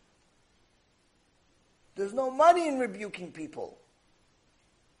money. There's no money in rebuking people.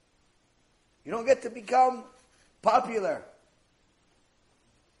 You don't get to become popular.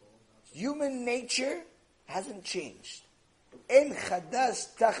 Human nature hasn't changed. En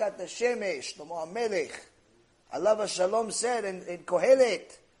chadas tachat hashemesh, Shlomo HaMelech, alav shalom said in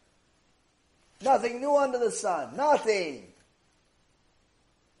Kohelet, nothing new under the sun. Nothing.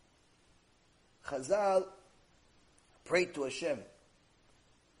 Chazal prayed to Hashem.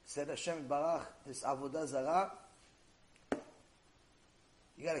 Said Hashem Barach, this Avodah Zarah,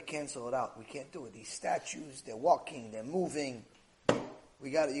 you got to cancel it out. We can't do it. These statues, they're walking, they're moving.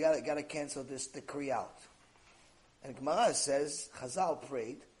 You got to cancel this decree out. And Gemara says, Chazal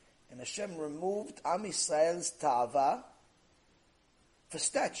prayed, and Hashem removed Am Yisrael's ta'ava for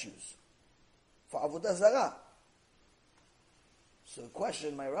statues, for Avodah Zarah. So the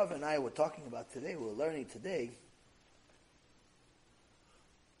question my Rav and I were talking about today, we're learning today,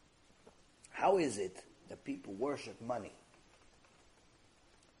 how is it that people worship money?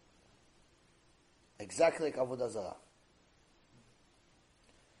 Exactly like Avodah Zarah.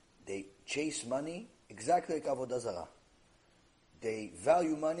 They chase money exactly like Avodah Zarah. They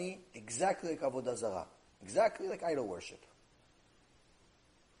value money exactly like Avodah Zarah. Exactly like idol worship.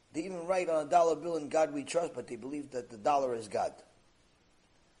 They even write on a dollar bill, in God we trust, but they believe that the dollar is God.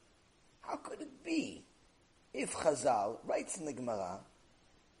 How could it be if Chazal writes in the Gemara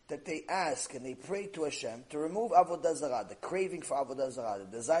that they ask and they pray to Hashem to remove Avodah Zarah, the craving for Avodah Zarah,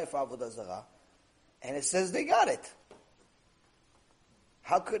 the desire for Avodah Zarah, and it says they got it?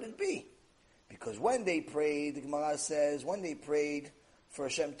 How could it be? Because when they prayed, the Gemara says, when they prayed for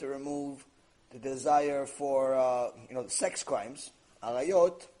Hashem to remove the desire for, sex crimes,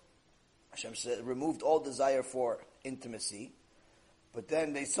 arayot, Hashem said, removed all desire for intimacy, but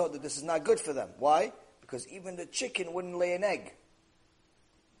then they saw that this is not good for them. Why? Because even the chicken wouldn't lay an egg.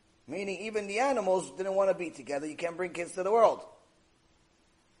 Meaning even the animals didn't want to be together. You can't bring kids to the world.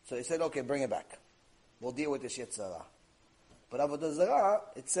 So they said, okay, bring it back. We'll deal with this Yetzirah. But Avodah Zarah,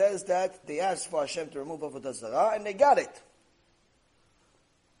 it says that they asked for Hashem to remove Avodah Zarah, and they got it.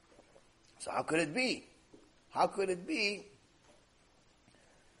 So how could it be? How could it be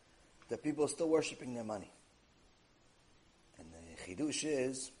that people are still worshipping their money? And the Chidush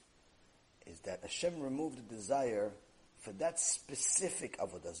is that Hashem removed the desire for that specific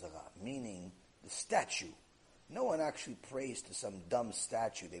Avodah Zarah, meaning the statue. No one actually prays to some dumb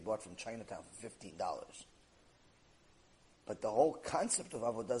statue they bought from Chinatown for $15. But the whole concept of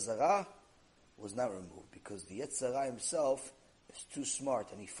Avodah Zarah was not removed because the Yetzirah himself is too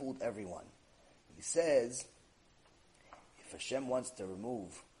smart and he fooled everyone. He says, if Hashem wants to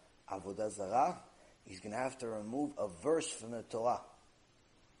remove Avodah Zarah, he's going to have to remove a verse from the Torah.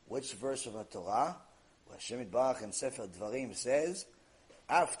 Which verse of the Torah? Well, Hashem Yitbarach in Sefer Dvarim says,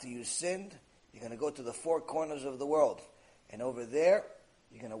 after you sinned, you're going to go to the four corners of the world. And over there,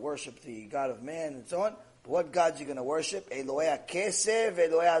 you're going to worship the God of man and so on. But what gods you're going to worship? Elohei HaKesev,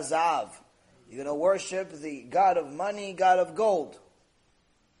 Elohei HaZahav. You're going to worship the God of money, God of gold.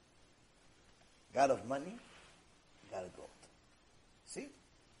 God of money, God of gold. See?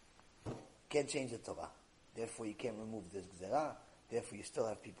 Can't change the Torah. Therefore, you can't remove this Gzerah. Therefore, you still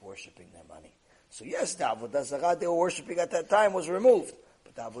have people worshiping their money. So yes, the Avodah Zarah they were worshiping at that time was removed.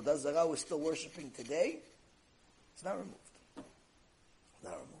 But the Avodah Zarah we're still worshiping today, it's not removed. It's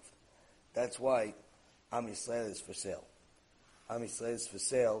not removed. That's why Am Yisrael is for sale. Am Yisrael is for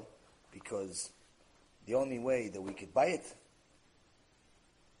sale because the only way that we could buy it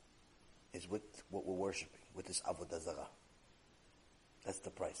is with what we're worshiping, with this Avodah Zarah. That's the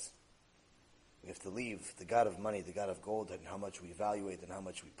price. We have to leave the God of money, the God of gold, and how much we value it, and how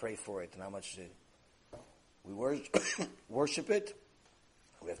much we pray for it, and how much we worship it.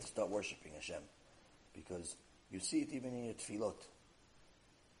 We have to start worshiping Hashem. Because you see it even in your tefillot.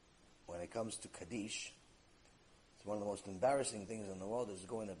 When it comes to Kaddish, it's one of the most embarrassing things in the world is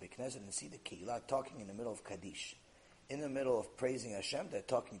going to Beit Knesset and see the Keilah talking in the middle of Kaddish. In the middle of praising Hashem, they're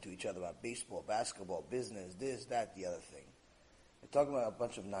talking to each other about baseball, basketball, business, this, that, the other thing. They're talking about a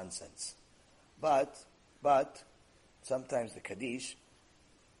bunch of nonsense. But, sometimes the Kaddish,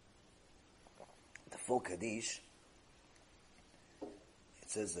 the full Kaddish, it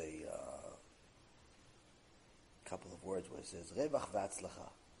says a couple of words where it says, Revach v'atzlacha.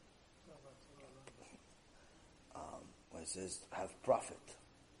 When it says, have profit.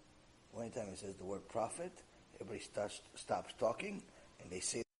 Anytime it says the word profit, everybody stops talking, and they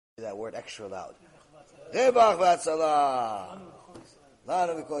say that word extra loud. Revach v'atzlacha.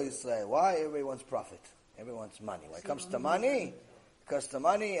 Lanu v'kol Yisrael. Why? Everybody wants profit. Everybody wants money. When it comes to money,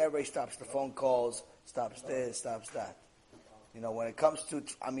 everybody stops the phone calls, stops this, stops that. When it comes to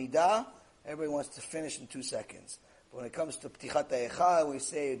Amidah, everybody wants to finish in 2 seconds. But when it comes to Ptichat HaEchal, we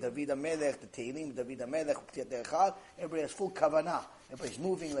say David HaMelech, the Tehillim, David HaMelech, Ptichat HaEchal, everybody has full kavanah. Everybody's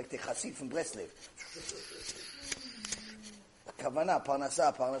moving like the Chassid from Breslev. Kavanah,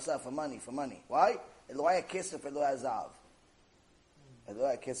 parnasah, for money. Why? Eloi HaKesef, Eloi HaZav.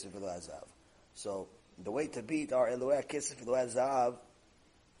 Eloi HaKesef, Eloi HaZav. So, the way to beat our Eloi HaKesef, Eloi HaZav,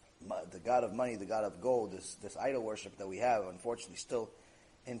 the God of money, the God of gold, this idol worship that we have, unfortunately still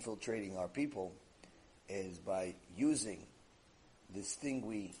infiltrating our people, is by using this thing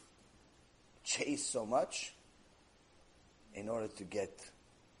we chase so much in order to get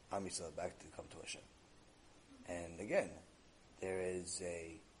Am Yisrael back to come to Hashem. And again, there is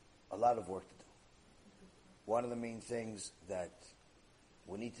a lot of work to do. One of the main things that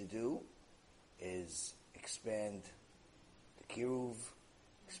we need to do is expand the kiruv,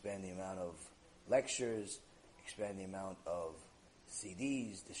 expand the amount of lectures, expand the amount of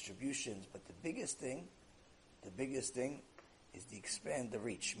CDs, distributions, but the biggest thing is to expand the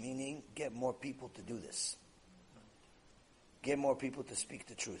reach, meaning get more people to do this. Get more people to speak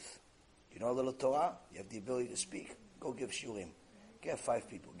the truth. You know a little Torah? You have the ability to speak? Go give shiurim. Get 5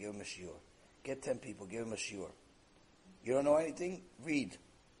 people, give them a shiur. Get 10 people, give them a shiur. You don't know anything? Read.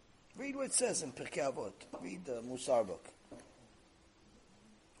 Read what it says in Pirkei Avot. Read the MUSSAR book.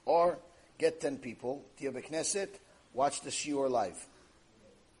 Or get 10 people, Tia Knesset, watch the shiur live.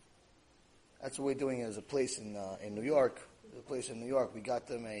 That's what we're doing as a place in New York. A place in New York, we got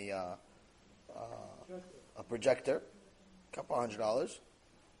them a projector, $200.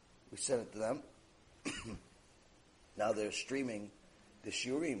 We sent it to them. Now they're streaming the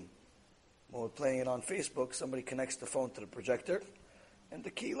shiurim. When we're playing it on Facebook, somebody connects the phone to the projector, and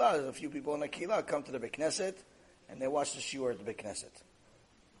the Keilah, there's a few people in the Keilah come to the Beit Knesset, and they watch the shiur at the Beit Knesset.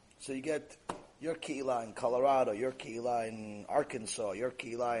 So you get your Keilah in Colorado, your Keilah in Arkansas, your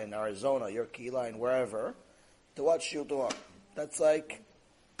Keilah in Arizona, your Keilah in wherever, to watch Shiur Torah. That's like,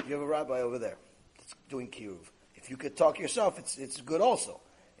 you have a rabbi over there that's doing kiruv. If you could talk yourself, it's good also.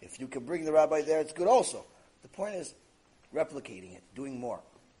 If you could bring the rabbi there, it's good also. The point is replicating it, doing more.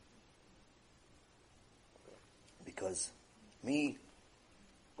 Because me,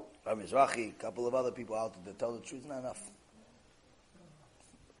 Rabbi Mizrahi, a couple of other people out there that tell the truth, not enough.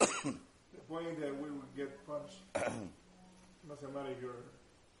 The point that we will get punished doesn't matter if you're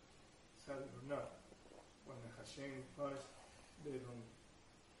sad or not. When the Hashem punished, they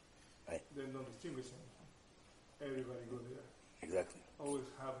don't distinguish anything. Everybody go there. Exactly. Always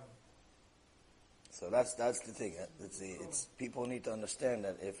having. So that's the thing. It's people need to understand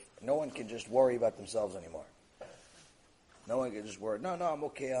that if no one can just worry about themselves anymore. No one can just worry. No, I'm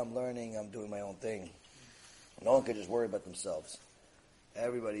okay. I'm learning. I'm doing my own thing. No one can just worry about themselves.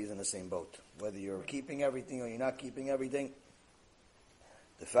 Everybody's in the same boat. Whether you're keeping everything or you're not keeping everything,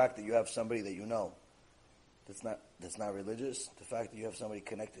 the fact that you have somebody that you know that's not religious, the fact that you have somebody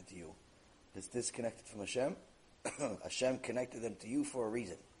connected to you that's disconnected from Hashem, Hashem connected them to you for a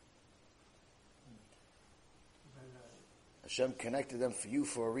reason. Hashem connected them for you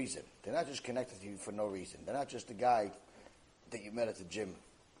for a reason. They're not just connected to you for no reason. They're not just the guy that you met at the gym.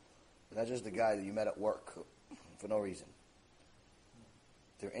 They're not just the guy that you met at work for no reason.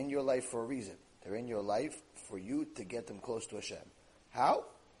 They're in your life for a reason. They're in your life for you to get them close to Hashem. How?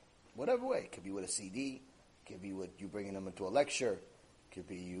 Whatever way. It could be with a CD. It could be with you bringing them into a lecture. It could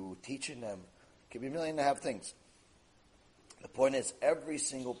be you teaching them. It could be 1.5 million things. The point is, every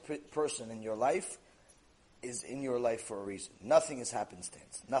single person in your life is in your life for a reason. Nothing is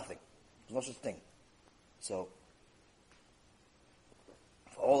happenstance. Nothing. There's no such thing. So,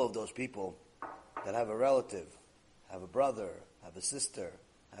 for all of those people that have a relative, have a brother, have a sister,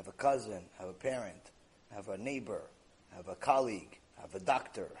 have a cousin, have a parent, have a neighbor, have a colleague, have a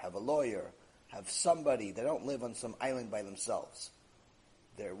doctor, have a lawyer, have somebody, they don't live on some island by themselves.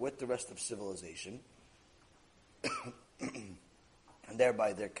 They're with the rest of civilization. And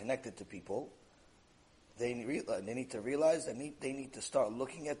thereby they're connected to people. They need to realize that they need to start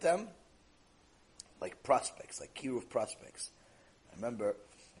looking at them like prospects, like kiruv prospects. I remember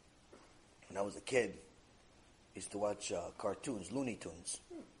when I was a kid, I used to watch cartoons, Looney Tunes.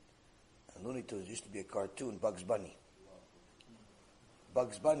 And Looney Tunes used to be a cartoon, Bugs Bunny.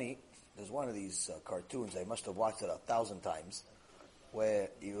 Bugs Bunny, there's one of these cartoons, I must have watched it 1,000 times, where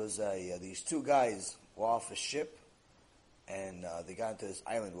it was these two guys were off a ship, and they got into this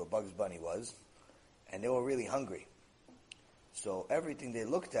island where Bugs Bunny was, and they were really hungry. So everything they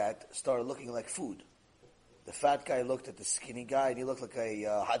looked at started looking like food. The fat guy looked at the skinny guy, and he looked like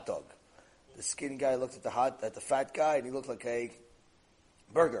a hot dog. The skinny guy looked at the fat guy, and he looked like a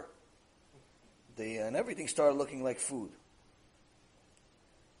burger. And everything started looking like food.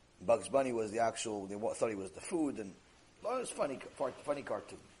 Bugs Bunny was the actual, they thought he was the food, and it was funny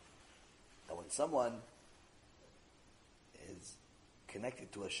cartoon. And when someone is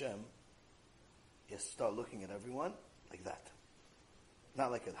connected to Hashem, you start looking at everyone like that.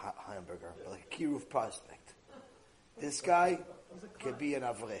 Not like a hamburger, but like a kiruv prospect. This guy could be an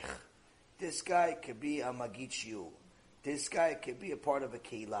avrech. This guy could be a magid shiur. This guy could be a part of a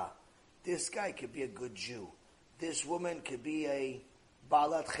keilah. This guy could be a good Jew. This woman could be a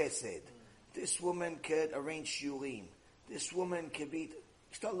balat chesed. This woman could arrange shiurim. This woman could be...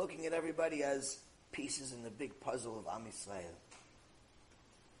 Start looking at everybody as pieces in the big puzzle of Am Yisrael.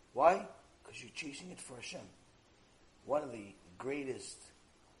 Why? Because you're chasing it for Hashem. One of the greatest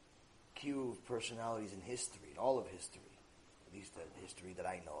kiruv personalities in history, in all of history, at least the history that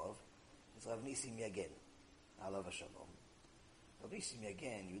I know of, is Rav Nissim Yagen. Alav Hashalom. Rav Nissim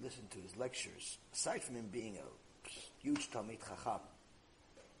Yagen, you listen to his lectures, aside from him being a huge Talmid Chacham,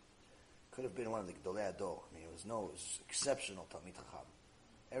 could have been one of the Gdolei Ador. I mean, it was exceptional Talmid Chacham.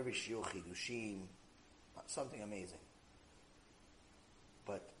 Every shiur chidushim, something amazing.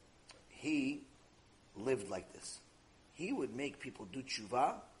 But he lived like this. He would make people do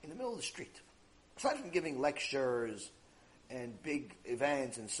tshuva in the middle of the street. Aside from giving lectures and big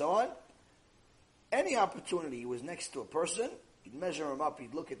events and so on, any opportunity he was next to a person, he'd measure him up,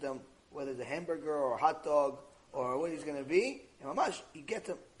 he'd look at them, whether it's a hamburger or a hot dog or what he's going to be, and mamash, he'd get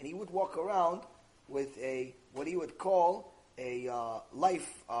them, and he would walk around with what he would call a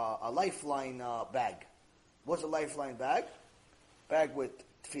lifeline bag. What's a lifeline bag? Bag with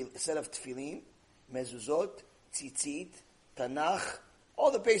a set of tefillin, mezuzot, tzitzit, tanach,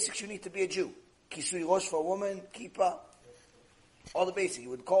 all the basics you need to be a Jew. Kisui rosh for a woman, kippah, all the basics. He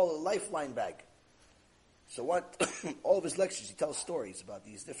would call it a lifeline bag. So what? All of his lectures, he tells stories about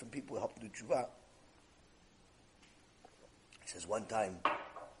these different people who helped do tshuva. He says one time,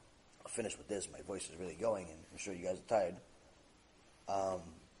 I'll finish with this, my voice is really going, and I'm sure you guys are tired.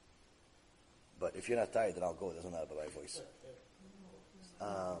 But if you're not tired, then I'll go. It doesn't matter about my voice.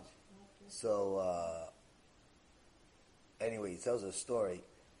 Anyway, he tells a story.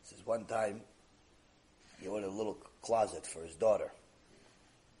 He says one time, he ordered a little closet for his daughter.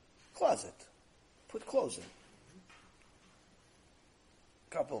 Closet. Put clothes in.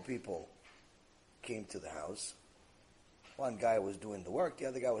 A couple of people came to the house. One guy was doing the work, the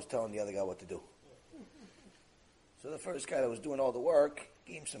other guy was telling the other guy what to do. So the first guy that was doing all the work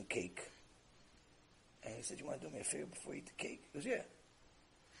gave him some cake. And he said, "You want to do me a favor before you eat the cake?" He goes, "Yeah."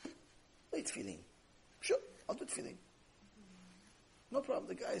 "Late tefillin." "Sure, I'll do tefillin." No problem.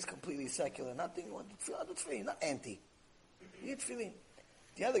 The guy is completely secular. Nothing. You want to tefillin? I'll do tefillin. Not anti. You eat tefillin.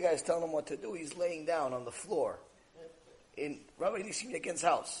 The other guy is telling him what to do. He's laying down on the floor in Rabbi Nissim Yagen's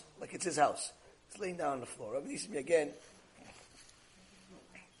house, like it's his house. He's laying down on the floor. Rabbi Nissim Yagen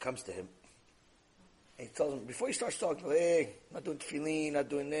comes to him and he tells him, before he starts talking, "Hey, not doing tefillin, not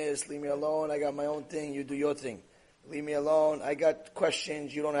doing this, leave me alone, I got my own thing, you do your thing. Leave me alone, I got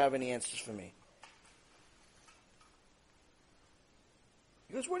questions, you don't have any answers for me."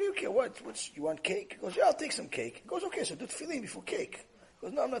 He goes, "What do you care? You want cake?" He goes, "Yeah, I'll take some cake." He goes, "Okay, so do tefillin before cake." He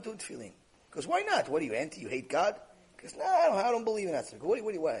goes, "No, I'm not doing tefillin." He goes, "Why not? What are you, anti? You hate God?" He goes, "No, I don't believe in that." He goes, What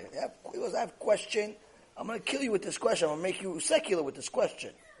do you want? He goes, "I have a question. I'm going to kill you with this question. I'm going to make you secular with this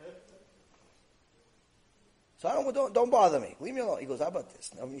question. So don't bother me. Leave me alone." He goes, "How about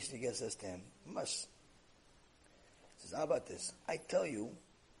this?" Now, Mr. says to him, "Says, says, how about this? I tell you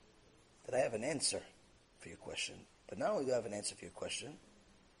that I have an answer for your question. But not only do I have an answer for your question,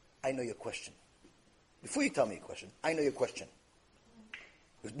 I know your question. Before you tell me your question, I know your question.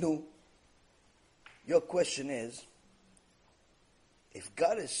 No. Your question is, if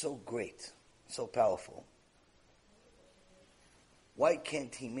God is so great, so powerful, why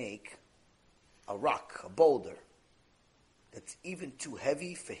can't He make a rock, a boulder, that's even too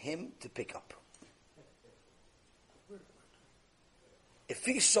heavy for Him to pick up? If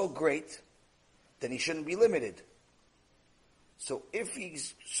He's so great, then He shouldn't be limited. So if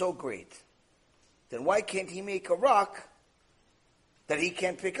He's so great, then why can't He make a rock that He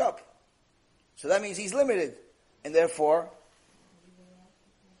can't pick up? So that means He's limited, and therefore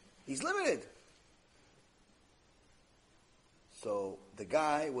He's limited. So the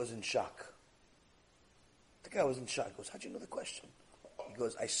guy was in shock. The guy was in shock. He goes, how'd you know the question? He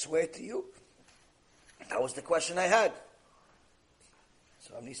goes, I swear to you, that was the question I had.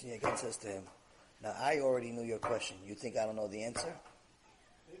 So Amnisi again says to him, now I already knew your question. You think I don't know the answer?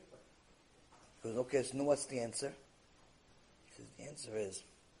 He goes, okay, so what's the answer? He says, the answer is,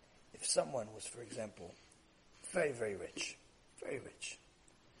 if someone was, for example, very, very rich,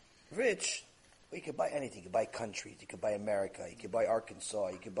 well, you could buy anything. You could buy countries. You could buy America. You could buy Arkansas.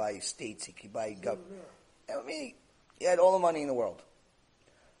 You could buy states. You could buy government. I mean, he had all the money in the world.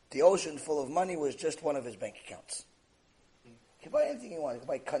 The ocean full of money was just one of his bank accounts. You could buy anything you want. You could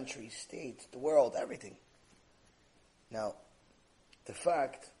buy countries, states, the world, everything. Now, the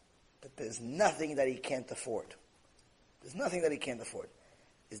fact that there's nothing that he can't afford, is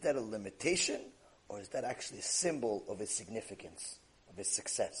that a limitation, or is that actually a symbol of his significance, of his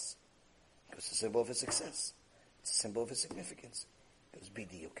success? It's a symbol of his success. It's a symbol of his significance. It was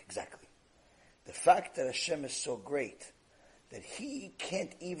bidiyuk, exactly. The fact that Hashem is so great that He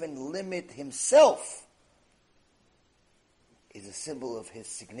can't even limit Himself is a symbol of His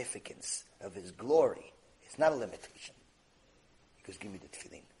significance, of His glory. It's not a limitation. Because give me the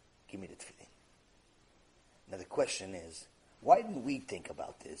tefillin. Give me the tefillin. Now the question is, why didn't we think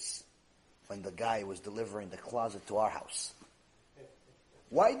about this when the guy was delivering the closet to our house?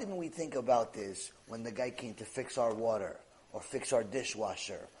 Why didn't we think about this when the guy came to fix our water, or fix our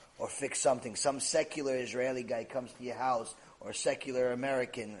dishwasher, or fix something? Some secular Israeli guy comes to your house, or a secular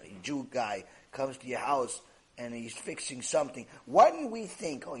American Jew guy comes to your house, and he's fixing something. Why didn't we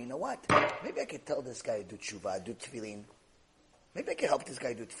think, oh, you know what? Maybe I could tell this guy to do tshuva, do tefillin. Maybe I could help this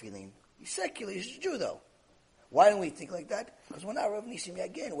guy do tefillin. He's secular, he's a Jew though. Why don't we think like that? Because when our Rav Nisim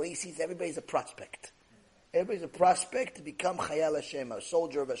again, where he sees everybody's a prospect. Everybody's a prospect to become Chayal Hashem, a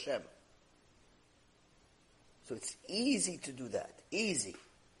soldier of Hashem. So it's easy to do that. Easy.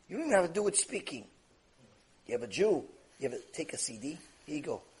 You don't even have to do it speaking. You have a Jew, take a CD, here you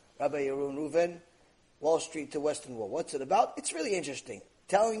go. Rabbi Yaron Reuven, Wall Street to Western Wall. What's it about? It's really interesting.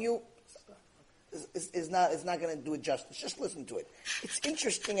 Telling you is not going to do it justice. Just listen to it. It's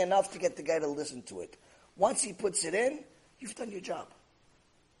interesting enough to get the guy to listen to it. Once he puts it in, you've done your job.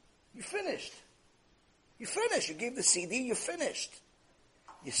 You're finished. You finished. You gave the CD, you're finished.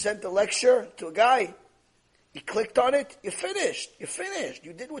 You sent the lecture to a guy, he clicked on it, you're finished. You're finished.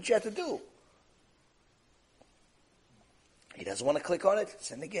 You did what you had to do. He doesn't want to click on it,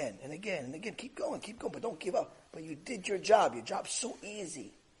 send again, and again, and again. Keep going, but don't give up. But you did your job. Your job's so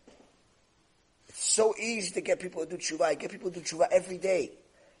easy. It's so easy to get people to do tshuva. I get people to do tshuva every day.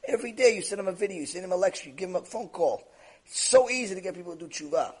 Every day you send them a video, you send them a lecture, you give them a phone call. It's so easy to get people to do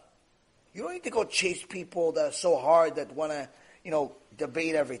tshuva. You don't need to go chase people that are so hard that want to,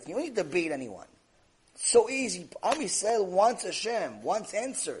 debate everything. You don't need to debate anyone. It's so easy. Am Yisrael wants Hashem, wants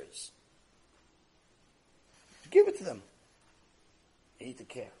answers. Give it to them. You need to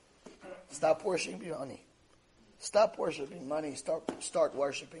care. Stop worshiping money. Stop worshiping money. Start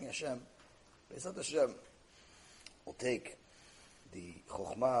worshiping Hashem. Be'ezrat Hashem will take the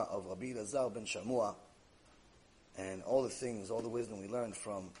chokhmah of Rabbi Elazar ben Shamua and all the things, all the wisdom we learned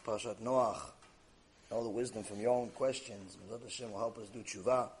from Parashat Noach, all the wisdom from your own questions. Be'ezrat Hashem will help us do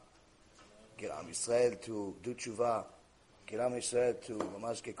tshuva. Get Am Yisrael to do tshuva. Get Am Yisrael to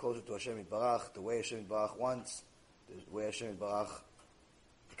mamash get closer to Hashem Yitbarach, the way Hashem Yitbarach wants, the way Hashem Yitbarach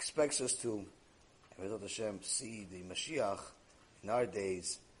expects us to. And Be'ezrat Hashem see the Mashiach in our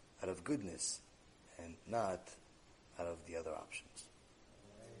days out of goodness and not out of the other options.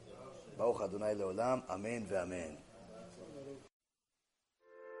 Baruch Adonai Leolam. Amen ve'amen.